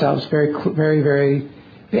ask ourselves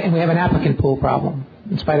and we have an applicant pool problem,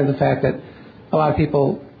 in spite of the fact that a lot of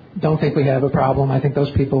people don't think we have a problem. I think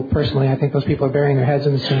those people are burying their heads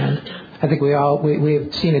in the sand. I think we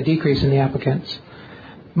have seen a decrease in the applicants.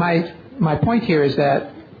 My point here is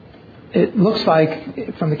that it looks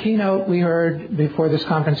like from the keynote we heard before this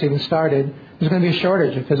conference even started, there's going to be a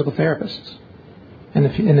shortage of physical therapists in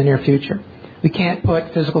the near future. We can't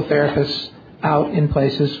put physical therapists out in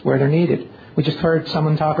places where they're needed. We just heard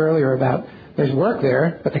someone talk earlier about there's work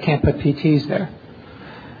there, but they can't put PTs there.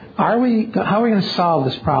 How are we going to solve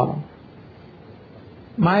this problem?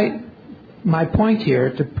 My point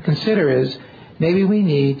here to consider is maybe we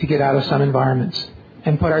need to get out of some environments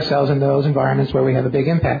and put ourselves in those environments where we have a big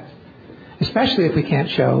impact, especially if we can't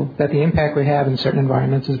show that the impact we have in certain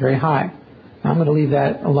environments is very high. I'm going to leave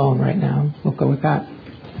that alone right now. We'll go with that.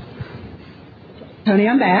 Tony,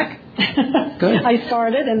 I'm back. Good. I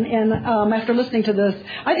started, and after listening to this,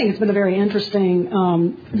 I think it's been a very interesting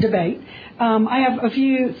debate. I have a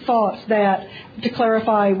few thoughts to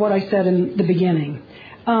clarify what I said in the beginning.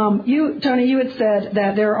 Tony, you had said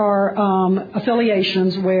that there are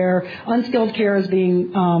affiliations where unskilled care is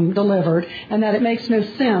being delivered, and that it makes no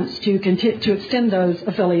sense to extend those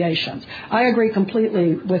affiliations. I agree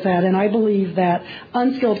completely with that, and I believe that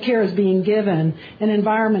unskilled care is being given in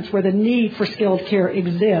environments where the need for skilled care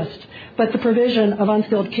exists, but the provision of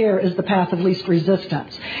unskilled care is the path of least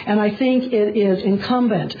resistance. And I think it is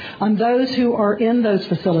incumbent on those who are in those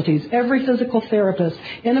facilities, every physical therapist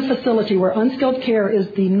in a facility where unskilled care is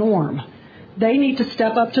the norm, they need to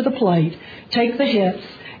step up to the plate, take the hits,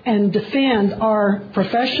 and defend our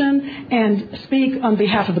profession and speak on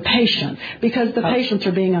behalf of the patient, because the patients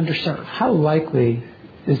are being underserved. How likely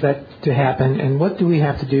is that to happen, and what do we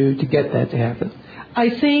have to do to get that to happen? I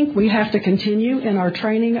think we have to continue in our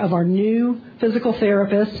training of our new physical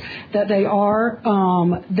therapists that they are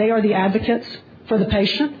the advocates for the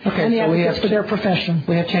patient and the advocates for their profession.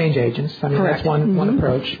 We have change agents. I mean, correct. That's one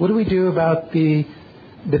approach. What do we do about the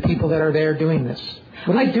people that are there doing this?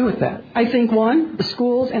 What do I do with that? I think the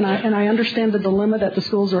schools, and I understand the dilemma that the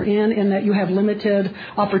schools are in that you have limited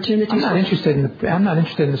opportunities. I'm not interested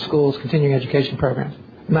in the schools' continuing education programs.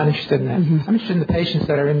 I'm not interested in that. I'm interested in the patients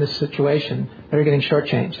that are in this situation that are getting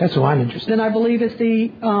shortchanged. That's what I'm interested in. Then I believe it's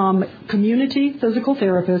the community physical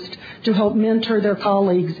therapist to help mentor their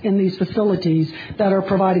colleagues in these facilities that are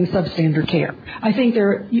providing substandard care. I think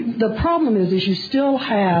the problem is you still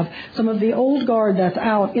have some of the old guard that's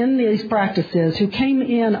out in these practices who came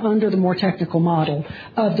in under the more technical model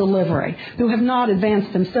of delivery, who have not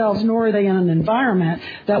advanced themselves, nor are they in an environment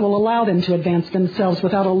that will allow them to advance themselves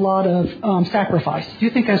without a lot of sacrifice. Do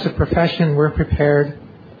you think as a profession we're prepared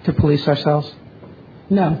to police ourselves?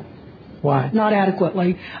 No. Why? Not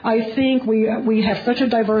adequately. I think we have such a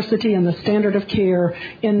diversity in the standard of care,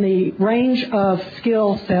 in the range of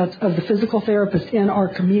skill sets of the physical therapist in our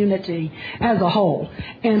community as a whole.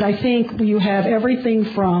 And I think you have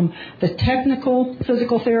everything from the technical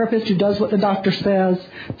physical therapist who does what the doctor says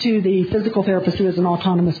to the physical therapist who is an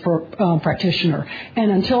autonomous practitioner.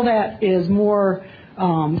 And until that is more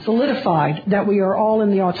solidified, that we are all in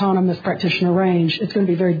the autonomous practitioner range, it's going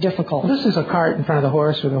to be very difficult. Well, this is a cart in front of the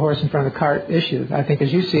horse or the horse in front of the cart issue. I think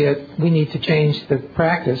as you see it, we need to change the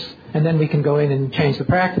practice, and then we can go in and change the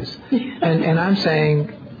practice. and I'm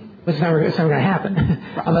saying it's never going to happen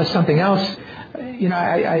unless something else. You know,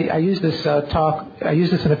 I use this talk. I use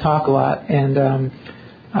this in a talk a lot, and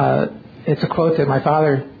it's a quote that my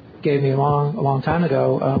father gave me a long time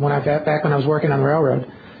ago back when I was working on the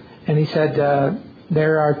railroad, and he said.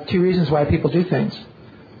 There are two reasons why people do things.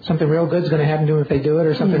 Something real good is going to happen to them if they do it,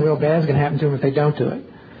 or something real bad is going to happen to them if they don't do it.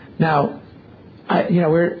 Now,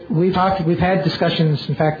 we've had discussions.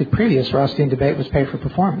 In fact, the previous Rothstein debate was paid for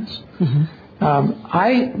performance.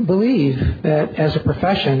 I believe that as a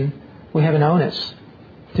profession, we have an onus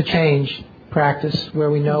to change practice where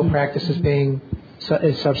we know practice is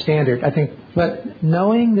substandard. I think, but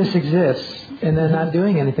knowing this exists and then not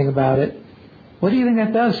doing anything about it, what do you think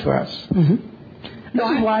that does for us? This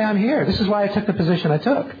is why I'm here. This is why I took the position I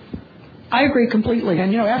took. I agree completely.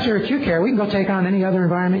 And, after acute care, we can go take on any other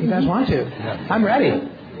environment you guys want to. I'm ready.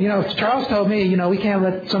 Charles told me, we can't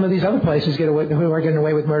let some of these other places who are getting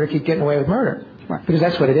away with murder keep getting away with murder. Right. Because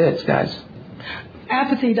that's what it is, guys.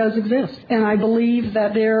 Apathy does exist, and I believe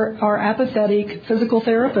that there are apathetic physical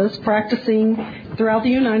therapists practicing throughout the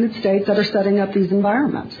United States that are setting up these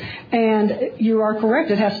environments. And you are correct,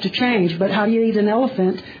 it has to change, but how do you eat an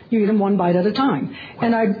elephant? You eat them one bite at a time.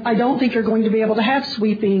 And I don't think you're going to be able to have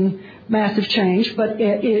sweeping, massive change, but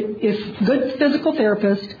if good physical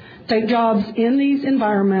therapists take jobs in these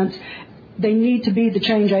environments, they need to be the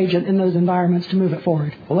change agent in those environments to move it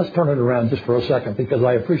forward. Well, let's turn it around just for a second, because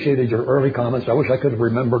I appreciated your early comments. I wish I could have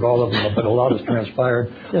remembered all of them, but a lot has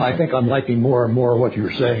transpired. Yes, I think I'm liking more and more what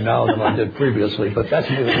you're saying now than I did previously, but that's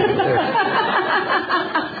neither here nor there.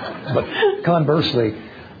 But conversely,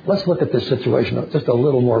 let's look at this situation just a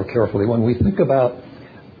little more carefully. When we think about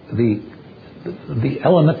the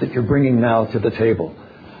element that you're bringing now to the table,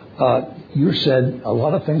 you said a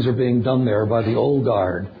lot of things are being done there by the old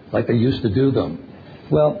guard, like they used to do them.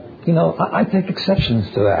 Well, I take exceptions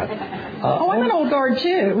to that. I'm an old guard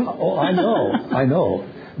too. I know.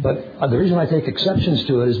 But the reason I take exceptions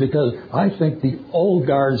to it is because I think the old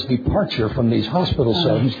guard's departure from these hospital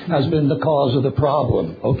settings has been the cause of the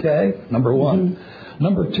problem, okay? Number one.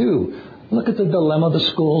 Number two, look at the dilemma the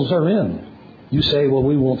schools are in. You say, well,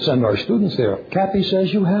 we won't send our students there. Cappy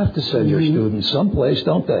says you have to send your students someplace,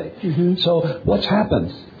 don't they? So what's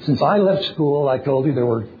happened? Since I left school, I told you there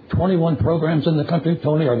were 21 programs in the country.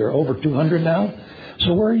 Tony, are there over 200 now?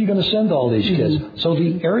 So where are you going to send all these kids? So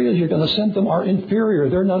the areas you're going to send them are inferior.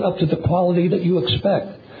 They're not up to the quality that you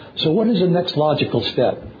expect. So what is the next logical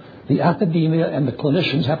step? The academia and the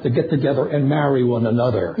clinicians have to get together and marry one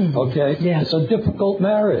another, okay? Yes. It's a difficult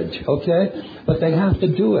marriage, okay? But they have to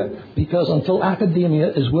do it, because until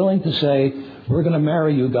academia is willing to say, we're going to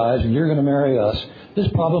marry you guys and you're going to marry us, this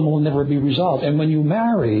problem will never be resolved. And when you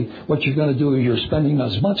marry, what you're going to do is you're spending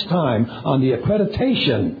as much time on the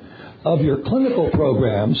accreditation of your clinical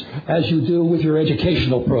programs as you do with your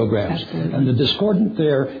educational programs. Absolutely. And the discordant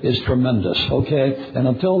there is tremendous, okay? And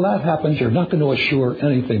until that happens, you're not going to assure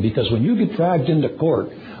anything, because when you get dragged into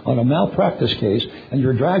court on a malpractice case, and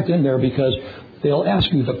you're dragged in there because they'll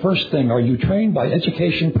ask you the first thing, are you trained by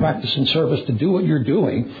education, practice, and service to do what you're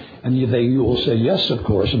doing? And you will say yes, of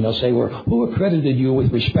course. And they'll say, well, who accredited you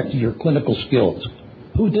with respect to your clinical skills?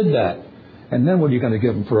 Who did that? And then what are you going to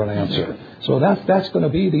give them for an answer? So that's going to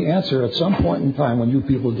be the answer at some point in time when you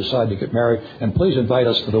people decide to get married. And please invite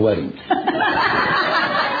us to the wedding.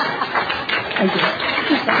 Thank you.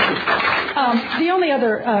 The only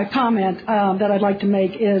other comment that I'd like to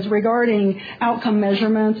make is regarding outcome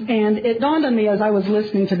measurements, and it dawned on me as I was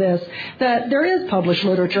listening to this that there is published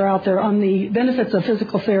literature out there on the benefits of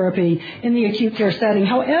physical therapy in the acute care setting.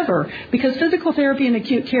 However, because physical therapy in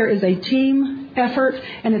acute care is a team effort,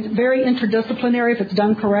 and it's very interdisciplinary if it's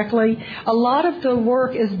done correctly. A lot of the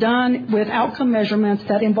work is done with outcome measurements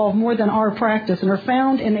that involve more than our practice and are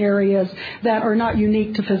found in areas that are not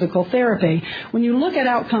unique to physical therapy. When you look at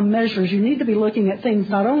outcome measures, you need to be looking at things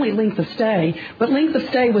not only length of stay, but length of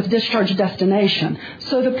stay with discharge destination.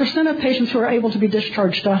 So the percent of patients who are able to be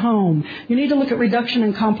discharged to home. You need to look at reduction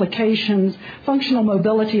in complications, functional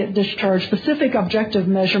mobility at discharge, specific objective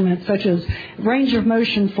measurements such as range of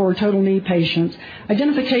motion for total knee patients,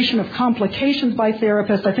 identification of complications by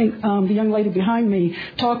therapists. I think the young lady behind me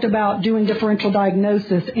talked about doing differential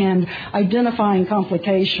diagnosis and identifying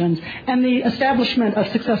complications, and the establishment of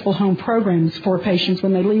successful home programs for patients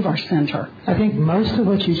when they leave our center. I think most of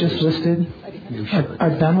what you just listed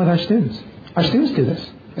are done with our students. Our students do this.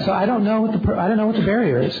 So I don't know what the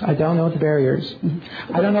barrier is. I don't know what the barrier is.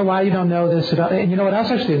 I don't know why you don't know this about. And you know what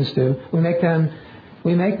else our students do? We make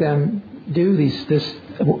them do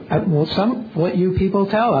what you people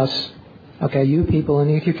tell us, okay, you people in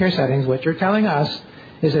the acute care settings, what you're telling us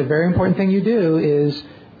is a very important thing you do is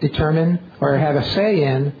determine or have a say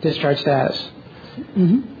in discharge status.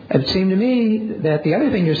 Mm-hmm. It seemed to me that the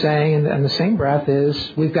other thing you're saying in the same breath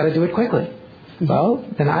is we've got to do it quickly. Mm-hmm. Well,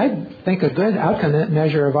 then I think a good outcome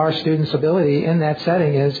measure of our students' ability in that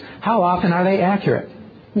setting is how often are they accurate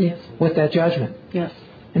with that judgment. Yes.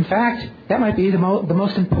 In fact, that might be the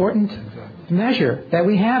most important measure that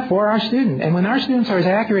we have for our student. And when our students are as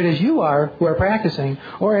accurate as you are who are practicing,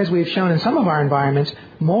 or as we've shown in some of our environments,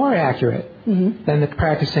 more accurate than the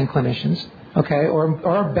practicing clinicians, okay,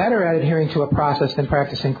 or better at adhering to a process than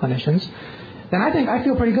practicing clinicians, then I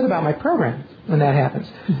feel pretty good about my program when that happens.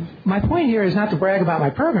 Mm-hmm. My point here is not to brag about my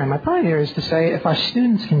program. My point here is to say if our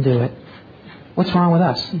students can do it, what's wrong with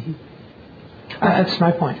us? Mm-hmm. That's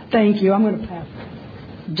my point. Thank you. I'm going to pass.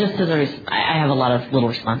 Just as I have a lot of little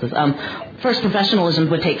responses. First, professionalism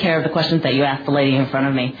would take care of the questions that you asked the lady in front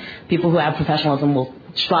of me. People who have professionalism will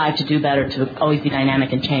strive to do better, to always be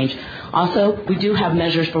dynamic and change. Also, we do have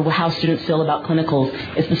measures for how students feel about clinicals.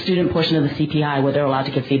 It's the student portion of the CPI where they're allowed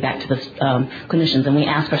to give feedback to the clinicians, and we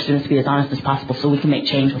ask our students to be as honest as possible so we can make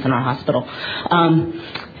change within our hospital.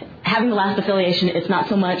 Having the last affiliation, it's not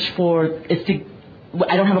so much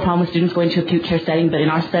I don't have a problem with students going to acute care setting, but in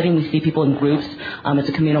our setting, we see people in groups. It's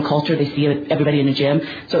a communal culture. They see everybody in a gym.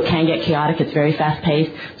 So it can get chaotic. It's very fast-paced.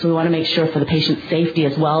 So we want to make sure for the patient's safety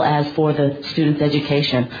as well as for the student's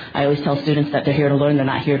education. I always tell students that they're here to learn. They're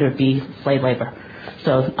not here to be slave labor.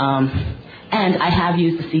 So, and I have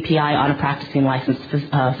used the CPI on a practicing licensed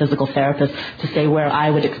physical therapist to say where I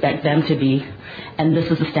would expect them to be. And this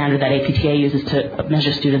is the standard that APTA uses to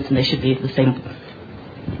measure students, and they should be the same.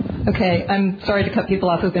 Okay, I'm sorry to cut people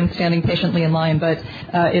off who've been standing patiently in line, but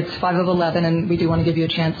it's 5:11, and we do want to give you a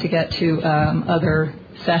chance to get to other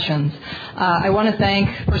sessions. I want to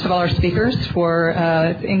thank, first of all, our speakers for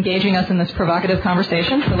engaging us in this provocative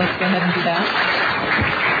conversation, so let's go ahead and do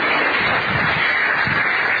that.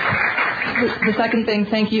 The second thing,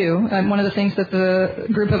 thank you. One of the things that the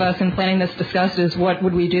group of us in planning this discussed is what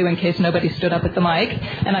would we do in case nobody stood up at the mic.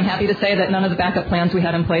 And I'm happy to say that none of the backup plans we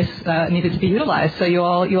had in place needed to be utilized. So you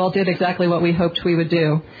all did exactly what we hoped we would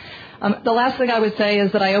do. The last thing I would say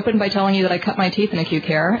is that I opened by telling you that I cut my teeth in acute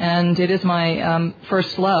care, and it is my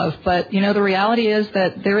first love. But, the reality is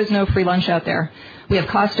that there is no free lunch out there. We have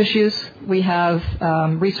cost issues. We have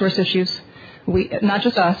resource issues. Not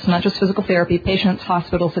just us, not just physical therapy, patients,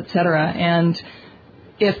 hospitals, et cetera. And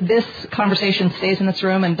if this conversation stays in this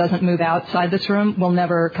room and doesn't move outside this room, we'll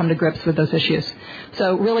never come to grips with those issues.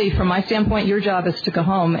 So really, from my standpoint, your job is to go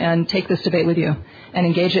home and take this debate with you and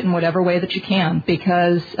engage it in whatever way that you can,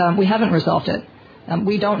 because we haven't resolved it.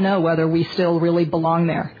 We don't know whether we still really belong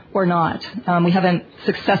there or not. We haven't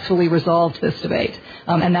successfully resolved this debate,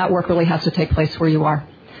 and that work really has to take place where you are.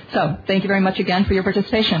 So thank you very much again for your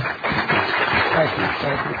participation. Thank you.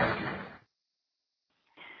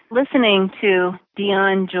 Listening to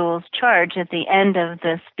Dion Jules' charge at the end of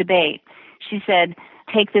this debate, she said,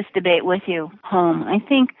 take this debate with you home. I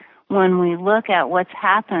think when we look at what's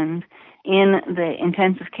happened in the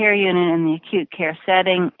intensive care unit and the acute care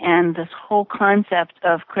setting and this whole concept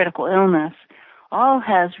of critical illness, all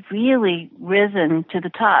has really risen to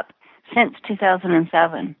the top since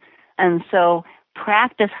 2007. And so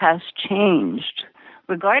practice has changed.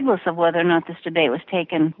 Regardless of whether or not this debate was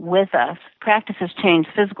taken with us, practice has changed.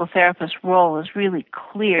 Physical therapist's role is really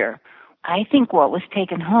clear. I think what was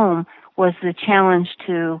taken home was the challenge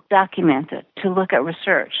to document it, to look at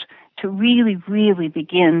research, to really, really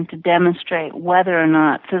begin to demonstrate whether or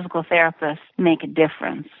not physical therapists make a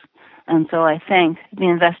difference. And so I thank the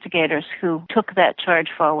investigators who took that charge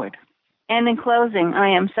forward. And in closing, I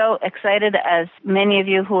am so excited, as many of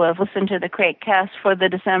you who have listened to the CrateCast for the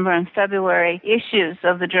December and February issues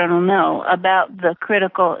of the journal know about the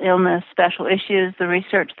critical illness special issues, the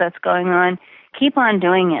research that's going on. Keep on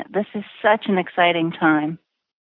doing it. This is such an exciting time.